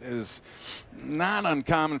 That is not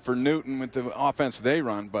uncommon for Newton with the offense they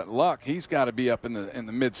run, but Luck, he's got to be up in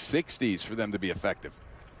the mid-60s for them to be effective.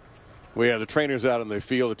 We have the trainers out on the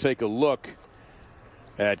field to take a look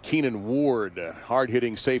at Keenan Ward,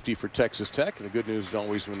 hard-hitting safety for Texas Tech. The good news is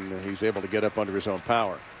always when he's able to get up under his own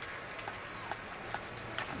power.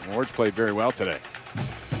 Ward's played very well today.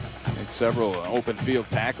 Made several open field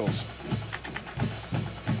tackles.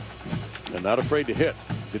 And not afraid to hit.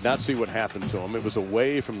 Did not see what happened to him. It was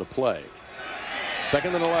away from the play.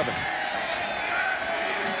 2nd and 11.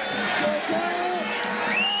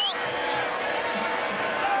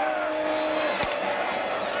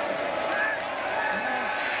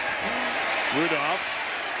 Rudolph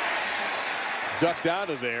ducked out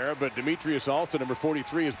of there, but Demetrius Alston, number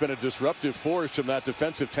 43, has been a disruptive force from that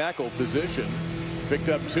defensive tackle position. Picked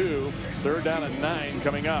up 2. 3rd down and 9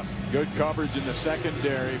 coming up. Good coverage in the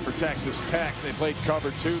secondary for Texas Tech. They played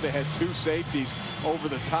cover 2. They had 2 safeties over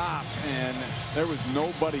the top, and there was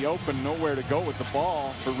nobody open, nowhere to go with the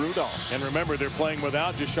ball for Rudolph. And remember, they're playing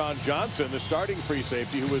without Deshaun Johnson, the starting free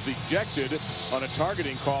safety, who was ejected on a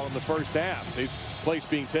targeting call in the first half. His place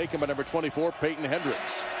being taken by number 24, Peyton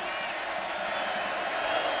Hendricks.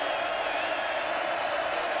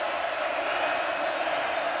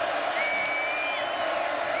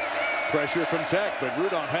 Pressure from Tech, but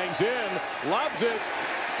Rudolph hangs in, lobs it,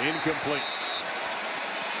 incomplete.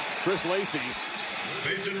 Chris Lacey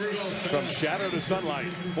from shadow to sunlight,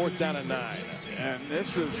 4th down and 9. And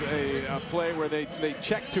this is a play where they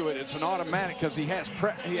check to it. It's an automatic because he has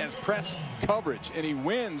press coverage, and he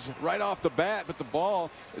wins right off the bat, but the ball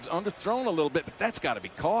is underthrown a little bit, but that's got to be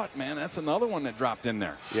caught, man. That's another one that dropped in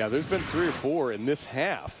there. Yeah, there's been 3 or 4 in this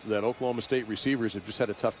half that Oklahoma State receivers have just had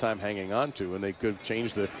a tough time hanging on to, and they could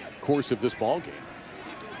change the course of this ball game.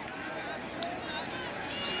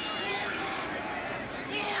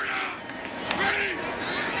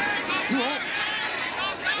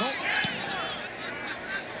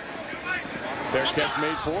 Fair catch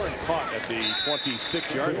made for and caught at the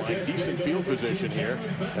 26-yard line. Decent field position here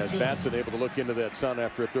as Batson able to look into that sun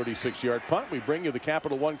after a 36-yard punt. We bring you the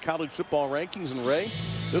Capital One college football rankings. And Ray,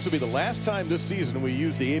 this will be the last time this season we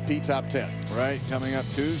use the AP Top 10. Right, coming up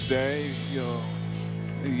Tuesday,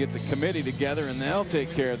 you get the committee together and they'll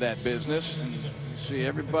take care of that business. And you see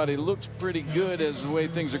everybody looks pretty good as the way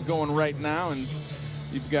things are going right now. And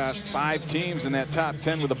you've got 5 teams in that top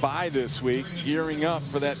 10 with a bye this week, gearing up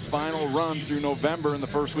for that final run through November and the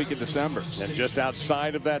first week of December. And just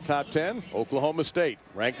outside of that top 10, Oklahoma State,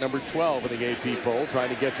 ranked number 12 in the AP poll, trying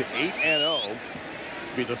to get to 8-0.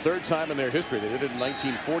 Be the 3rd time in their history. They did it in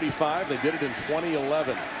 1945. They did it in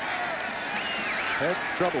 2011. Had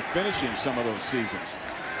trouble finishing some of those seasons.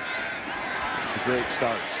 The great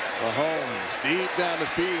starts. Mahomes deep down the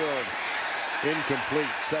field.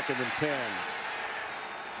 Incomplete. 2nd and 10.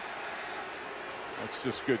 That's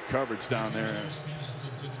just good coverage down there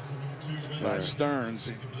by Stearns.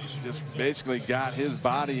 He just basically got his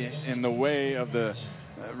body in the way of the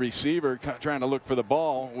receiver trying to look for the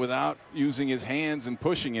ball without using his hands and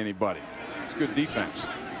pushing anybody. It's good defense.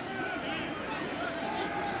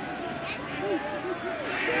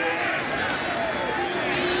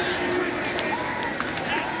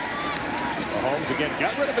 again.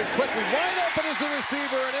 Got rid of it quickly. Wide open is the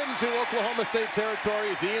receiver and into Oklahoma State territory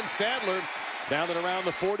is Ian Sadler. Down and around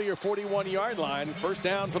the 40 or 41-yard line. First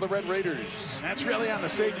down for the Red Raiders. And that's really on the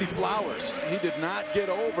safety Flowers. He did not get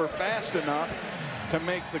over fast enough to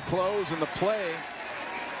make the close and the play.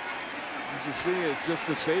 As you see, it's just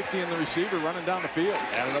the safety and the receiver running down the field.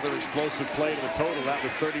 And another explosive play to the total. That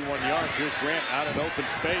was 31 yards. Here's Grant out in open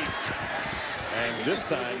space. And this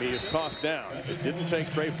time he is tossed down. It didn't take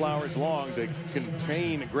Trey Flowers long to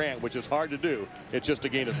contain Grant, which is hard to do. It's just a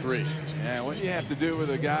gain of 3. Yeah, what you have to do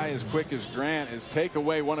with a guy as quick as Grant is take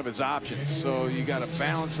away one of his options. So you got to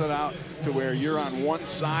balance it out to where you're on one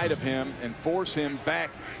side of him and force him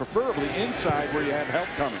back, preferably inside where you have help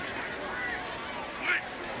coming.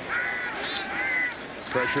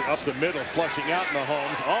 Pressure up the middle, flushing out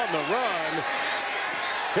Mahomes on the run.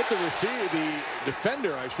 Hit the receiver, the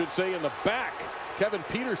defender, I should say, in the back, Kevin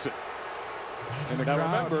Peterson. And now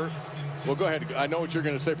remember, well, go ahead. I know what you're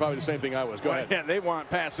going to say, probably the same thing I was. Go ahead. Yeah, they want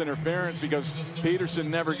pass interference because Peterson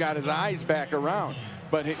never got his eyes back around.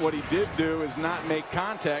 But what he did do is not make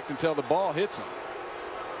contact until the ball hits him.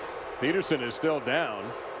 Peterson is still down.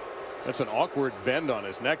 That's an awkward bend on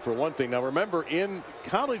his neck for one thing. Now remember, in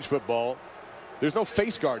college football, there's no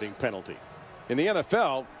face guarding penalty. In the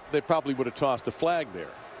NFL, they probably would have tossed a flag there.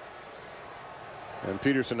 And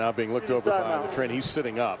Peterson now being looked over by the train. He's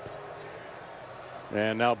sitting up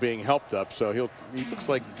and now being helped up. So he looks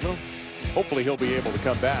like, well, hopefully he'll be able to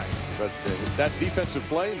come back. But that defensive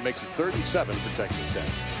play makes it 37 for Texas Tech.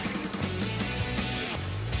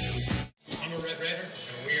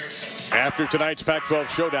 After tonight's Pac-12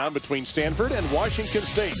 showdown between Stanford and Washington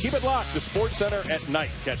State. Keep it locked to SportsCenter at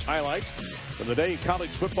night. Catch highlights from the day in college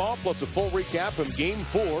football, plus a full recap from Game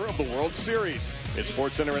 4 of the World Series. It's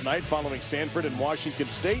SportsCenter at night following Stanford and Washington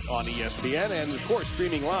State on ESPN, and of course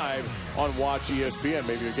streaming live on Watch ESPN.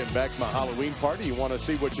 Maybe you're getting back from a Halloween party. You want to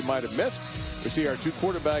see what you might have missed. We see our 2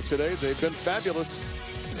 quarterbacks today. They've been fabulous.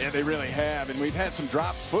 Yeah, they really have. And we've had some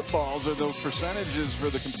drop footballs, or those percentages for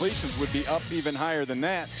the completions would be up even higher than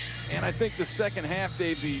that. And I think the second half,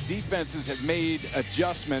 Dave, the defenses have made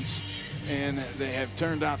adjustments, and they have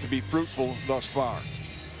turned out to be fruitful thus far.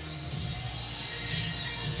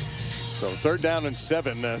 So 3rd down and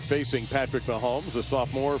 7 facing Patrick Mahomes, the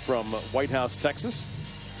sophomore from White House, Texas.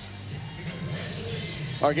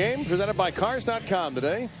 Our game presented by Cars.com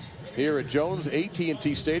today here at Jones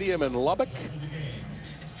AT&T Stadium in Lubbock.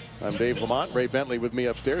 I'm Dave Lamont. Ray Bentley with me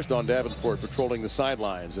upstairs. Don Davenport patrolling the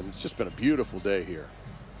sidelines, and it's just been a beautiful day here.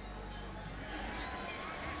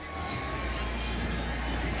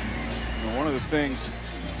 One of the things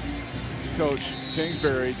Coach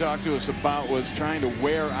Kingsbury talked to us about was trying to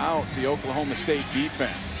wear out the Oklahoma State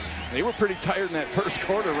defense. They were pretty tired in that first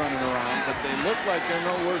quarter running around, but they look like they're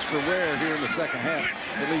no worse for wear here in the second half,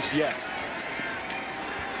 at least yet.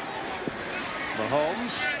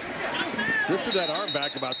 Mahomes drifted that arm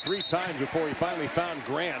back about 3 times before he finally found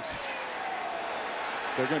Grant.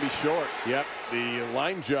 They're going to be short. Yep, the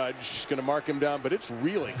line judge is going to mark him down, but it's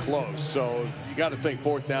really close. So you got to think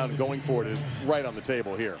 4th down going for it is right on the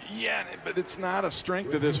table here. Yeah, but it's not a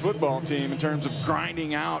strength of this football team in terms of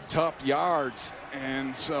grinding out tough yards.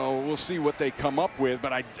 And so we'll see what they come up with.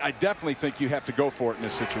 But I definitely think you have to go for it in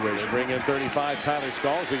this situation. They bring in 35 Tyler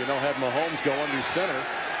Scalzi, and they'll have Mahomes go under center.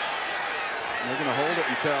 They're going to hold it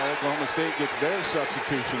until Oklahoma State gets their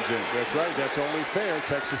substitutions in. That's right. That's only fair.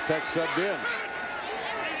 Texas Tech subbed in.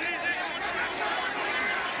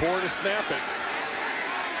 4 to snap it.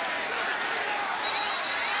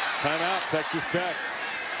 Timeout, Texas Tech.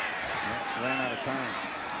 Ran out of time.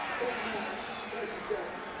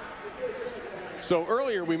 So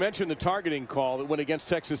earlier we mentioned the targeting call that went against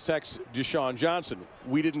Texas Tech's Deshaun Johnson.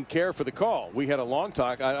 We didn't care for the call. We had a long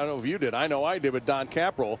talk. I don't know if you did. I know I did with Don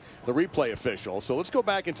Capral, the replay official. So let's go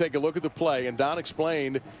back and take a look at the play. And Don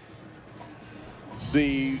explained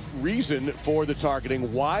the reason for the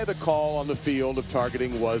targeting, why the call on the field of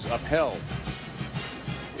targeting was upheld.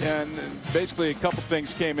 And basically a couple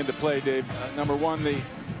things came into play, Dave. Number one, the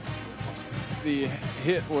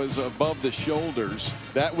hit was above the shoulders.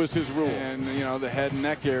 That was his rule. And, you know, the head and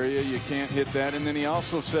neck area, you can't hit that. And then he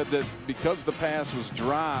also said that because the pass was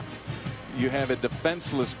dropped, you have a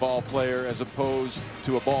defenseless ball player as opposed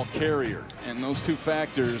to a ball carrier. And those 2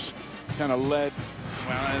 factors kind of led,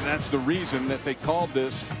 well, and that's the reason that they called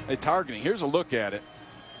this a targeting. Here's a look at it.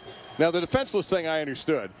 Now, the defenseless thing I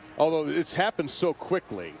understood, although it's happened so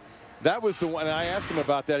quickly. That was the one, and I asked him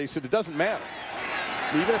about that. He said it doesn't matter.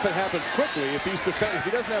 Even if it happens quickly, if he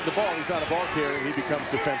doesn't have the ball, he's not a ball carrier, and he becomes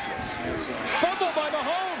defenseless. Fumble by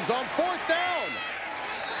Mahomes on 4th down.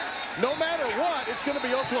 No matter what, it's going to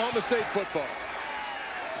be Oklahoma State football.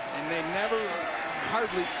 And they never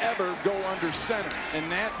hardly ever go under center,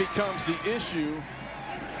 and that becomes the issue.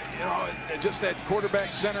 You know, just that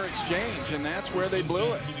quarterback center exchange, and that's where they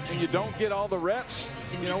blew it. And you don't get all the reps,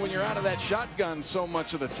 you know, when you're out of that shotgun so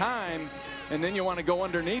much of the time, and then you want to go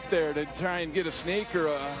underneath there to try and get a sneak or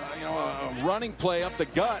a running play up the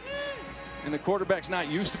gut, and the quarterback's not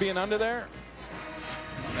used to being under there.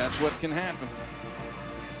 That's what can happen.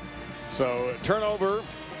 So turnover.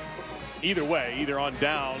 Either way, either on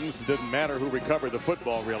downs, it doesn't matter who recovered the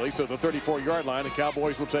football, really. So the 34-yard line, the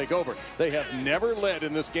Cowboys will take over. They have never led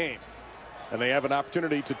in this game, and they have an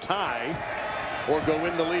opportunity to tie or go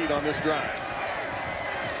in the lead on this drive.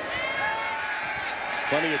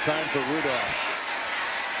 Plenty of time for Rudolph.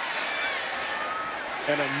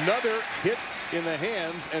 And another hit in the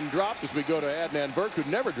hands and drop as we go to Adnan Burke, who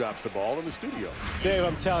never drops the ball in the studio. Dave,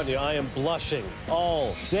 I'm telling you, I am blushing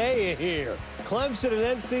all day here. Clemson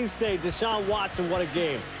and NC State. Deshaun Watson, what a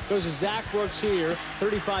game. Goes to Zach Brooks here,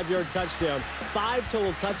 35-yard touchdown. 5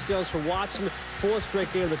 total touchdowns for Watson. 4th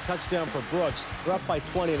straight game of a touchdown for Brooks. They're up by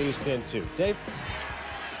 20 on ESPN 2. Dave?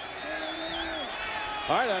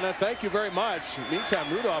 All right, Anna, thank you very much.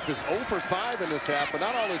 Meantime, Rudolph is 0 for 5 in this half, but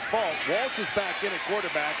not all his fault. Walsh is back in at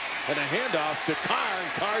quarterback, and a handoff to Carr,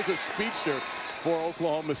 and Carr's a speedster for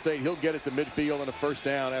Oklahoma State. He'll get it to midfield and a first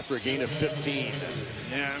down after a gain of 15.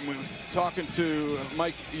 Yeah, and we're talking to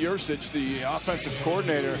Mike Yursich, the offensive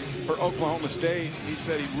coordinator for Oklahoma State. He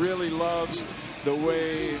said he really loves the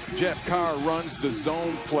way Jeff Carr runs the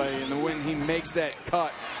zone play, and when he makes that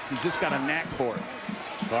cut, he's just got a knack for it.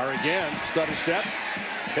 Carr again, stutter step,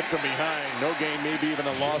 hit from behind, no gain, maybe even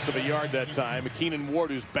a loss of a yard that time. Keenan Ward,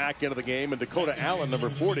 who's back into the game, and Dakota Allen, number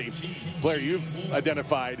 40, player you've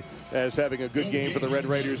identified as having a good game for the Red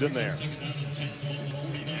Raiders in there.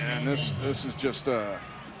 And this is just a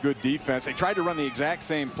good defense. They tried to run the exact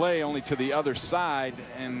same play, only to the other side,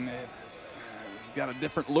 and got a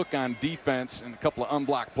different look on defense and a couple of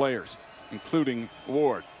unblocked players, including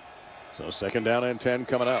Ward. So 2nd down and 10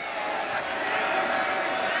 coming up.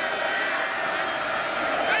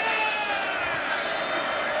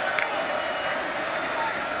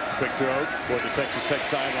 Quick throw toward the Texas Tech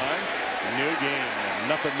sideline. New game.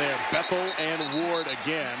 Nothing there. Bethel and Ward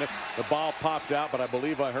again. The ball popped out, but I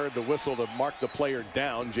believe I heard the whistle to mark the player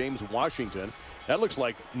down, James Washington. That looks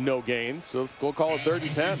like no gain, so we'll call it 3rd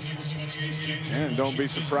and 10. And don't be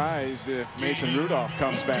surprised if Mason Rudolph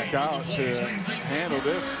comes back out to handle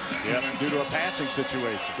this due to a passing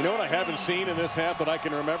situation. You know what I haven't seen in this half that I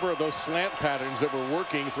can remember are those slant patterns that were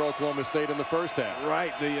working for Oklahoma State in the first half.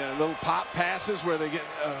 Right, the little pop passes where they get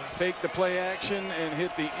fake the play action and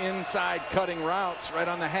hit the inside cutting routes right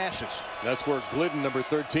on the hashes. That's where Glidden, number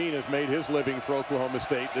 13, has made his living for Oklahoma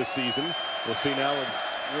State this season. We'll see now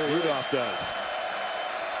what Rudolph does.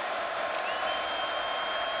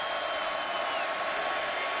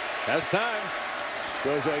 Has time.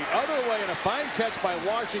 Goes the other way, and a fine catch by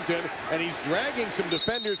Washington, and he's dragging some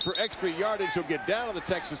defenders for extra yardage. He'll get down to the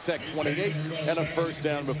Texas Tech 28 and a first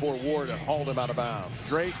down before Ward hauled him out of bounds.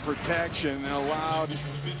 Great protection and allowed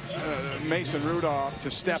Mason Rudolph to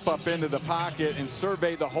step up into the pocket and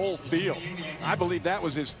survey the whole field. I believe that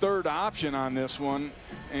was his 3rd option on this one,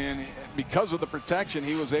 and because of the protection,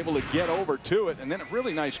 he was able to get over to it. And then a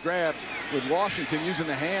really nice grab with Washington using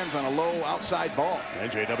the hands on a low outside ball.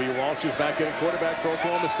 And J.W. Walsh is back in at quarterback for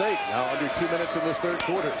Oklahoma State. Now under 2 minutes in this 3rd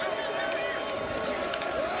quarter.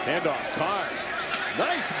 Handoff, Carr.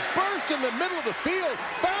 Nice burst in the middle of the field.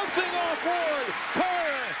 Bouncing off Ward.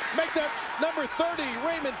 Carr, make that number 30.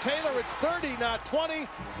 Raymond Taylor, it's 30, not 20.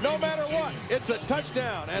 No matter what, it's a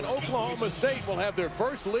touchdown. And Oklahoma State will have their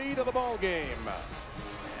first lead of the ball game.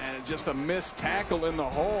 And just a missed tackle in the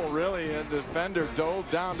hole, really. A defender dove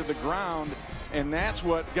down to the ground, and that's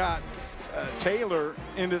what got Taylor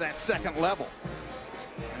into that 2nd level.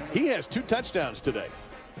 He has 2 touchdowns today.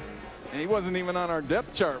 He wasn't even on our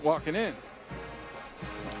depth chart walking in.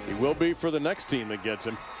 He will be for the next team that gets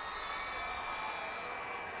him.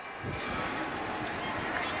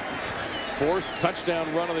 4th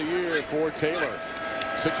touchdown run of the year for Taylor.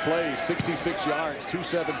 6 plays, 66 yards,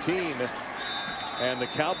 217. And the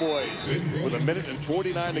Cowboys, with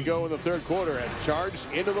 1:49 to go in the 3rd quarter, have charged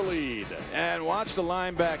into the lead. And watch the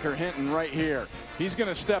linebacker Hinton right here. He's going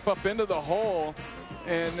to step up into the hole,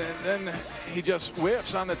 and then he just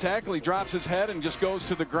whiffs on the tackle. He drops his head and just goes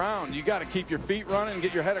to the ground. You got to keep your feet running and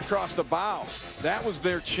get your head across the bow. That was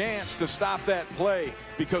their chance to stop that play,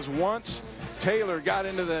 because once Taylor got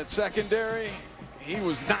into that secondary, he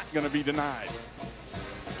was not going to be denied.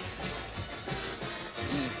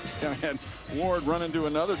 And Ward run into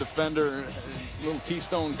another defender, little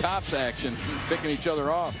Keystone Cops action, picking each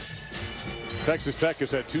other off. Texas Tech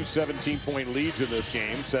has had two 17-point leads in this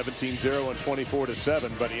game, 17-0 and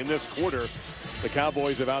 24-7. But in this quarter, the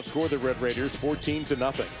Cowboys have outscored the Red Raiders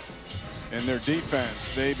 14-0. And their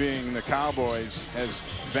defense, they being the Cowboys, has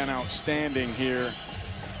been outstanding here,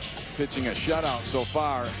 pitching a shutout so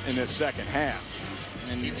far in this second half.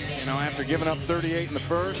 And you know, after giving up 38 in the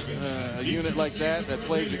first, a unit like that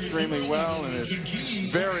plays extremely well and is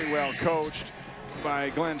very well coached by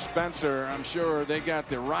Glenn Spencer. I'm sure they got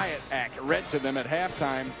the riot act read to them at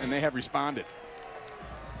halftime, and they have responded.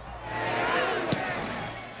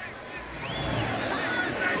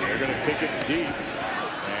 They're going to kick it deep,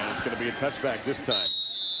 and it's going to be a touchback this time.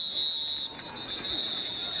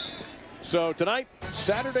 So tonight,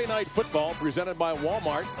 Saturday Night Football presented by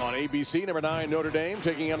Walmart on ABC. Number 9 Notre Dame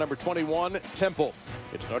taking on number 21 Temple.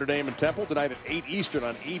 It's Notre Dame and Temple tonight at 8 Eastern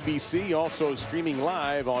on ABC. Also streaming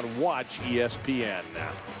live on Watch ESPN.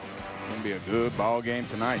 Going to be a good ball game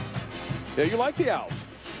tonight. Yeah, you like the Owls?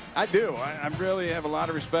 I do. I really have a lot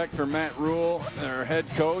of respect for Matt Rule, their head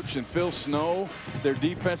coach, and Phil Snow, their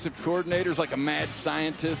defensive coordinators, like a mad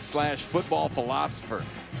scientist / football philosopher.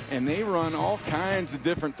 And they run all kinds of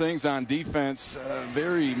different things on defense,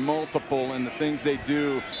 very multiple in the things they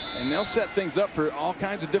do. And they'll set things up for all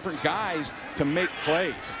kinds of different guys to make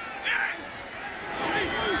plays.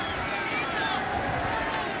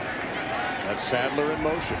 That's Sadler in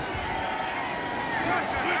motion.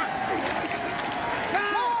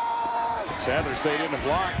 Sadler stayed in the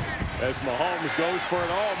block as Mahomes goes for it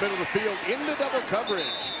all. Middle of the field into double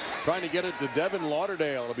coverage. Trying to get it to Devin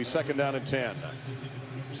Lauderdale. It'll be 2nd down and 10.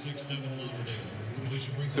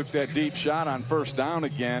 Took that deep shot on 1st down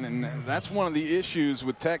again, and that's one of the issues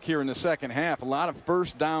with Tech here in the second half. A lot of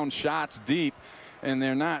 1st down shots deep, and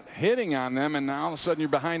they're not hitting on them, and now all of a sudden you're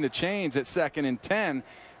behind the chains at 2nd and 10,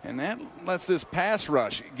 and that lets this pass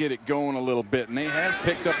rush get it going a little bit, and they have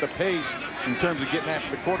picked up the pace in terms of getting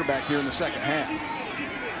after the quarterback here in the second half.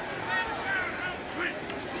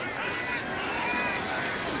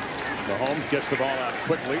 Mahomes gets the ball out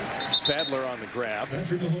quickly. Sadler on the grab at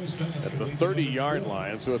the 30-yard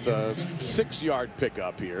line. So it's a 6-yard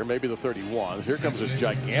pickup here, maybe the 31. Here comes a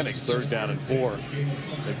gigantic 3rd down and 4.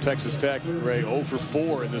 And Texas Tech, Ray, 0 for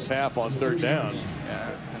 4 in this half on 3rd downs.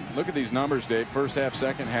 Look at these numbers, Dave. First half,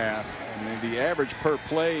 second half. And the average per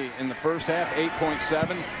play in the first half,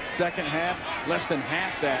 8.7. Second half, less than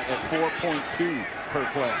half that at 4.2 per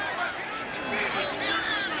play.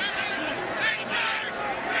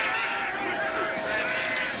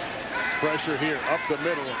 Pressure here up the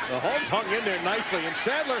middle. Mahomes hung in there nicely, and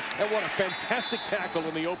Sadler, and what a fantastic tackle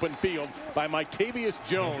in the open field by Mictavius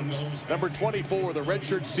Jones, number 24, the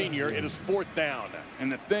redshirt senior. It is 4th down.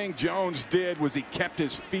 And the thing Jones did was he kept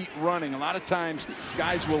his feet running. A lot of times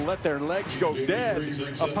guys will let their legs go dead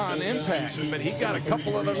upon impact, but he got a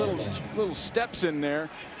couple of little steps in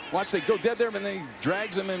there. Watch, they go dead there, and then he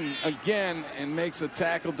drags them in again and makes a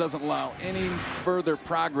tackle. Doesn't allow any further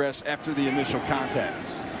progress after the initial contact.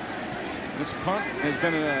 This punt has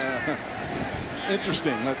been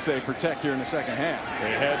interesting, let's say, for Tech here in the second half.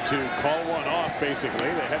 They had to call one off, basically.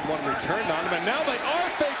 They had one returned on them, and now they are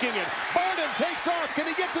faking it. Barden takes off. Can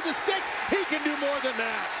he get to the sticks? He can do more than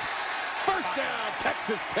that. 1st down,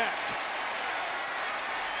 Texas Tech.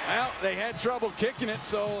 Well, they had trouble kicking it,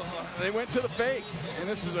 so they went to the fake. And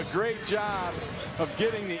this is a great job of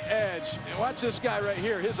getting the edge. And watch this guy right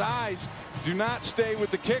here. His eyes do not stay with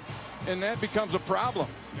the kick, and that becomes a problem.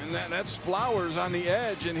 And that's Flowers on the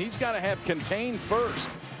edge, and he's got to have contained first.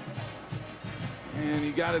 And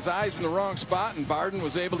he got his eyes in the wrong spot, and Barden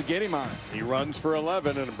was able to get him on it. He runs for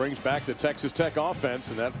 11, and it brings back the Texas Tech offense,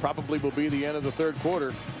 and that probably will be the end of the 3rd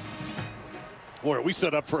quarter. Boy, are we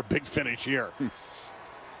set up for a big finish here.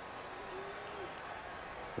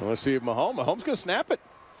 Well, let's see if Mahomes going to snap it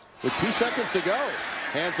with 2 seconds to go.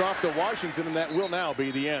 Hands off to Washington, and that will now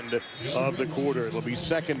be the end of the quarter. It'll be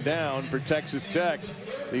 2nd down for Texas Tech.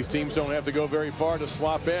 These teams don't have to go very far to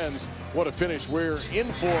swap ends. What a finish we're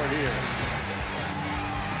in for here.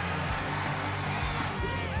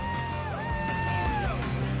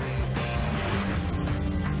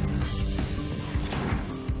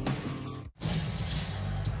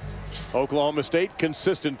 Oklahoma State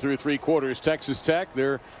consistent through 3 quarters. Texas Tech,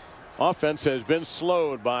 their offense has been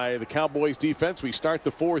slowed by the Cowboys defense. We start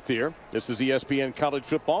the 4th here. This is ESPN College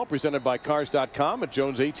Football presented by Cars.com at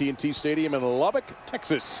Jones AT&T Stadium in Lubbock,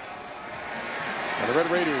 Texas. And the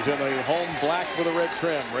Red Raiders in the home black with a red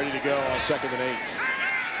trim, ready to go on 2nd and 8.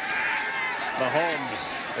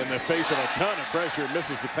 Mahomes in the face of a ton of pressure,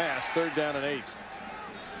 misses the pass. 3rd down and 8.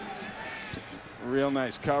 Real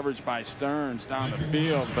nice coverage by Stearns down the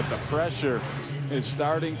field, but the pressure is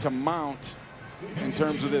starting to mount in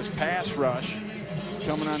terms of this pass rush.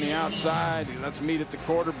 Coming on the outside, let's meet at the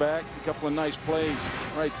quarterback. A couple of nice plays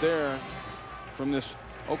right there from this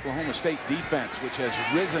Oklahoma State defense, which has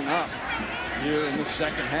risen up here in the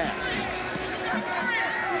second half.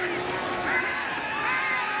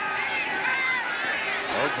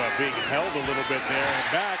 Ogba being held a little bit there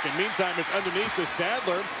and back, and meantime it's underneath the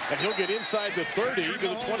Sadler, and he'll get inside the 30 to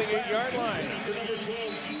the 28-yard line.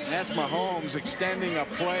 That's Mahomes extending a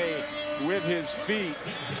play with his feet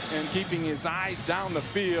and keeping his eyes down the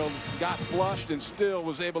field. Got flushed and still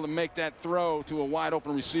was able to make that throw to a wide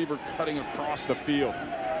open receiver cutting across the field.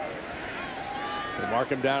 They mark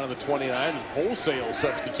him down on the 29. Wholesale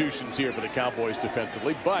substitutions here for the Cowboys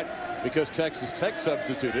defensively, but because Texas Tech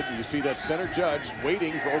substituted, you see that center judge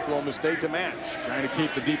waiting for Oklahoma State to match. Trying to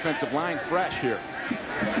keep the defensive line fresh here.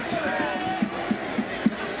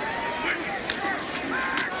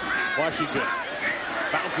 Washington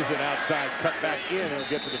bounces it outside, cut back in, and it'll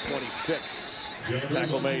get to the 26.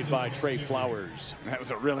 Tackle made by Trey Flowers. That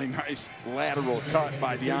was a really nice lateral cut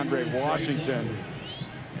by DeAndre Washington,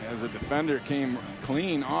 as a defender came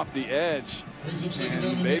clean off the edge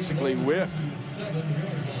and basically whiffed.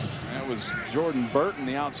 That was Jordan Burton,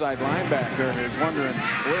 the outside linebacker, who's wondering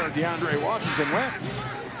where DeAndre Washington went.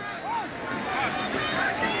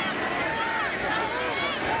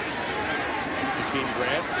 Jakeem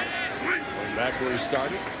Grant going back where he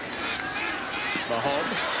started.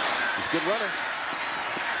 Mahomes, he's a good runner.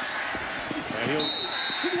 And he'll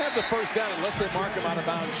should have the first down unless they mark him out of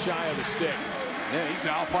bounds shy of the stick. Yeah, he's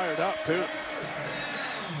all fired up too.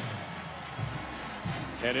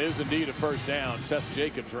 And it is indeed a first down. Seth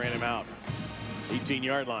Jacobs ran him out.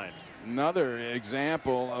 18-yard line. Another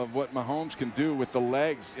example of what Mahomes can do with the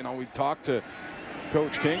legs. You know, we talked to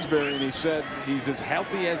Coach Kingsbury, and he said he's as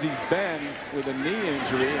healthy as he's been with a knee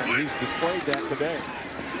injury, and he's displayed that today.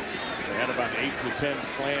 They had about 8 to 10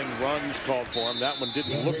 planned runs called for him. That one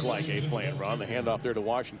didn't look like a planned run. The handoff there to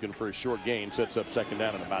Washington for a short gain sets up second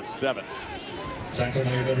down at about 7.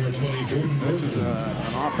 This is an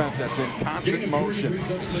offense that's in constant motion,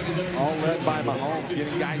 all led by Mahomes,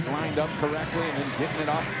 getting guys lined up correctly and then hitting it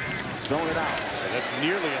up, throwing it out. And that's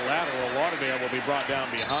nearly a lateral. Lauderdale will be brought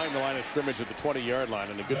down behind the line of scrimmage at the 20-yard line,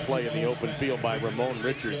 and a good play in the open field by Ramon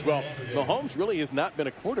Richards. Well, Mahomes really has not been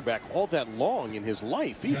a quarterback all that long in his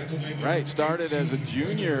life either. Right, started as a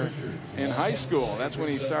junior in high school. That's when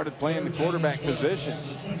he started playing the quarterback position.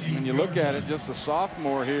 When you look at it, just a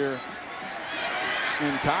sophomore here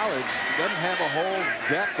in college, doesn't have a whole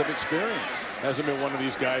depth of experience. Hasn't been one of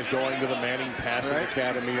these guys going to the Manning Passing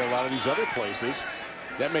Academy or a lot of these other places.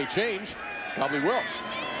 That may change, probably will.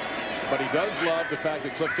 But he does love the fact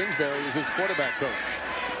that Cliff Kingsbury is his quarterback coach.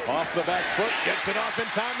 Off the back foot, gets it off in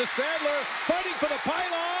time to Sadler, fighting for the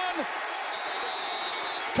pylon.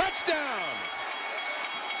 Touchdown!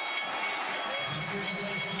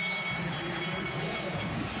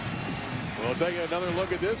 We'll take another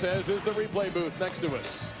look at this, as is the replay booth next to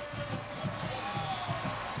us.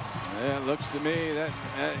 Yeah, it looks to me that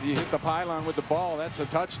you hit the pylon with the ball. That's a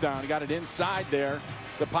touchdown. You got it inside there.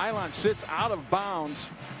 The pylon sits out of bounds,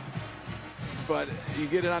 but you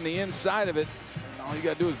get it on the inside of it. All you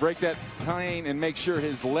got to do is break that plane and make sure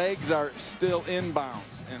his legs are still in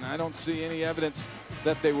bounds. And I don't see any evidence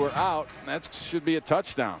that they were out. That should be a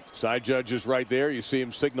touchdown. Side judge is right there. You see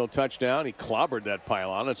him signal touchdown. He clobbered that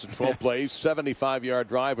pylon. It's a 12-play, 75-yard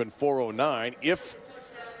drive in 4:09. If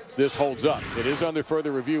this holds up, it is under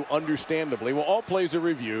further review, understandably. Well, all plays are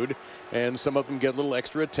reviewed, and some of them get a little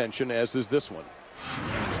extra attention, as is this one.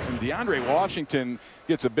 And DeAndre Washington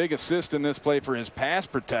gets a big assist in this play for his pass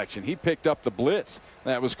protection. He picked up the blitz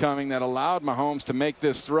that was coming that allowed Mahomes to make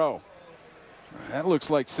this throw. That looks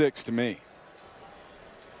like 6 to me.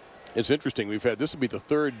 It's interesting. This will be the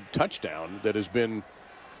third touchdown that has been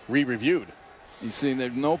re-reviewed. You see,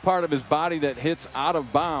 there's no part of his body that hits out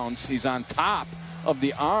of bounds. He's on top of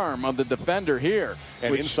the arm of the defender here,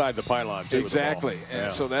 and inside the pylon too. Exactly. The ball.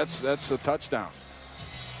 And so that's a touchdown.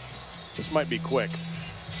 This might be quick.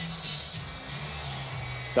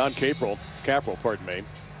 Don Caprile, pardon me,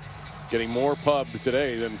 getting more pub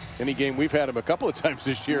today than any game we've had him a couple of times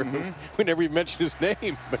this year. We never even mentioned his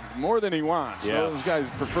name. But more than he wants. Yeah. Those guys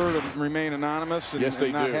prefer to remain anonymous and, yes,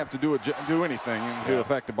 they not do. have to do anything to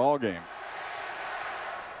affect the ball game.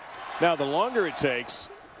 Now, the longer it takes,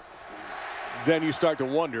 then you start to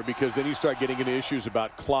wonder, because then you start getting into issues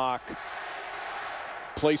about clock,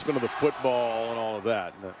 placement of the football, and all of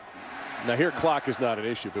that. Now here, clock is not an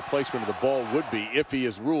issue, but placement of the ball would be if he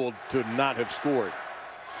is ruled to not have scored.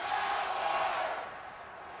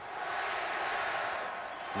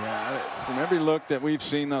 Yeah, from every look that we've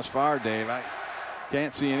seen thus far, Dave, I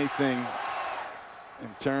can't see anything in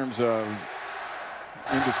terms of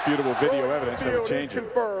indisputable video evidence that would change it.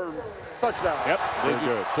 Confirmed. Touchdown. Yep, they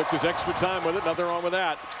good. took his extra time with it. Nothing wrong with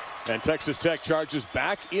that. And Texas Tech charges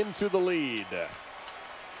back into the lead.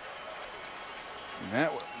 And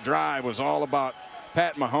that drive was all about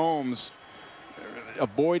Pat Mahomes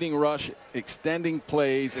avoiding rush, extending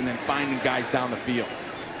plays, and then finding guys down the field.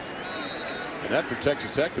 And that for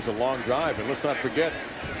Texas Tech is a long drive. And let's not forget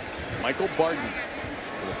Michael Barton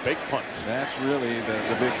with a fake punt. That's really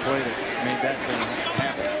the big play that made that thing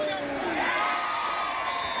happen.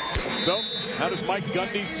 So how does Mike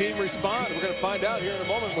Gundy's team respond? We're going to find out here in a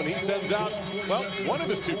moment when he sends out, well, one of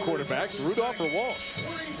his two quarterbacks, Rudolph or Walsh.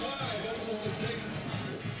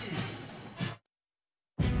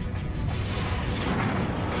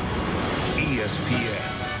 ESPN,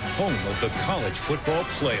 home of the college football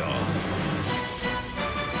playoff.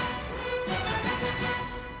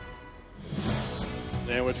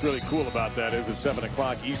 And what's really cool about that is at 7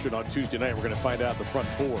 o'clock Eastern on Tuesday night, we're going to find out the front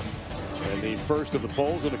four. And the first of the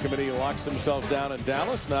polls, and the committee locks themselves down in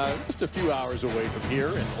Dallas. Now, just a few hours away from here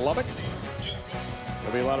in Lubbock.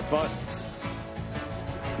 It'll be a lot of fun.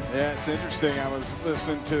 Yeah, it's interesting. I was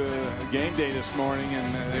listening to Game Day this morning,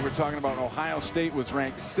 and they were talking about Ohio State was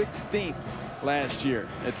ranked 16th last year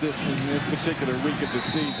in this particular week of the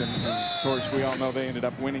season. And of course, we all know they ended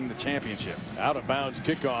up winning the championship. Out of bounds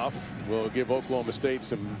kickoff will give Oklahoma State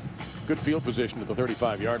some good field position at the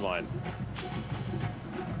 35-yard line.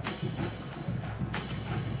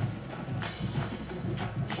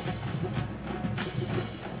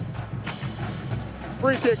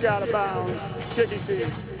 Free kick out of bounds. Kicking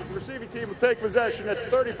team. The receiving team will take possession at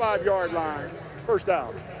the 35-yard line. First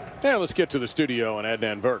down. Now let's get to the studio and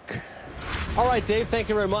Adnan Verk. All right, Dave, thank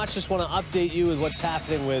you very much. Just want to update you with what's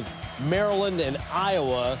happening with Maryland and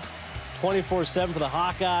Iowa. 24-7 for the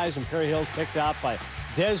Hawkeyes, and Perry Hill's picked out by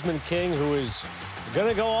Desmond King, who is going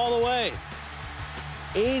to go all the way.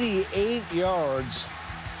 88 yards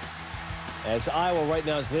as Iowa right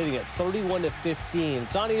now is leading at 31-15.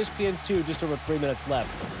 It's on ESPN2, just over 3 minutes left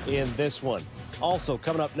in this one. Also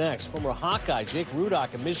coming up next, former Hawkeye Jake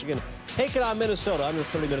Rudock of Michigan taking on Minnesota under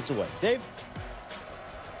 30 minutes away. Dave?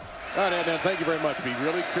 All right, Adnan, thank you very much. Be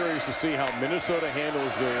really curious to see how Minnesota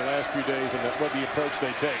handles the last few days and what the approach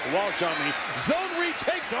they take. Walsh on the zone read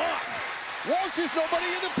takes off. Walsh is nobody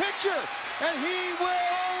in the picture, and he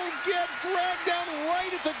will get dragged down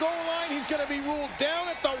right at the goal line. He's going to be ruled down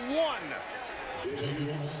at the 1.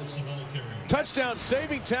 Touchdown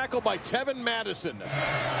saving tackle by Tevin Madison. And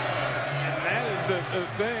that is the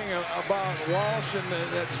thing about Walsh and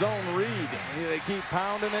that zone read. They keep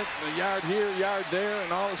pounding it, a yard here, a yard there,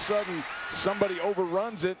 and all of a sudden somebody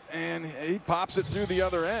overruns it and he pops it through the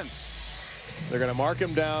other end. They're going to mark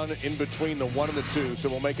him down in between the 1 and the 2, so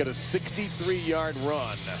we'll make it a 63-yard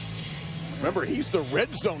run. Remember, he's the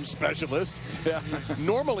red zone specialist. Yeah.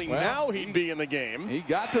 Normally, now he'd be in the game. He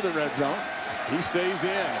got to the red zone. He stays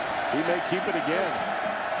in. He may keep it again.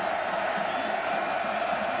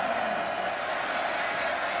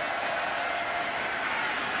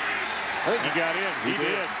 I think he got in. He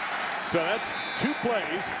did. So that's 2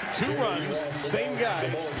 plays, 2 runs, same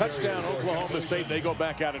guy. Touchdown, Oklahoma State. They go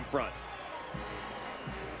back out in front.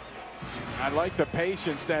 I like the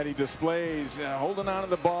patience that he displays, holding on to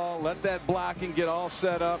the ball, let that blocking get all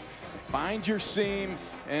set up, find your seam,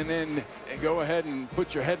 and then go ahead and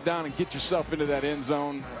put your head down and get yourself into that end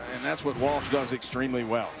zone. And that's what Walsh does extremely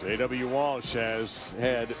well. J.W. Walsh has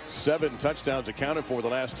had 7 touchdowns accounted for the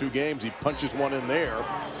last 2 games. He punches one in there.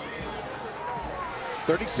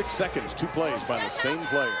 36 seconds, 2 plays by the same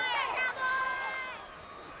player.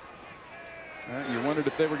 You wondered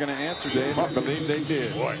if they were going to answer, Dave. I believe they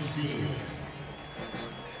did. Boy.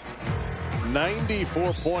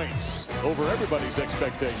 94 points over everybody's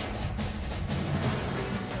expectations.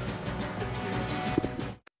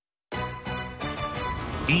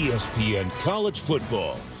 ESPN College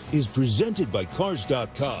Football is presented by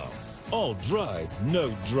Cars.com. All drive,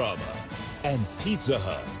 no drama. And Pizza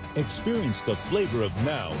Hut. Experience the flavor of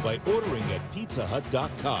now by ordering at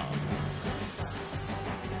pizzahut.com.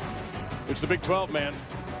 It's the Big 12, man.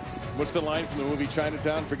 What's the line from the movie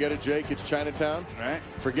Chinatown? Forget it, Jake. It's Chinatown. Right.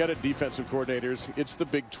 Forget it, defensive coordinators. It's the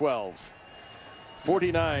Big 12.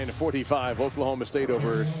 49-45, Oklahoma State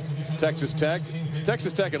over Texas Tech.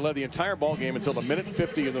 Texas Tech had led the entire ball game until the minute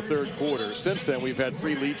 50 in the 3rd quarter. Since then, we've had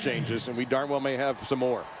 3 lead changes, and we darn well may have some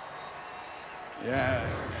more. Yeah,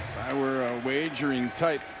 if I were a wagering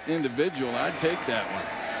type individual, I'd take that one.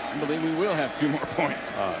 I believe we will have a few more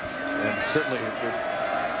points. And certainly it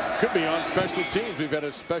could be on special teams. We've had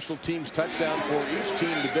a special teams touchdown for each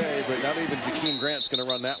team today, but not even Jakeem Grant's going to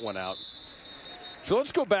run that one out. So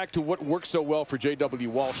let's go back to what worked so well for J.W.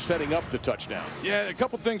 Walsh setting up the touchdown. Yeah, a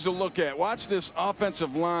couple things to look at. Watch this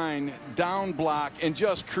offensive line down block and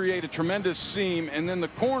just create a tremendous seam. And then the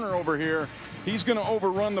corner over here, he's going to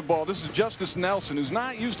overrun the ball. This is Justice Nelson, who's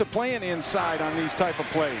not used to playing inside on these type of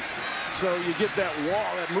plays. So you get that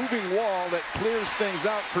wall, that moving wall that clears things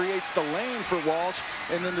out, creates the lane for Walsh,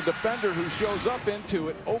 and then the defender who shows up into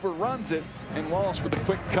it overruns it, and Walsh with a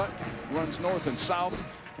quick cut runs north and south,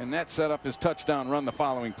 and that set up his touchdown run the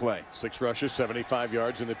following play. 6 rushes, 75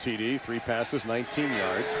 yards in the TD, 3 passes, 19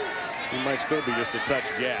 yards. He might still be just a touch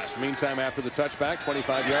gassed. Meantime, after the touchback,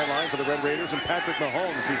 25-yard line for the Red Raiders, and Patrick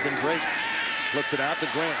Mahomes, who's been great, flips it out to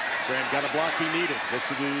Grant. Grant got a block he needed. This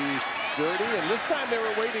is the 30, and this time they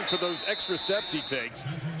were waiting for those extra steps he takes.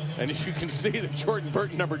 And as you can see that Jordan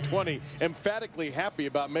Burton, number 20, emphatically happy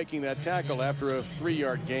about making that tackle after a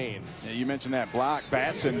 3-yard gain. Yeah, you mentioned that block.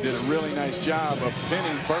 Batson did a really nice job of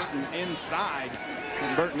pinning Burton inside,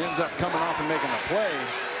 and Burton ends up coming off and making a play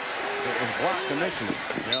that was blocked initially.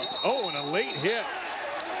 Yeah. Oh, and a late hit.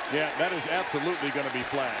 Yeah, that is absolutely going to be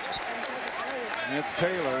flagged. And it's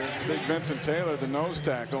Taylor, Big Vincent Taylor, the nose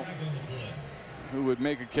tackle, who would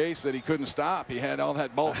make a case that he couldn't stop. He had all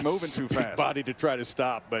that bulk moving too fast. Body to try to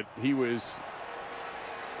stop, but he was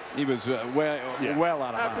well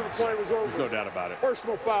out of After bounds. the play was over, There's no doubt about it.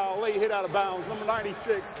 personal foul, late hit out of bounds, number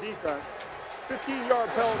 96, defense. 15-yard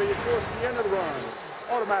penalty, of course, the end of the run.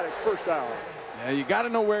 Automatic first down. Yeah, you got to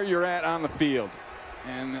know where you're at on the field.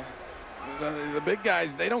 And the big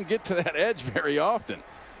guys, they don't get to that edge very often.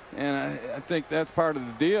 And I think that's part of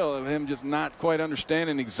the deal of him just not quite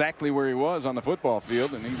understanding exactly where he was on the football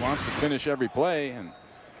field, and he wants to finish every play, and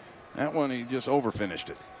that one he just overfinished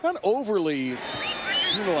it. Not overly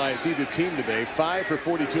penalized either team today. 5 for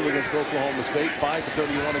 42 against Oklahoma State, 5 for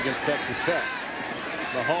 31 against Texas Tech.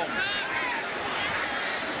 Mahomes.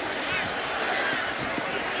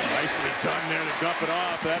 Nicely done there to dump it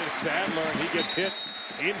off. That is Sadler, and he gets hit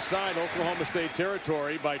inside Oklahoma State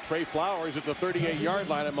territory by Trey Flowers at the 38-yard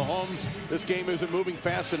line. And Mahomes, this game isn't moving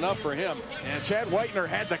fast enough for him. And Chad Whitener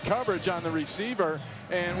had the coverage on the receiver,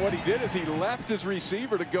 and what he did is he left his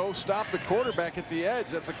receiver to go stop the quarterback at the edge.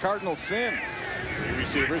 That's a cardinal sin. 3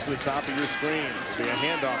 receivers to the top of your screen. It'll be a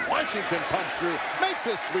handoff. Washington punch through, makes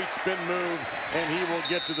a sweet spin move, and he will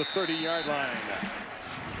get to the 30-yard line.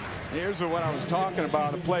 Here's what I was talking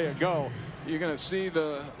about a play ago. You're going to see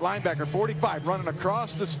the linebacker 45 running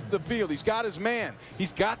across the field. He's got his man.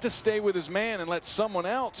 He's got to stay with his man and let someone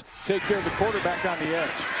else take care of the quarterback on the edge.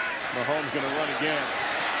 Mahomes going to run again.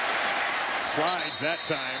 Slides that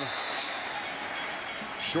time.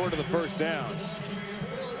 Short of the first down.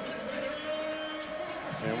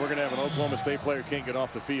 And we're going to have an Oklahoma State player can't get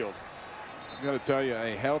off the field. I've got to tell you,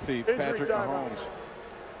 a healthy Patrick Mahomes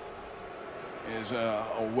is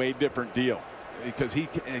a way different deal, because he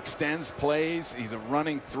extends plays. He's a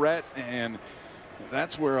running threat, and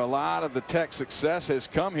that's where a lot of the Tech success has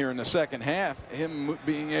come here in the second half. Him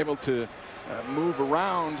being able to move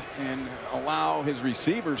around and allow his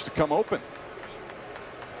receivers to come open.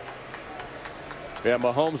 Yeah,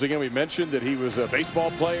 Mahomes, again, we mentioned that he was a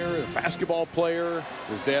baseball player, a basketball player.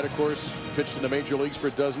 His dad, of course, pitched in the major leagues for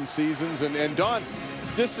a dozen seasons. And Don,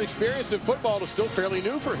 this experience in football is still fairly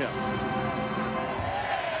new for him.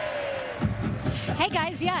 Hey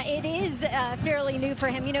guys, yeah, it is fairly new for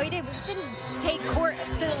him. You know, he didn't take to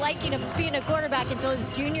the liking of being a quarterback until his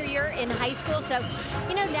junior year in high school. So,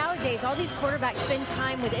 you know, nowadays all these quarterbacks spend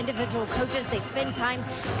time with individual coaches. They spend time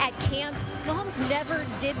at camps. Mahomes never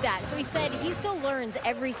did that. So he said he still learns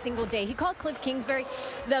every single day. He called Cliff Kingsbury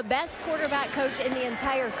the best quarterback coach in the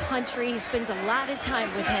entire country. He spends a lot of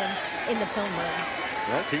time with him in the film room.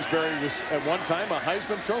 Well, Kingsbury was at one time a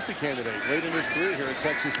Heisman Trophy candidate late in his career here at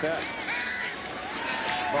Texas Tech.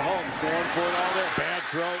 Mahomes going for it all there. Bad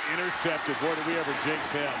throw, intercepted. Boy, did we ever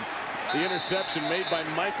jinx him. The interception made by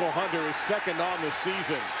Michael Hunter is second on the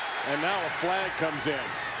season. And now a flag comes in.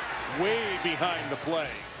 Way behind the play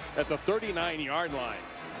at the 39-yard line.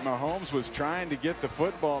 Mahomes was trying to get the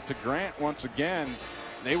football to Grant once again.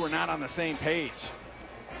 They were not on the same page.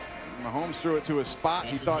 Mahomes threw it to a spot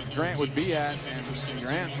he thought Grant would be at, and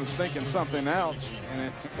Grant was thinking something else, and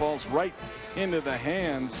it falls right into the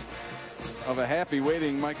hands of a happy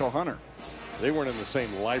waiting Michael Hunter. They weren't in the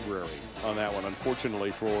same library on that one,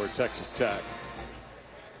 unfortunately, for Texas Tech.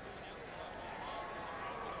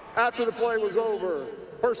 After the play was over,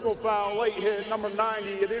 personal foul, late hit, number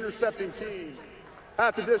 90, an intercepting team.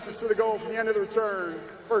 Half the distance to the goal from the end of the return,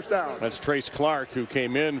 first down. That's Trace Clark, who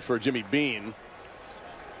came in for Jimmy Bean.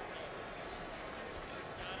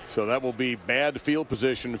 So that will be bad field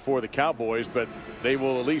position for the Cowboys, but they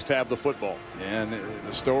will at least have the football. And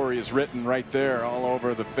the story is written right there all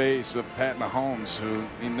over the face of Pat Mahomes, who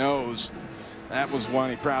he knows that was one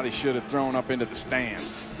he probably should have thrown up into the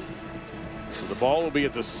stands. So the ball will be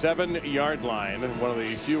at the 7-yard line, and one of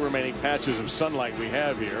the few remaining patches of sunlight we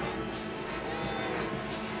have here.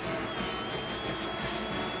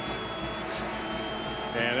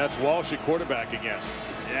 And that's Walsh at quarterback again.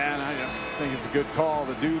 Yeah, and I think it's a good call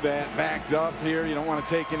to do that backed up here. You don't want to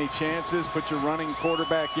take any chances. Put your running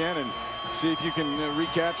quarterback in and see if you can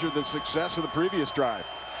recapture the success of the previous drive.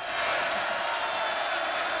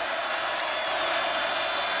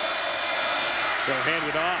 They'll hand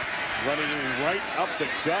it off, running right up the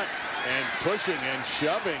gut and pushing and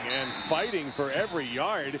shoving and fighting for every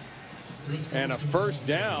yard. And a first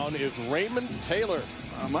down is Raymond Taylor.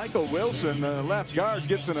 Michael Wilson, the left guard,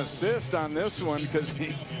 gets an assist on this one because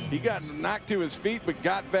he got knocked to his feet but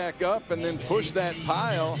got back up and then pushed that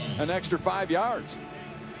pile an extra 5 yards.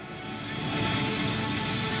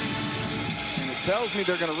 And it tells me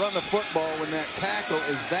they're going to run the football when that tackle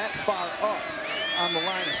is that far up on the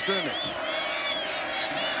line of scrimmage.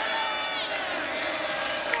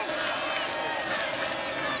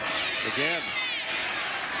 Again.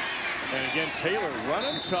 And again, Taylor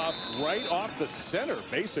running tough right off the center,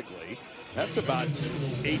 basically. That's about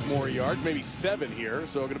 8 more yards, maybe 7 here.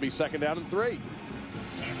 So going to be 2nd down and 3.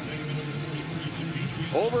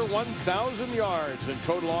 Over 1,000 yards in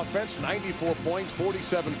total offense, 94 points,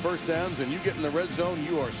 47 first downs, and you get in the red zone,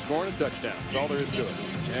 you are scoring a touchdown. That's all there is to it.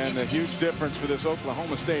 And the huge difference for this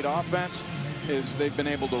Oklahoma State offense is they've been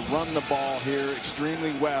able to run the ball here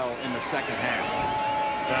extremely well in the second half.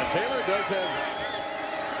 Now, Taylor does have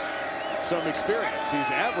some experience. He's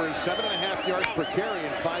averaged 7.5 yards per carry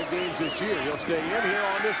in 5 games this year. He'll stay in here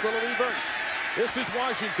on this little reverse. This is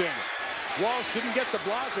Washington. Walsh didn't get the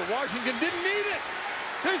block, but Washington didn't need it.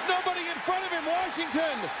 There's nobody in front of him,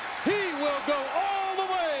 Washington. He will go all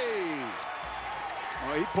the way.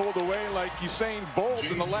 Well, he pulled away like Usain Bolt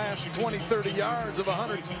in the last 20-30 yards of a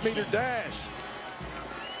 100-meter dash.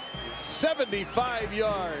 75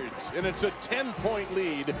 yards, and it's a 10-point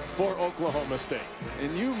lead for Oklahoma State.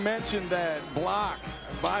 And you mentioned that block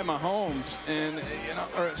by Mahomes, and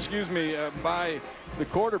by the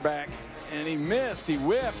quarterback, and he missed, he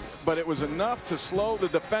whiffed, but it was enough to slow the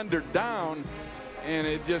defender down, and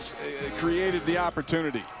it just created the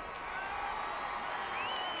opportunity.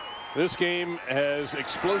 This game has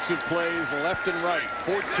explosive plays left and right.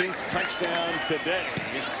 14th touchdown today.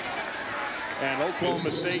 And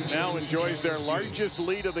Oklahoma State now enjoys their largest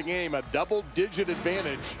lead of the game, a double-digit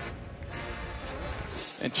advantage.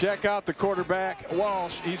 And check out the quarterback,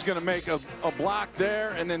 Walsh. He's going to make a block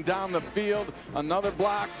there, and then down the field, another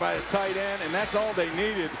block by a tight end, and that's all they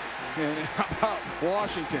needed. And how about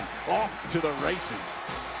Washington off to the races?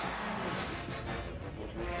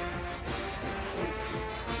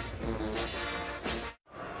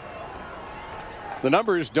 The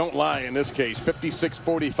numbers don't lie in this case.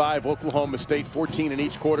 56-45, Oklahoma State, 14 in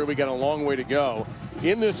each quarter. We got a long way to go.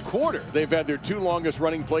 In this quarter, they've had their 2 longest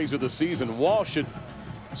running plays of the season. Walsh at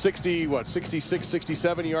 66,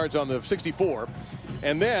 67 yards on the 64.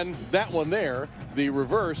 And then that one there, the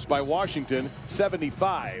reverse by Washington,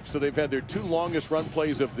 75. So they've had their 2 longest run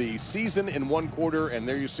plays of the season in 1 quarter, and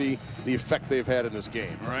there you see the effect they've had in this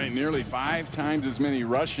game. All right, nearly 5 times as many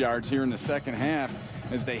rush yards here in the second half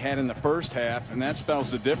as they had in the first half, and that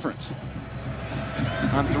spells the difference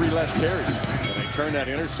on 3 less carries. And they turned that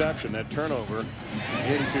interception, that turnover,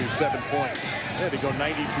 into 7 points. They had to go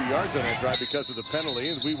 92 yards on that drive because of the penalty,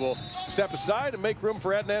 and we will step aside and make room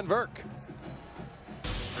for Adnan Virk.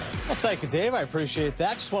 Well, thank you, Dave. I appreciate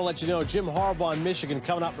that. Just want to let you know, Jim Harbaugh in Michigan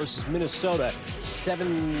coming up versus Minnesota.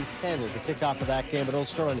 7-10 is the kickoff of that game, but it'll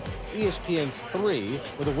start on ESPN 3.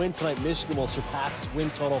 With a win tonight, Michigan will surpass its win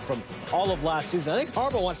total from all of last season. I think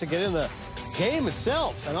Harbaugh wants to get in the game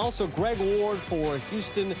itself. And also Greg Ward for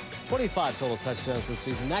Houston, 25 total touchdowns this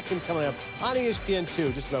season. That game coming up on ESPN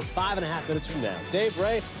 2 just about 5.5 minutes from now. Dave,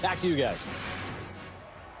 Ray, back to you guys.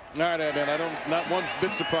 All right, man, not one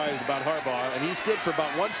bit surprised about Harbaugh, and he's good for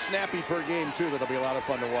about 1 snappy per game, too. That'll be a lot of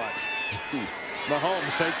fun to watch.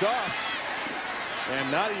 Mahomes takes off,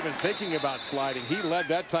 and not even thinking about sliding. He led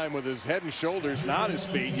that time with his head and shoulders, not his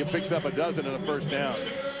feet. He picks up a dozen and a first down.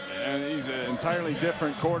 And he's an entirely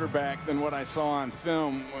different quarterback than what I saw on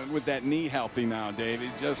film with that knee healthy now, Dave.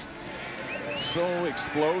 He's just so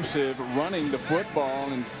explosive, running the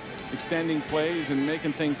football and extending plays and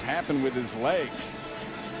making things happen with his legs.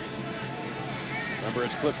 Remember,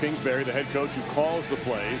 it's Cliff Kingsbury, the head coach, who calls the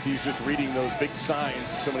plays. He's just reading those big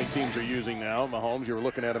signs that so many teams are using now. Mahomes, you were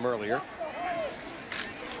looking at him earlier.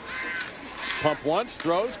 Pump once,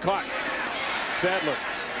 throws, caught. Sadler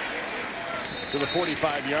to the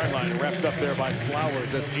 45-yard line, wrapped up there by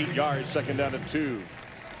Flowers. That's 8 yards, second down and 2.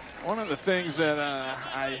 One of the things that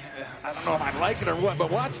I don't know if I like it or what,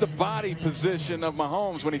 but watch the body position of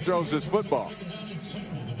Mahomes when he throws this football.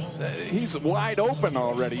 He's wide open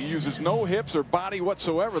already. He uses no hips or body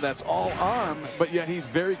whatsoever. That's all arm, but yet he's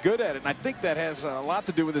very good at it. And I think that has a lot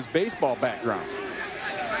to do with his baseball background.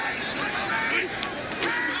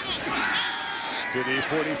 To the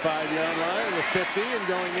 45-yard line, the 50, and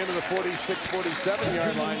going into the 46,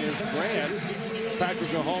 47-yard line is Grant. Patrick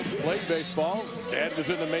Mahomes played baseball. Dad was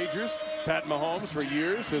in the majors. Pat Mahomes for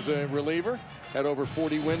years as a reliever. Had over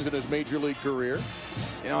 40 wins in his major league career.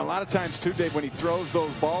 You know, a lot of times too, Dave, when he throws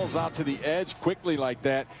those balls out to the edge quickly like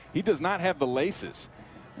that, he does not have the laces.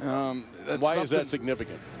 Why is that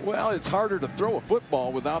significant? Well, it's harder to throw a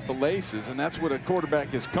football without the laces, and that's what a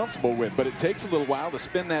quarterback is comfortable with. But it takes a little while to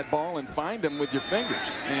spin that ball and find them with your fingers.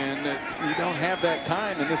 And you don't have that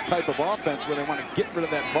time in this type of offense where they want to get rid of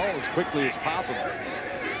that ball as quickly as possible.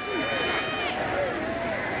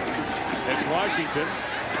 It's Washington.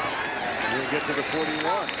 We'll get to the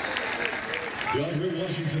 41. DeAndre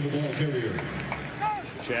Washington, the ball carrier.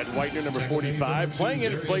 Chad Whitener, number 45, playing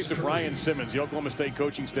in place of Ryan Simmons, the Oklahoma State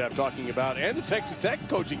coaching staff talking about, and the Texas Tech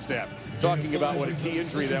coaching staff talking about what a key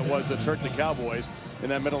injury that was that's hurt the Cowboys in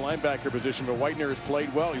that middle linebacker position. But Whitener has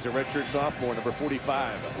played well. He's a redshirt sophomore, number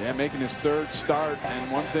 45. Yeah, making his third start,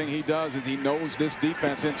 and one thing he does is he knows this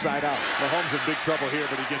defense inside out. Mahomes in big trouble here,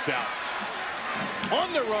 but he gets out.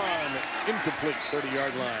 On the run, incomplete,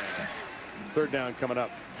 30-yard line. Third down coming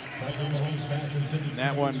up.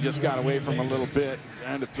 That one just got away from a little bit.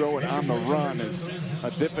 Trying to throw it on the run is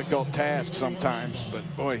a difficult task sometimes. But,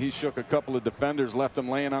 boy, he shook a couple of defenders, left them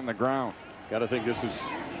laying on the ground. Got to think this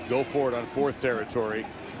is go for it on fourth territory,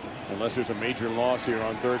 unless there's a major loss here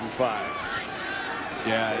on 3rd and 5.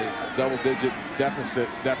 Yeah, double-digit deficit,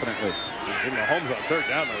 definitely. Mahomes on 3rd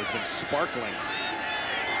down, though, has been sparkling.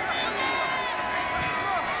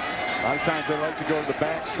 A lot of times they like to go to the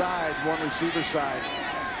back side, one receiver side.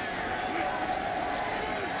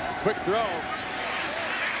 Quick throw.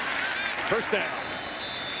 First down.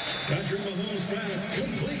 Patrick Mahomes pass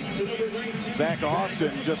complete to number 19. Zach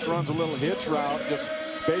Austin just runs a little hitch route. Just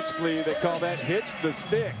basically they call that hitch the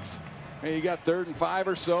sticks. And you got 3rd and 5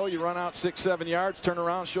 or so. You run out 6, 7 yards, turn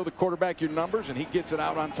around, show the quarterback your numbers, and he gets it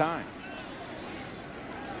out on time.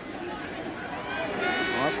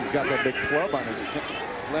 Austin's got that big club on his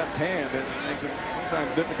left hand. It makes it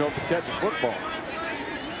sometimes difficult to catch a football.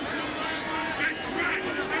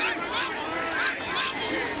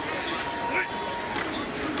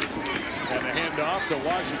 And a handoff to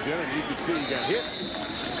Washington, and you can see he got hit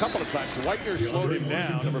a couple of times. Whitener slowed him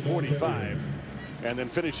down, number 45. And then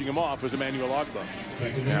finishing him off was Emmanuel Ogbah.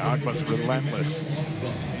 Yeah, Ogba's relentless. He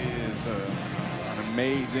is an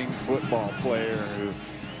amazing football player who,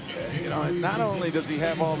 you know, not only does he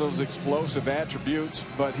have all those explosive attributes,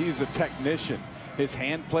 but he's a technician. His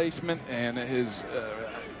hand placement and his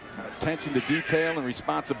attention to detail and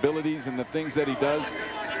responsibilities and the things that he does,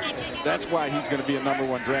 that's why he's going to be a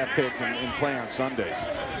 #1 draft pick and play on Sundays.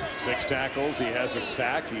 6 tackles. He has a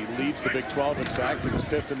sack. He leads the Big 12 in sacks and is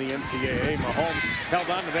 5th in the NCAA. Mahomes held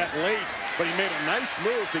on to that late, but he made a nice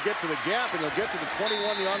move to get to the gap, and he'll get to the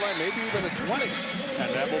 21-yard line, maybe even the 20.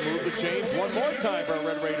 And that will move the chains one more time for a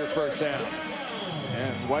Red Raider first down.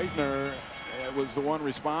 And Whitener was the one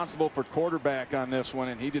responsible for quarterback on this one,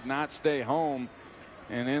 and he did not stay home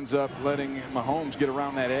and ends up letting Mahomes get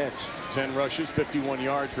around that edge. 10 rushes, 51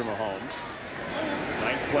 yards for Mahomes.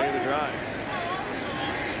 9th play of the drive.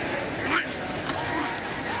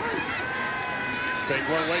 Fake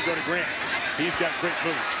one way, go to Grant. He's got great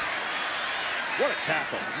moves. What a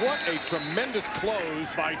tackle. What a tremendous close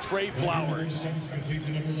by Trey Flowers.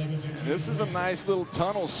 This is a nice little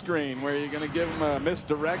tunnel screen where you're going to give him a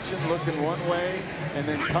misdirection, looking one way, and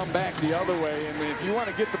then come back the other way. And if you want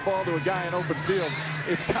to get the ball to a guy in open field,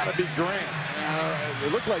 it's got to be Grant.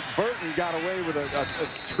 It looked like Burton got away with a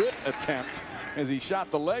trip attempt as he shot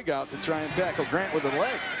the leg out to try and tackle Grant with the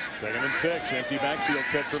leg. 2nd and 6, empty backfield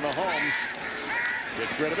set for Mahomes.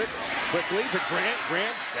 Gets rid of it quickly to Grant.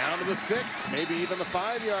 Grant down to the 6, maybe even the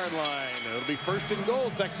 5-yard line. It'll be 1st and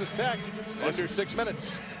goal, Texas Tech, under 6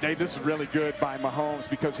 minutes. Dave, this is really good by Mahomes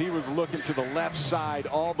because he was looking to the left side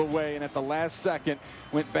all the way, and at the last second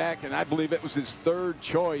went back, and I believe it was his 3rd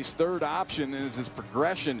choice, 3rd option is his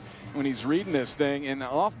progression when he's reading this thing, and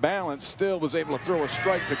off balance still was able to throw a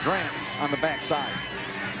strike to Grant on the backside.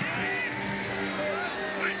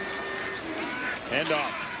 Hand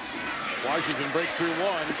off. Washington breaks through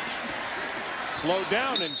one. Slowed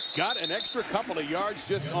down and got an extra couple of yards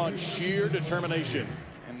just on sheer determination.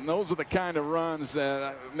 And those are the kind of runs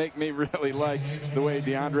that make me really like the way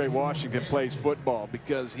DeAndre Washington plays football,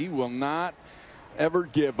 because he will not ever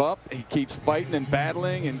give up. He keeps fighting and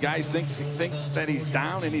battling, and guys think that he's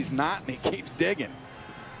down, and he's not, and he keeps digging.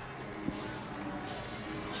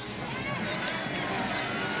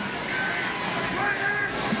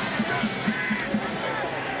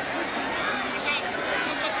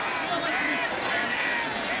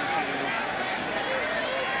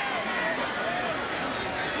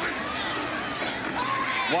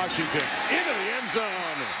 Washington into the end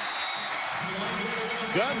zone.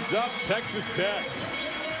 Guns up, Texas Tech.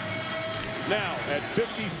 Now at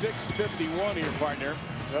 56-51 here, partner.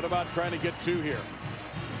 What about trying to get 2 here?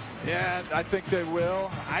 Yeah, I think they will.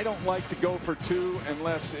 I don't like to go for 2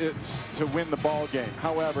 unless it's to win the ball game.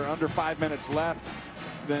 However, under 5 minutes left,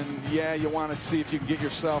 then yeah, you want to see if you can get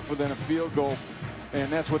yourself within a field goal. And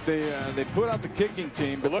that's what they put out the kicking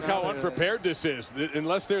team. But look how unprepared this is.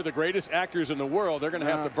 Unless they're the greatest actors in the world, they're going to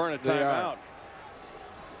have to burn a timeout.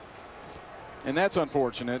 And that's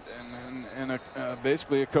unfortunate, and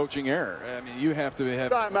basically a coaching error. I mean, you have to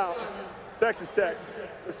have timeout. Texas Tech,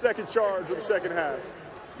 their second charge of the second half.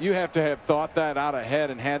 You have to have thought that out ahead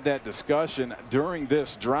and had that discussion during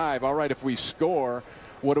this drive. All right, if we score,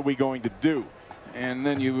 what are we going to do? And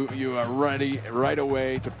then you are ready right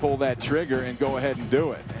away to pull that trigger and go ahead and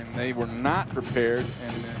do it. And they were not prepared,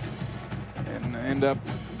 and end up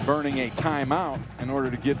burning a timeout in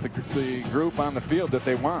order to get the group on the field that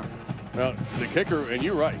they want. Well, the kicker, and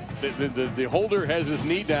you're right, the holder has his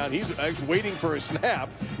knee down. He's waiting for a snap.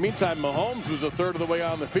 Meantime, Mahomes was a third of the way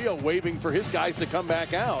on the field waiting for his guys to come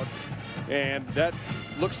back out. And that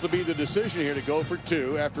looks to be the decision here, to go for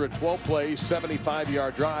 2 after a 12-play,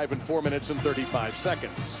 75-yard drive in 4 minutes and 35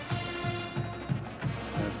 seconds.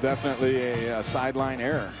 Definitely a sideline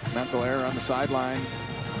error, mental error on the sideline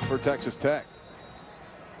for Texas Tech.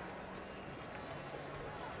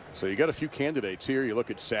 So you got a few candidates here. You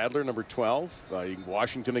look at Sadler, number 12.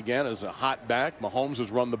 Washington again is a hot back. Mahomes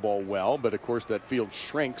has run the ball well, but of course that field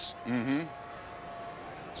shrinks.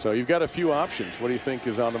 So you've got a few options. What do you think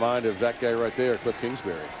is on the mind of that guy right there, Cliff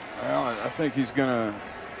Kingsbury? Well, I think he's going to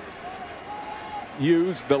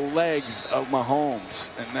use the legs of Mahomes,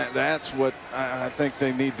 and that's what I think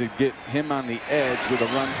they need to get him on the edge with a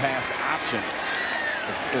run-pass option.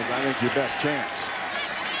 Is I think your best chance.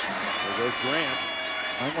 There goes Grant.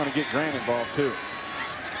 I want to get Grant involved too.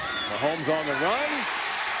 Mahomes on the run.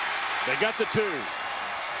 They got the 2.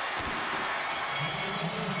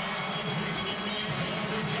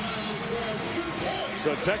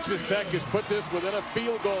 So Texas Tech has put this within a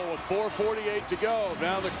field goal with 4:48 to go.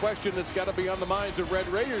 Now the question that's got to be on the minds of Red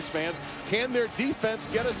Raiders fans, can their defense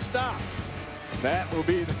get a stop? That will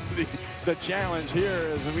be the challenge here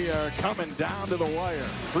as we are coming down to the wire.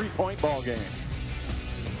 3-point ball game.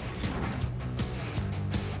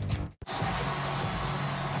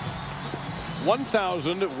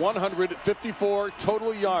 (1,154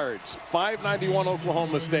 total yards). 591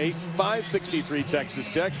 Oklahoma State, 563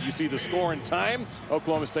 Texas Tech. You see the score and time.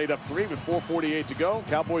 Oklahoma State up 3 with 4:48 to go.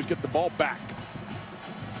 Cowboys get the ball back.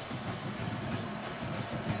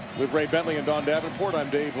 With Ray Bentley and Don Davenport,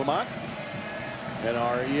 I'm Dave Lamont. And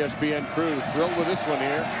our ESPN crew thrilled with this one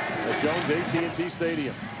here at Jones AT&T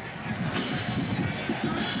Stadium.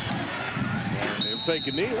 Take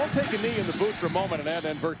a knee. We'll take a knee in the booth for a moment, and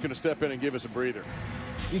Adnan Vert going to step in and give us a breather.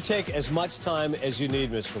 You take as much time as you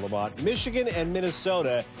need, Mr. Lamont. Michigan and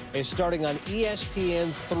Minnesota is starting on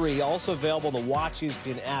ESPN3, also available on the Watch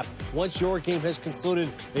ESPN app. Once your game has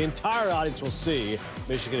concluded, the entire audience will see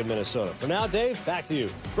Michigan and Minnesota. For now, Dave, back to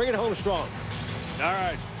you. Bring it home strong. All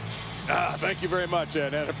right. Thank you very much,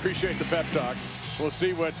 Adnan. Appreciate the pep talk. We'll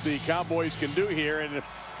see what the Cowboys can do here, and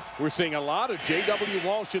we're seeing a lot of J.W.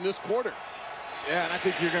 Walsh in this quarter. Yeah, and I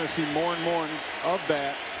think you're going to see more and more of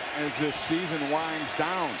that as this season winds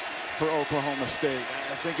down for Oklahoma State.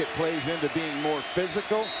 I think it plays into being more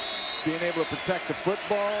physical, being able to protect the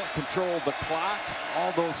football, control the clock,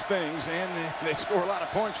 all those things, and they score a lot of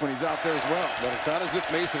points when he's out there as well. But it's not as if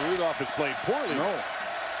Mason Rudolph has played poorly. No,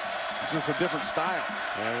 it's just a different style.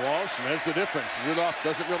 And Walsh, that's the difference. Rudolph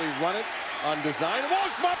doesn't really run it on design.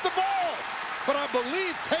 Walsh dropped the ball! But I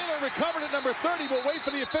believe Taylor recovered at number 30. We'll wait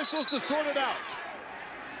for the officials to sort it out.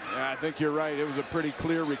 Yeah, I think you're right. It was a pretty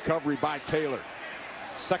clear recovery by Taylor.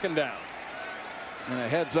 Second down. And a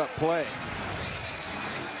heads-up play.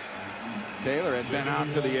 Taylor had been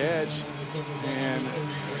out to the edge and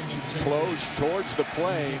close towards the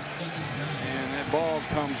play. And that ball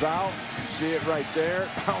comes out. You see it right there.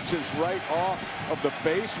 Bounces right off of the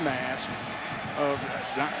face mask of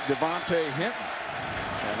Devontae Hinton.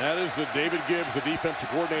 And that is the David Gibbs, the defensive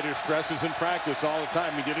coordinator, stresses in practice all the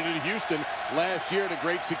time. He did it in Houston last year to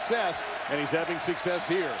great success, and he's having success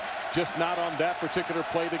here. Just not on that particular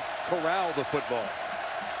play to corral the football.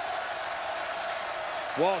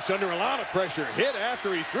 Walsh under a lot of pressure. Hit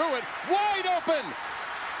after he threw it. Wide open.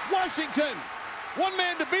 Washington. One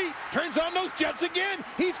man to beat. Turns on those Jets again.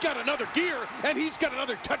 He's got another gear, and he's got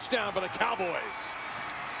another touchdown for the Cowboys.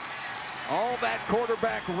 All that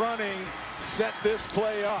quarterback running set this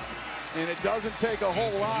play up. And it doesn't take a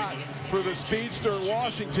whole lot for the speedster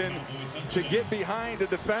Washington to get behind a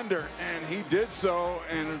defender. And he did so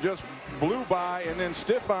and just blew by, and then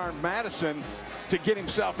stiff-armed Madison to get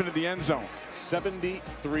himself into the end zone.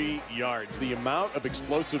 73 yards. The amount of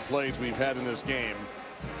explosive plays we've had in this game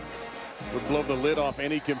would blow the lid off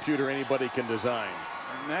any computer anybody can design.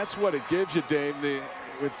 And that's what it gives you, Dave,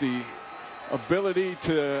 with the ability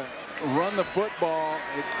to run the football.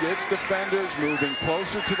 It gets defenders moving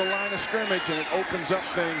closer to the line of scrimmage, and it opens up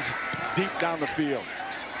things deep down the field.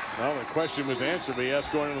 Well, the question was answered. We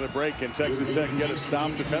asked going into the break, can Texas Tech get it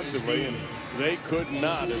stopped defensively? And they could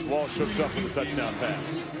not, as Walsh hooks up with a touchdown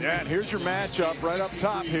pass. Yeah, and here's your matchup right up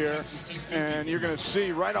top here. And you're going to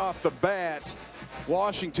see right off the bat,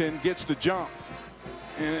 Washington gets the jump.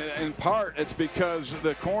 And in part, it's because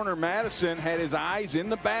the corner Madison had his eyes in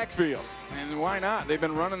the backfield. And why not? They've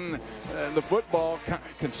been running the football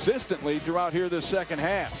consistently throughout here this second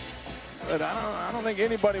half. But I don't think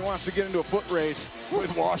anybody wants to get into a foot race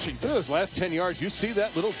with Washington. Those last 10 yards, you see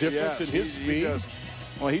that little difference in his speed?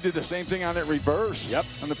 Well, he did the same thing on that reverse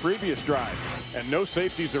on the previous drive. And no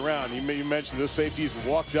safeties around. You mentioned those safeties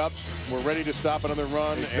walked up, were ready to stop another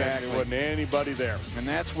run, and there wasn't anybody there. And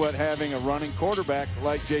that's what having a running quarterback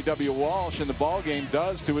like J.W. Walsh in the ballgame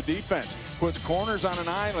does to a defense. Puts corners on an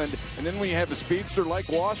island, and then when you have a speedster like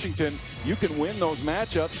Washington, you can win those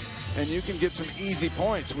matchups, and you can get some easy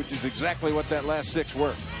points, which is exactly what that last 6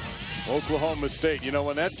 were. Oklahoma State, you know,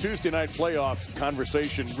 when that Tuesday night playoff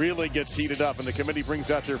conversation really gets heated up and the committee brings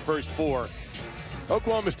out their first 4,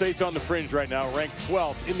 Oklahoma State's on the fringe right now, ranked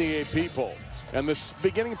 12th in the AP poll. And this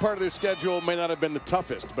beginning part of their schedule may not have been the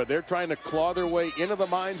toughest, but they're trying to claw their way into the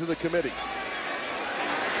minds of the committee.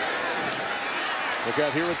 Look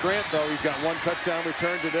out here with Grant, though. He's got 1 touchdown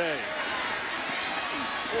return today.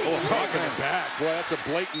 Oh, rocking it back. Boy, that's a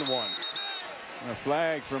blatant one. A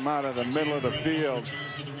flag from out of the middle of the field.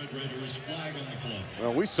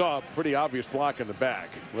 Well, we saw a pretty obvious block in the back.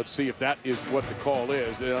 Let's see if that is what the call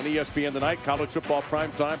is. On ESPN tonight, college football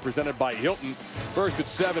primetime presented by Hilton. First at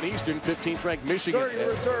 7 Eastern, 15th ranked Michigan.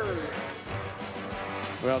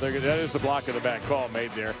 Well, that is the block in the back call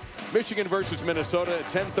made there. Michigan versus Minnesota at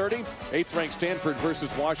 10:30. 8th ranked Stanford versus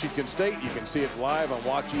Washington State. You can see it live on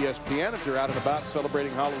Watch ESPN if you're out and about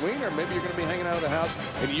celebrating Halloween, or maybe you're going to be hanging out of the house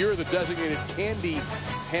and you're the designated candy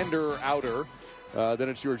hander-outer. Then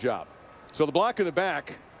it's your job. So the block in the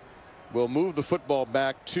back will move the football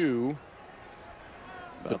back to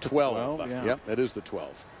the 12. Yeah. Yep, it is the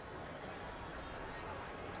 12.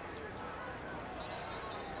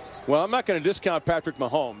 Well, I'm not going to discount Patrick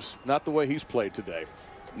Mahomes. Not the way he's played today.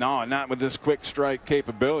 No, not with this quick strike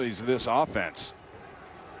capabilities of this offense.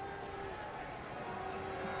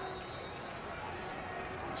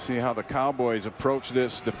 See how the Cowboys approach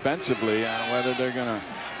this defensively, whether they're going to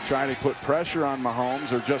try to put pressure on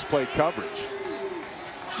Mahomes or just play coverage.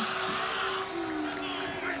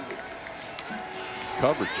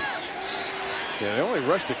 Coverage. Yeah, they only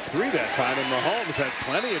rushed it 3 that time, and Mahomes had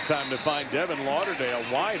plenty of time to find Devin Lauderdale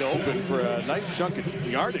wide open for a nice chunk of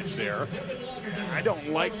yardage there. I don't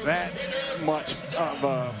like that much of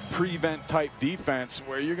a prevent type defense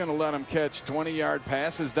where you're going to let them catch 20-yard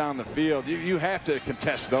passes down the field. You have to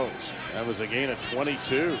contest those. That was a gain of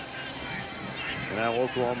 22. And now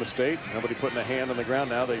Oklahoma State, nobody putting a hand on the ground.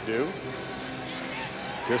 Now they do.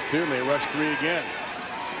 Just 2, and they rush 3 again.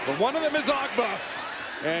 But one of them is Ogba.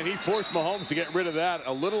 And he forced Mahomes to get rid of that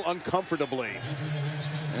a little uncomfortably.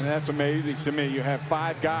 And that's amazing to me. You have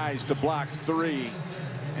 5 guys to block 3.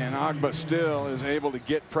 And Ogba still is able to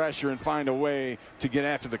get pressure and find a way to get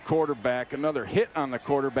after the quarterback. Another hit on the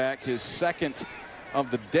quarterback, his 2nd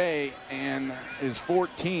of the day and his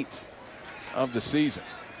 14th of the season.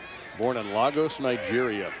 Born in Lagos,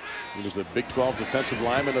 Nigeria. He was the Big 12 Defensive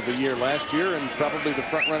Lineman of the Year last year and probably the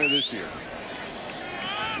front runner this year.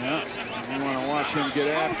 Yeah, you want to watch him get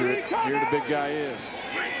after it. Here the big guy is.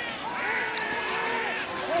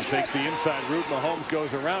 He takes the inside route. Mahomes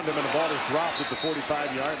goes around him, and the ball is dropped at the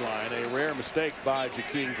 45-yard line. A rare mistake by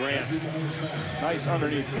Jakeem Grant. Nice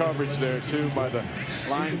underneath coverage there, too, by the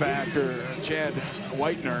linebacker, Chad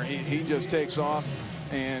Whitener. He just takes off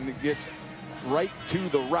and gets right to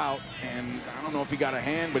the route, and I don't know if he got a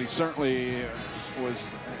hand, but he certainly was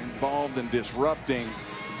involved in disrupting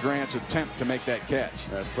Grant's attempt to make that catch.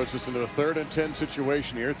 That puts us into a 3rd and 10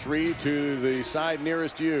 situation here. 3 to the side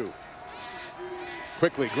nearest you.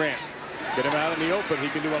 Quickly, Grant. Get him out in the open. He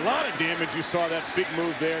can do a lot of damage. You saw that big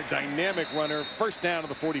move there. Dynamic runner. First down to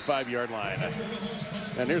the 45-yard line.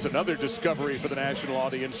 And here's another discovery for the national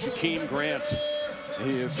audience. Shaquem Grant.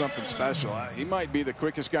 He is something special. He might be the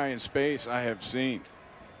quickest guy in space I have seen.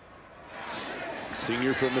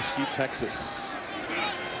 Senior from Mesquite, Texas.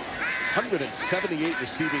 178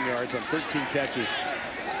 receiving yards on 13 catches.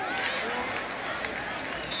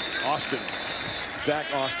 Austin.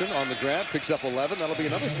 Zach Austin on the grab, picks up 11. That'll be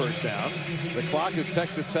another first down. The clock is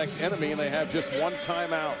Texas Tech's enemy, and they have just 1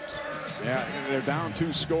 timeout. Yeah, they're down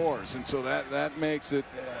 2 scores, and so that makes it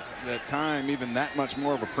that time even that much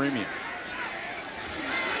more of a premium.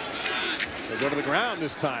 They go to the ground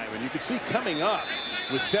this time, and you can see coming up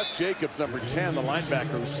with Seth Jacobs, number 10, the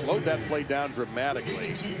linebacker, who slowed that play down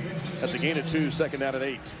dramatically. That's a gain of 2, 2nd down at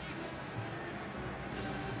 8.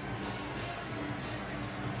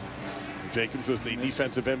 Jacobs was the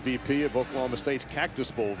defensive MVP of Oklahoma State's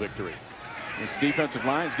Cactus Bowl victory. This defensive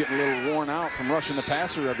line is getting a little worn out from rushing the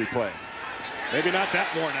passer every play. Maybe not that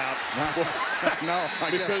worn out. No,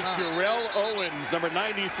 because Terrell Owens, number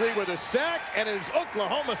 93, with a sack, and it's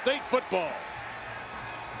Oklahoma State football.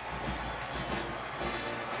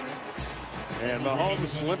 And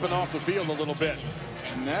Mahomes limping off the field a little bit.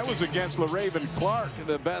 And that was against LaRaven Clark,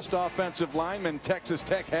 the best offensive lineman Texas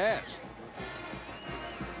Tech has.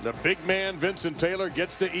 The big man, Vincent Taylor,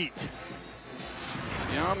 gets to eat.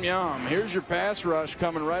 Yum, yum. Here's your pass rush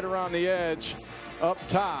coming right around the edge up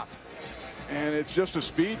top. And it's just a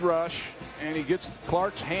speed rush. And he gets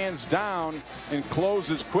Clark's hands down and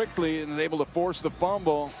closes quickly and is able to force the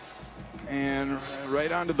fumble. And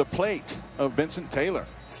right onto the plate of Vincent Taylor.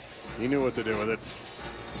 He knew what to do with it.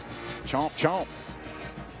 Chomp, chomp.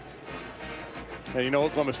 And you know,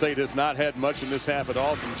 Oklahoma State has not had much in this half at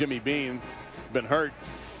all from Jimmy Bean. Been hurt.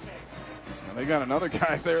 And they got another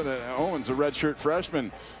guy there, that Owens, a redshirt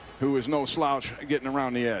freshman, who is no slouch getting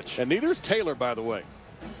around the edge. And neither is Taylor, by the way.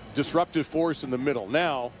 Disruptive force in the middle.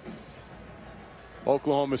 Now,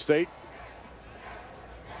 Oklahoma State.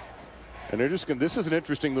 And they're just going to, this is an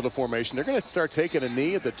interesting little formation. They're going to start taking a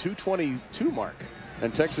knee at the 2:22 mark.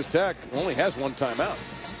 And Texas Tech only has 1 timeout.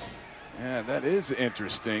 Yeah, that is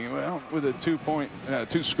interesting. Well, with a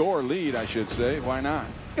 2-score lead, I should say. Why not?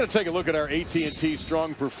 Going to take a look at our AT&T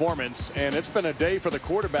strong performance, and it's been a day for the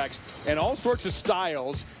quarterbacks and all sorts of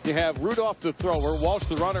styles. You have Rudolph the thrower, Walsh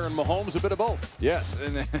the runner, and Mahomes a bit of both. Yes,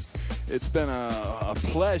 and it's been a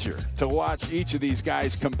pleasure to watch each of these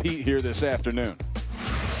guys compete here this afternoon.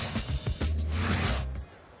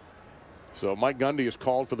 So Mike Gundy is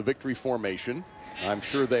called for the victory formation. I'm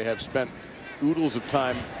sure they have spent oodles of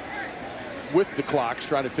time with the clocks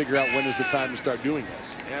trying to figure out when is the time to start doing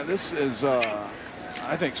this. Yeah, this is,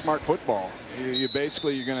 I think, smart football. You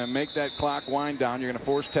basically, you're going to make that clock wind down. You're going to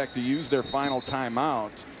force Tech to use their final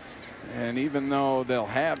timeout. And even though they'll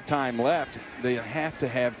have time left, they have to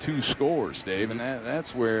have 2 scores, Dave, and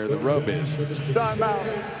that's where the rub is.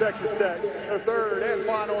 Timeout, Texas Tech, their 3rd and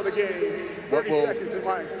final of the game. 30 seconds in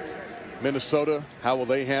mind. Minnesota, how will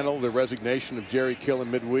they handle the resignation of Jerry Kill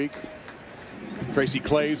in midweek? Tracy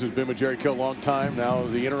Clays has been with Jerry Kill a long time, now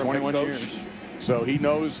the interim head coach. Years. So he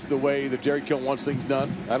knows the way that Jerry Kill wants things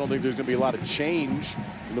done. I don't think there's going to be a lot of change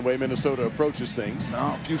in the way Minnesota approaches things.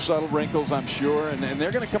 No, a few subtle wrinkles, I'm sure, and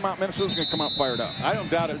they're going to come out. Minnesota's going to come out fired up. I don't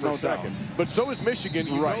doubt it for a second. But so is Michigan.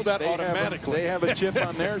 You know that automatically. They have a chip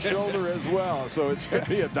on their shoulder as well, so it's going to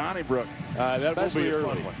be a Donnybrook. That will be a early.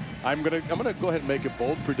 fun one. I'm gonna go ahead and make a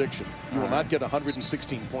bold prediction. You will not get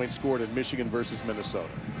 116 points scored in Michigan versus Minnesota.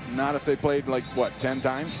 Not if they played like what, 10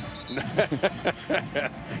 times?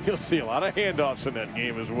 You'll see a lot of handoffs in that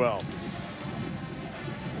game as well.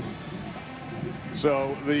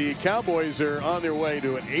 So the Cowboys are on their way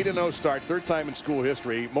to an 8-0 start, 3rd time in school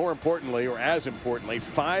history. More importantly, or as importantly,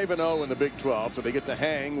 5-0 in the Big 12. So they get to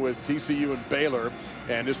hang with TCU and Baylor.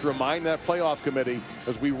 And just to remind that playoff committee,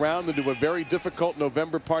 as we round into a very difficult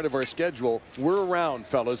November part of our schedule, we're around,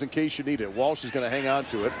 fellas, in case you need it. Walsh is going to hang on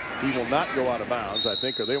to it. He will not go out of bounds, I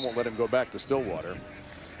think, or they won't let him go back to Stillwater.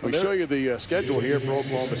 We show you the schedule here for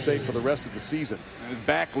Oklahoma State for the rest of the season.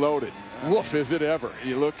 Backloaded. Woof, is it ever.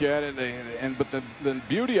 You look at it, but the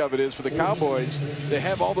beauty of it is for the Cowboys, they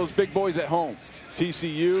have all those big boys at home.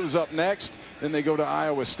 TCU is up next, then they go to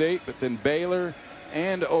Iowa State, but then Baylor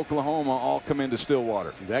and Oklahoma all come into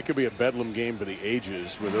Stillwater. That could be a bedlam game for the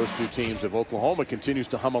ages, where those 2 teams, if Oklahoma continues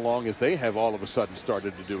to hum along as they have all of a sudden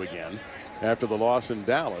started to do again after the loss in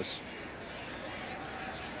Dallas.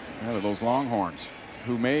 Out of those Longhorns,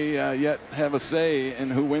 who may yet have a say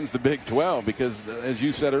in who wins the Big 12, because as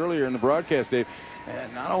you said earlier in the broadcast, Dave,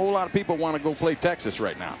 not a whole lot of people want to go play Texas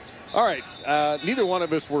right now. All right, neither one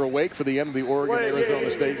of us were awake for the end of the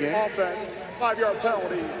Oregon-Arizona State game. Offense, 5-yard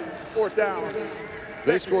penalty, 4th down.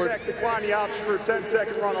 They scored. Decline the option for a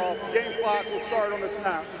 10-second runoff. Game clock will start on the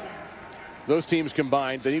snap. Those teams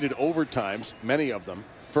combined, they needed overtimes, many of them,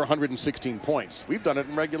 for 116 points. We've done it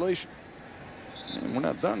in regulation. And we're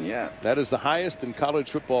not done yet. That is the highest in college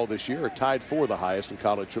football this year, or tied for the highest in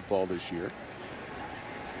college football this year.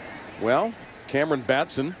 Well, Cameron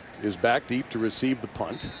Batson is back deep to receive the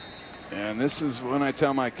punt. And this is when I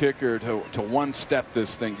tell my kicker to one-step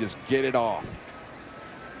this thing, just get it off.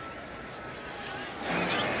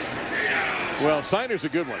 Well, Signer's a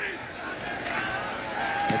good one.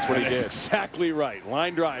 That's what he did. Exactly right.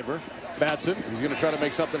 Line driver, Batson. He's going to try to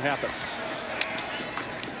make something happen.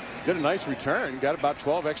 Did a nice return. Got about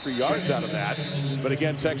 12 extra yards out of that. But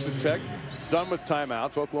again, Texas Tech done with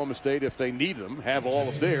timeouts. Oklahoma State, if they need them, have all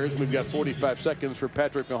of theirs. We've got 45 seconds for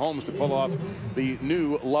Patrick Mahomes to pull off the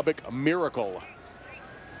new Lubbock miracle.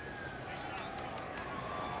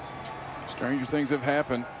 Stranger things have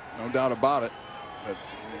happened, no doubt about it. But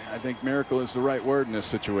I think miracle is the right word in this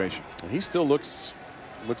situation. And he still looks,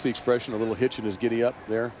 what's the expression, a little hitch in his giddy up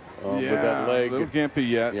there with that leg. A little gimpy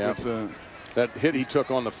yet. Yeah. That hit he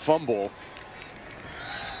took on the fumble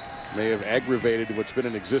may have aggravated what's been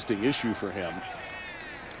an existing issue for him.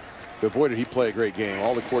 But boy, did he play a great game.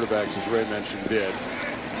 All the quarterbacks, as Ray mentioned, did.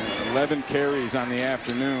 11 carries on the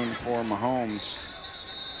afternoon for Mahomes.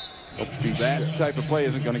 That type of play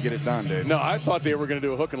isn't going to get it done, Dave. No, I thought they were going to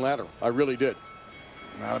do a hook and ladder. I really did.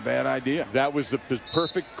 Not a bad idea. That was the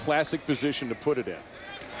perfect classic position to put it in.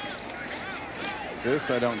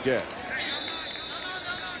 This I don't get.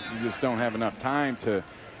 You just don't have enough time to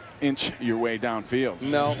inch your way downfield.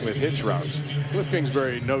 No, with hitch routes. Cliff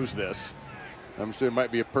Kingsbury knows this. I'm sure there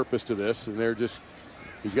might be a purpose to this, and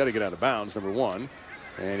he's got to get out of bounds, number one,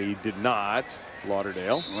 and he did not.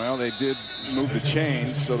 Lauderdale. Well, they did move the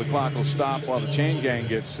chains, so the clock will stop while the chain gang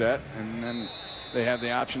gets set, and then they have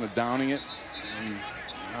the option of downing it. And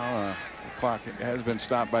the clock has been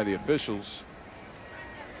stopped by the officials.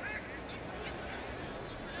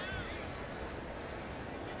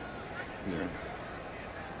 There.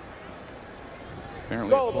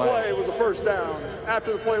 Apparently The play was a 1st down.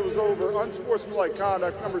 After the play was over, unsportsmanlike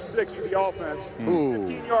conduct, number 6 of the offense.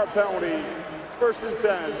 15-yard penalty. It's 1st and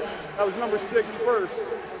 10. That was number 6 first.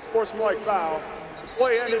 Sportsmanlike foul. The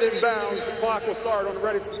play ended in bounds. The clock will start on the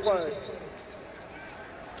ready for play.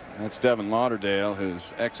 That's Devin Lauderdale,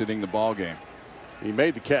 who's exiting the ball game. He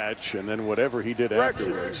made the catch, and then whatever he did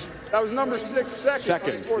afterwards. That was number 6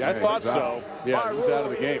 second. Yeah, I thought so. Yeah, he was out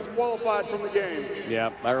of the game. Disqualified from the game.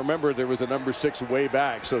 Yeah, I remember there was a number 6 way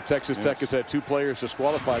back. So Texas Tech has had 2 players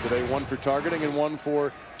disqualified today, one for targeting and one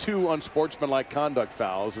for 2 unsportsmanlike conduct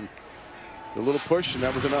fouls. And a little push, and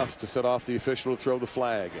that was enough to set off the official to throw the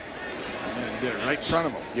flag. And he did it right in front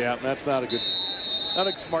of him. Yeah, that's not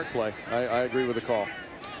a smart play. I agree with the call.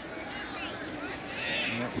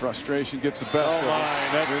 That frustration gets the best of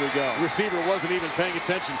it. Here we go. Receiver wasn't even paying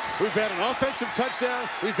attention. We've had an offensive touchdown.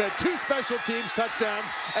 We've had 2 special teams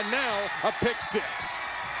touchdowns, and now a pick 6.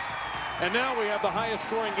 And now we have the highest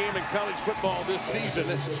scoring game in college football this season,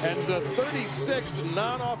 and the 36th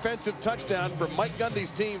non-offensive touchdown for Mike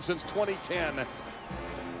Gundy's team since 2010.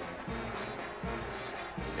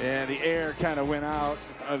 And the air kind of went out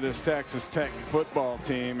of this Texas Tech football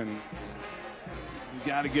team, and you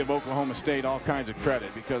got to give Oklahoma State all kinds of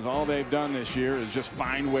credit, because all they've done this year is just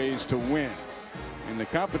find ways to win. And the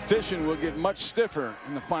competition will get much stiffer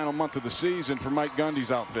in the final month of the season for Mike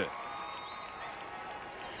Gundy's outfit.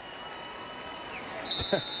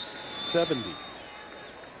 70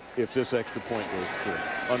 if this extra point goes through.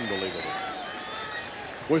 Unbelievable.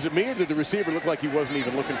 Was it me, or did the receiver look like he wasn't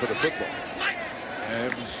even looking for the football? I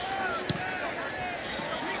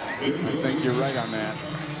think you're right on that.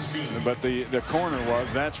 But the corner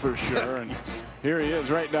was, that's for sure. And here he is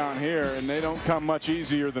right down here, and they don't come much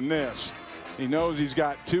easier than this. He knows he's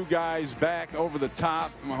got 2 guys back over the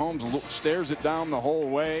top. Mahomes stares it down the whole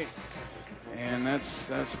way. And that's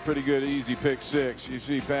a pretty good easy pick 6. You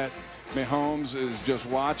see Pat Mahomes is just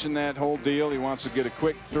watching that whole deal. He wants to get a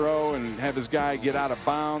quick throw and have his guy get out of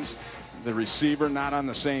bounds. The receiver not on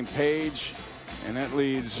the same page. And that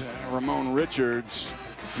leads Ramon Richards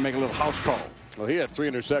to make a little house call. Well, he had 3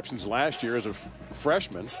 interceptions last year as a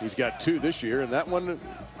freshman. He's got 2 this year, and that one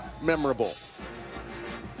memorable.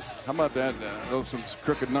 How about that? Those some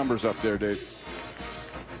crooked numbers up there, Dave.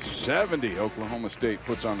 70 Oklahoma State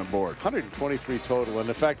puts on the board. 123 total, and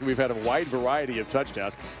the fact that we've had a wide variety of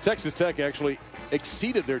touchdowns. Texas Tech actually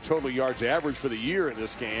exceeded their total yards average for the year in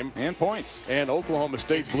this game. And points. And Oklahoma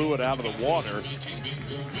State blew it out of the water.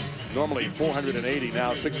 Normally 480,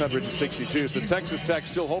 now 662. So Texas Tech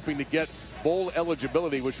still hoping to get bowl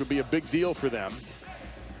eligibility, which would be a big deal for them.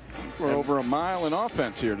 We're over a mile in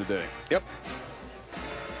offense here today. Yep.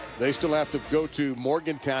 They still have to go to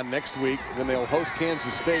Morgantown next week. Then they'll host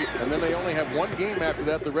Kansas State. And then they only have one game after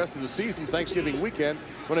that the rest of the season, Thanksgiving weekend,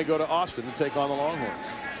 when they go to Austin to take on the Longhorns.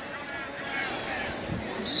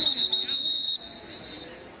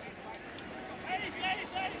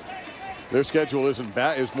 Their schedule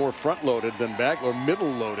is more front-loaded than back or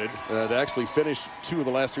middle-loaded to actually finish 2 of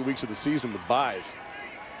the last 3 weeks of the season with byes.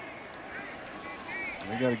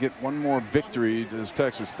 They got to get one more victory as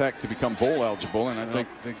Texas Tech to become bowl eligible, and I think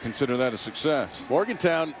they consider that a success.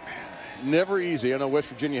 Morgantown, never easy. I know West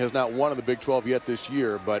Virginia has not won in the Big 12 yet this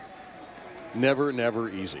year, but never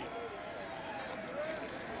easy.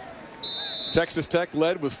 Texas Tech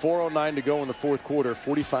led with 4:09 to go in the fourth quarter,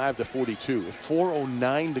 45-42.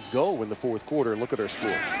 4:09 to go in the fourth quarter. Look at our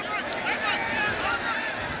score.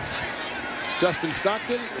 Justin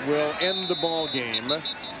Stockton will end the ball game.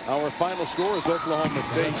 Our final score is Oklahoma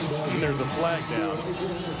State. There's a flag down.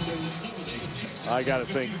 I got to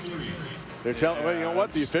think. They're telling, well, you know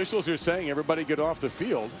what? The officials are saying everybody get off the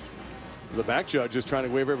field. The back judge is trying to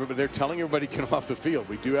wave everybody. They're telling everybody get off the field.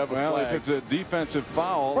 We do have a flag. Well, if it's a defensive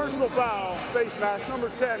foul. Personal foul, face mask, number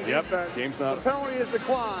 10. Yep, defense. game's not. The penalty is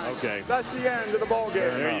declined. Okay. That's the end of the ball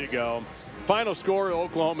game. There you go. Final score,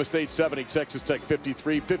 Oklahoma State 70, Texas Tech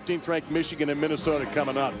 53. 15th ranked Michigan and Minnesota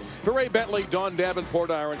coming up. For Ray Bentley, Don Davenport,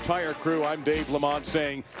 our entire crew, I'm Dave Lamont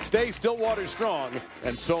saying stay Stillwater strong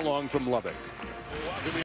and so long from Lubbock.